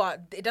 Yeah.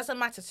 But it doesn't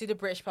matter to the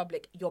British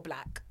public. You're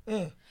black.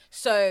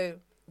 So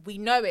we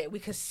know it. We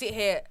can sit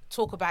here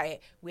talk about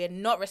it. We're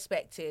not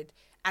respected.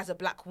 As a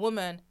black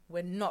woman,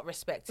 we're not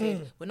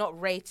respected. We're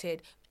not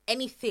rated.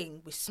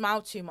 Anything, we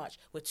smile too much.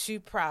 We're too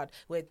proud.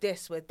 We're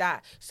this, we're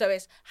that. So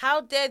it's,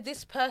 how dare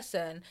this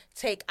person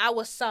take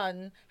our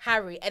son,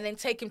 Harry, and then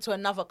take him to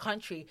another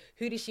country?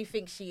 Who does she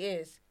think she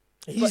is?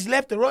 He's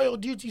left the royal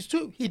duties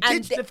too. He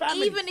ditched the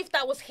family. Even if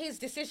that was his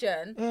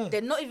decision,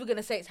 they're not even going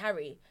to say it's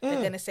Harry. They're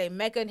going to say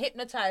Meghan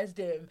hypnotized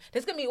him.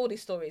 There's going to be all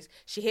these stories.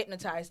 She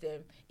hypnotized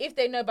him. If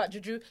they know about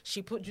Juju,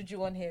 she put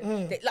Juju on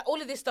him. All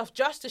of this stuff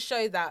just to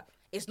show that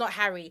it's not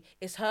Harry,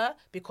 it's her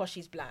because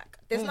she's black.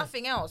 There's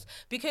nothing else.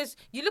 Because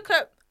you look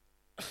at,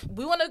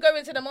 we want to go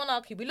into the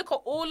monarchy. We look at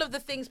all of the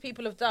things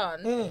people have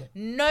done.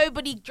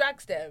 Nobody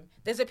drags them.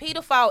 There's a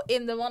paedophile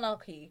in the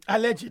monarchy.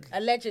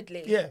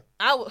 Allegedly. Yeah.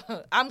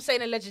 I'm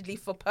saying allegedly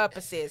for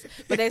purposes.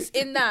 But there's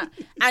in that.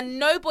 And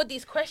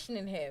nobody's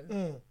questioning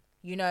him.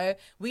 You know?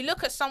 We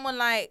look at someone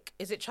like,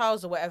 is it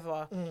Charles or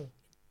whatever?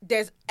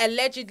 There's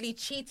allegedly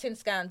cheating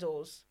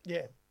scandals.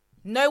 Yeah.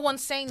 No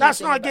one's saying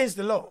that's not against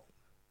the law.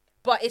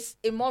 But it's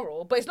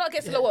immoral. But it's not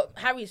against the law what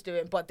Harry's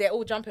doing, but they're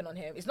all jumping on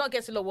him. It's not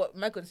against the law what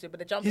Meghan's doing, but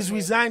they're jumping on him. He's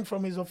resigned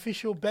from his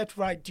official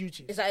birthright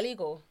duties. Is that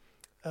illegal?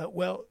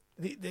 Well,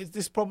 this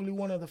is probably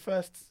one of the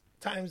first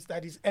times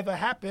that it's ever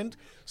happened.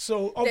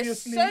 So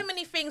obviously... There's so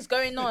many things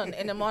going on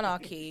in the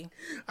monarchy.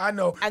 I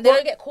know. And they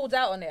don't get called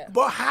out on it.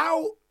 But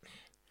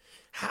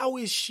how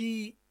is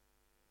she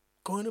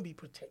going to be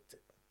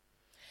protected?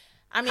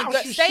 I mean,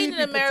 staying in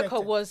America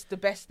was the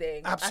best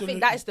thing. Absolutely. I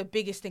think that is the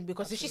biggest thing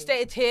because if she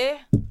stayed here...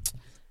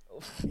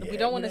 we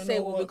don't want to say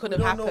what could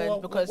have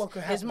happened because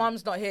his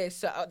mum's not here,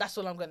 so that's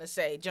all I'm going to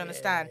say. Do you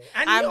understand?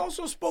 And he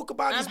also spoke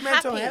about his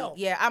mental health.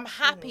 Yeah, I'm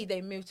happy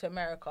they moved to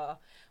America.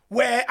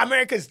 where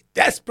America is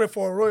desperate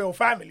for a royal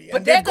family. But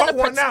and they're they've got gonna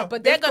one now.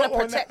 But they're They've gonna got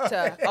one protect now.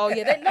 her. Oh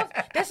yeah, they love.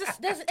 There's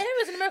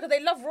areas in America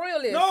they love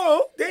royalists.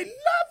 No, they love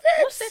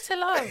it. What's there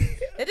to love?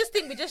 They just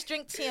think we just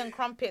drink tea and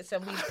crumpets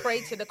and we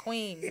pray to the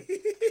Queen. Do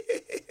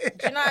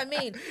you know what I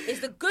mean? It's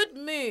the good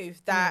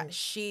move that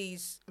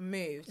she's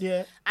moved.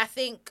 Yeah. I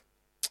think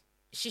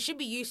she should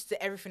be used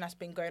to everything that's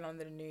been going on in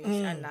the news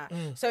and that.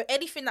 So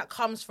anything that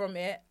comes from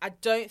it, I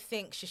don't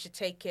think she should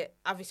take it.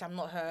 Obviously, I'm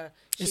not her.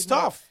 It's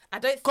tough. I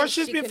don't think because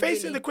she's she been can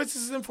facing really... the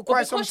criticism for Well,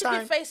 quite some because time.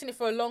 she's been facing it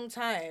for a long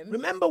time.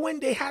 Remember when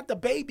they had the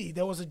baby?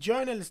 There was a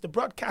journalist, the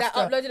broadcaster.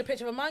 That uploaded a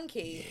picture of a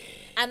monkey.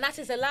 And that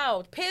is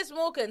allowed. Piers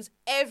Morgan's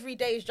every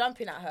day is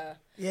jumping at her.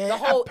 Yeah, the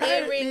whole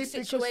apparently earring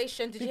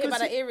situation. Did you hear about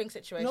that earring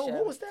situation? No,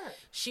 what was that?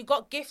 She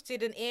got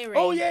gifted an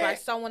earring by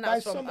someone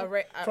that's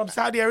from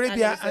Saudi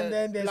Arabia, and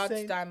then they're blood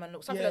saying diamond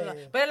or something Yeah, like that.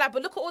 yeah. But they're like,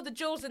 but look at all the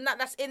jewels and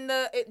that's in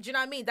the. Do you know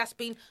what I mean? That's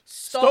been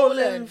stolen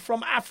stolen.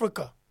 from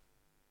Africa.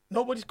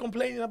 Nobody's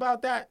complaining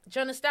about that. Do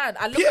you understand?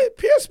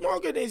 Piers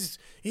Morgan is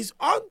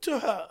onto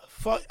her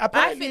for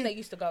apparently. I think they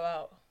used to go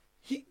out.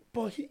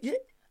 Yeah.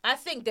 I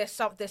think there's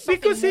something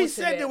Because more he to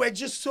said it.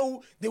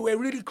 they were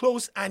really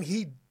close, and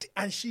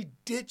she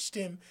ditched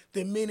him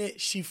the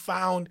minute she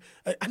found,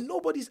 and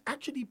nobody's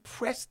actually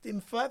pressed him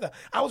further.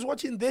 I was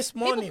watching this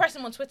morning. People press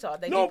him on Twitter.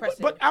 They do No, press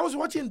him. but I was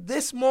watching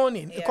this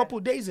morning a couple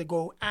of days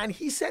ago, and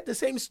he said the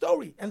same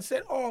story and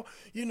said, "Oh,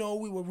 we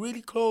were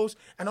really close,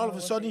 and all of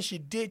a sudden she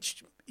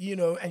ditched."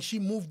 And she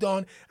moved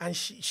on, and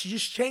she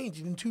just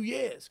changed in 2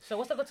 years. So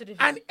what's that got to do?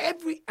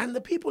 And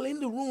the people in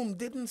the room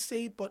didn't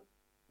say, but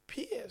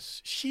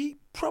Piers, she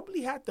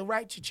probably had the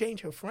right to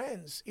change her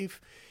friends.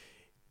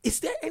 Is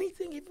there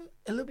anything even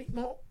a little bit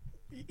more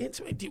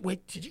intimate?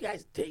 Did you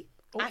guys date?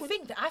 I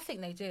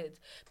think they did,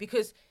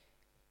 because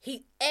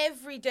he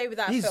every day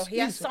without fail he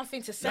has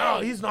something to say. No,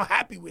 he's not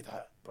happy with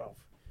her, bro.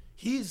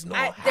 He's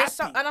not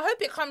happy. And I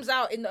hope it comes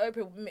out in the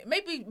open.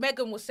 Maybe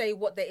Meghan will say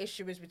what the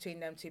issue is between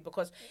them two,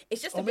 because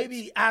it's just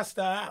maybe he asked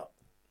her out.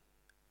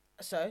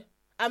 So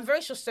I'm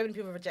very sure so many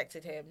people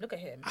rejected him. Look at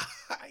him.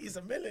 He's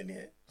a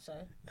millionaire. So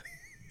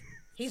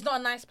he's not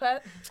a nice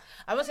person.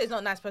 I won't say he's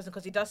not a nice person,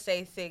 because he does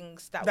say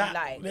things that we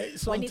like.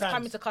 When he's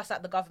coming to cuss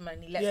out the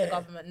government, he lets the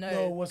government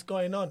know what's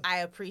going on. I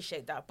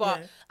appreciate that,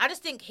 but I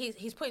just think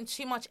he's putting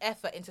too much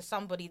effort into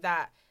somebody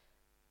that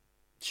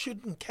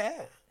shouldn't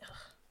care.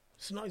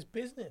 It's not his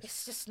business.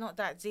 It's just not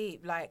that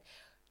deep. Like,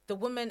 the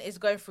woman is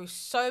going through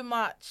so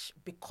much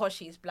because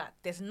she's black.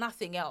 There's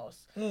nothing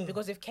else.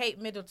 Because if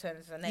Kate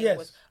Middleton's her name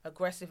was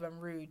aggressive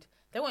and rude,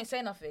 they won't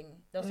say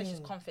nothing. They'll say she's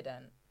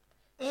confident.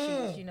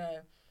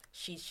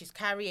 She's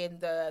carrying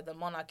the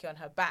monarchy on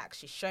her back.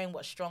 She's showing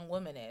what a strong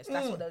woman is.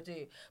 That's what they'll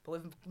do. But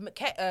with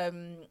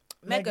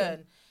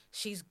Meghan,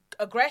 she's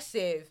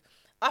aggressive.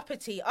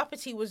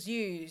 Uppity was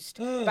used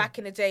back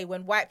in the day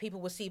when white people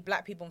would see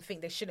black people and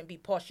think they shouldn't be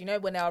posh.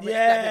 When they are rich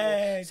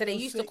black people. So they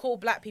used to call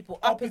black people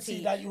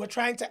uppity. That you were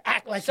trying to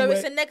act like so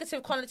it's a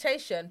negative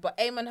connotation. But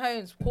Eamon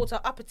Holmes called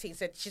her uppity and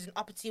said she's an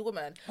uppity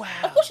woman. Wow.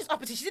 Of course she's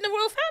uppity. She's in the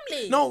royal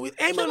family. No, with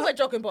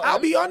Eamon, I'll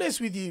be honest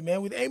with you,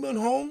 man. With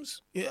Eamon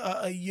Holmes,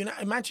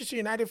 a Manchester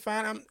United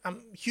fan,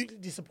 I'm hugely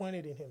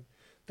disappointed in him.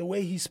 The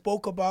way he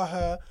spoke about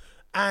her.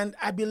 And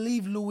I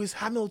believe Lewis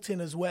Hamilton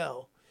as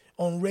well.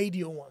 On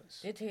radio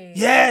once. Did he?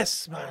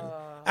 Yes, man.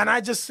 And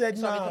I just said,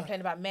 no. Nah,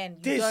 complain about men.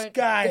 You this don't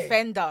guy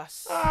defend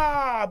us. But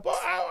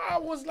I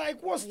was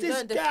like, what's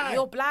this guy?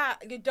 You're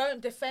black. You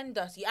don't defend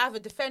us. You either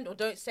defend or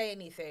don't say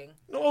anything.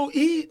 No,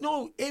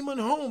 Eamon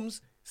Holmes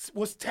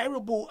was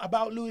terrible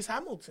about Lewis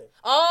Hamilton.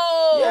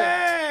 Oh.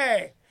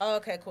 Yeah. Oh,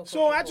 okay, cool.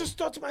 So I just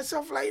thought to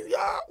myself, like,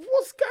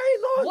 what's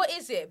going on? What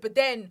is it? But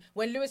then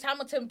when Lewis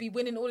Hamilton be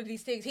winning all of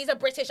these things, he's a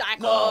British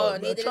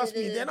icon. No, trust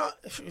me, they're not.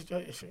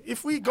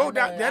 If we go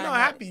down, they're not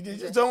happy. They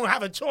just don't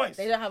have a choice.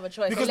 They don't have a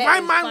choice. Because my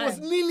man was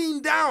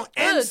kneeling down,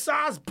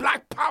 NSAS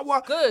Black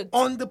Power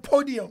on the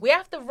podium. We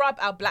have to rub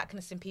our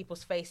blackness in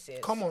people's faces.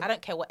 Come on. I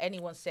don't care what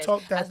anyone says.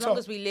 As long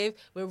as we live,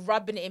 we're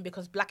rubbing it in,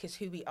 because black is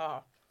who we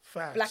are.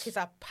 Facts. Black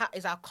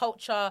is our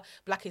culture.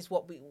 Black is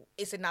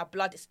it's in our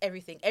blood. It's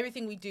everything.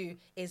 Everything we do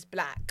is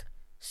black.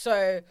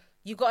 So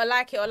you gotta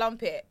like it or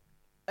lump it.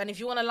 And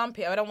if you want to lump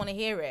it, I don't want to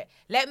hear it.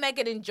 Let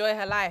Meghan enjoy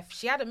her life.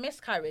 She had a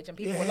miscarriage, and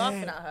people were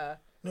laughing at her.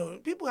 No,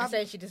 people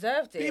saying she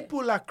deserved it.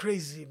 People are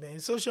crazy,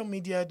 man. Social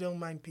media, don't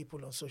mind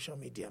people on social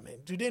media, man.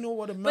 Do they know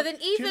what a do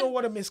you know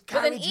what a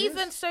miscarriage is? But then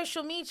even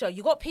social media,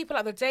 you got people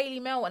like the Daily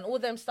Mail and all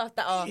them stuff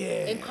that are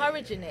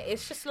encouraging it.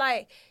 It's just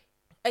like,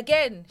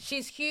 again,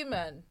 she's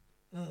human.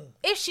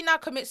 If she now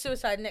commits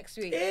suicide next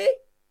week,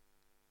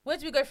 where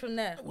do we go from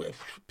there? Well,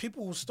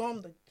 people will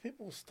storm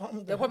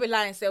They'll probably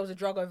lie and say it was a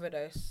drug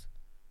overdose.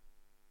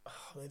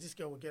 Oh, man, this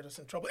girl will get us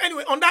in trouble.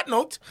 Anyway, on that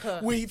note,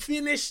 we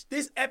finish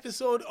this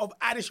episode of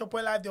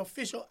Shattawale Live, the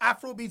official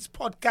Afrobeats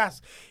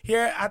podcast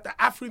here at the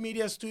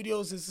Afromedia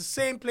Studios. It's the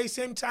same place,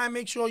 same time.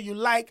 Make sure you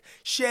like,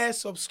 share,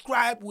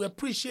 subscribe. We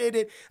appreciate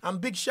it. And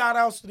big shout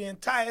outs to the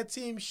entire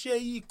team,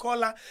 Sheyi,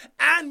 Kola,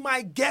 and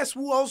my guest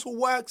who also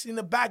works in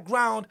the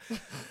background,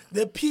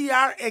 the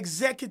PR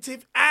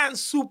executive and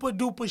super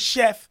duper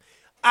chef,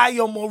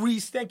 Ayo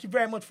Maurice, thank you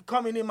very much for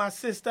coming in, my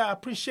sister. I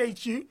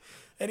appreciate you.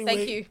 Anyway,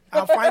 Thank you.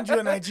 I'll find you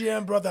a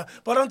Nigerian brother.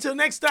 But until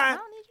next time,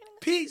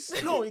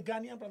 peace. No, a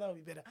Ghanaian brother will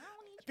be better.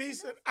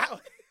 Peace and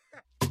out.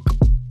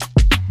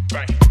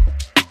 Right.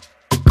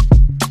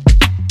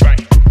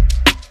 Right.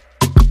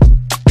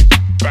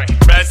 Right.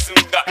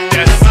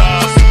 Right.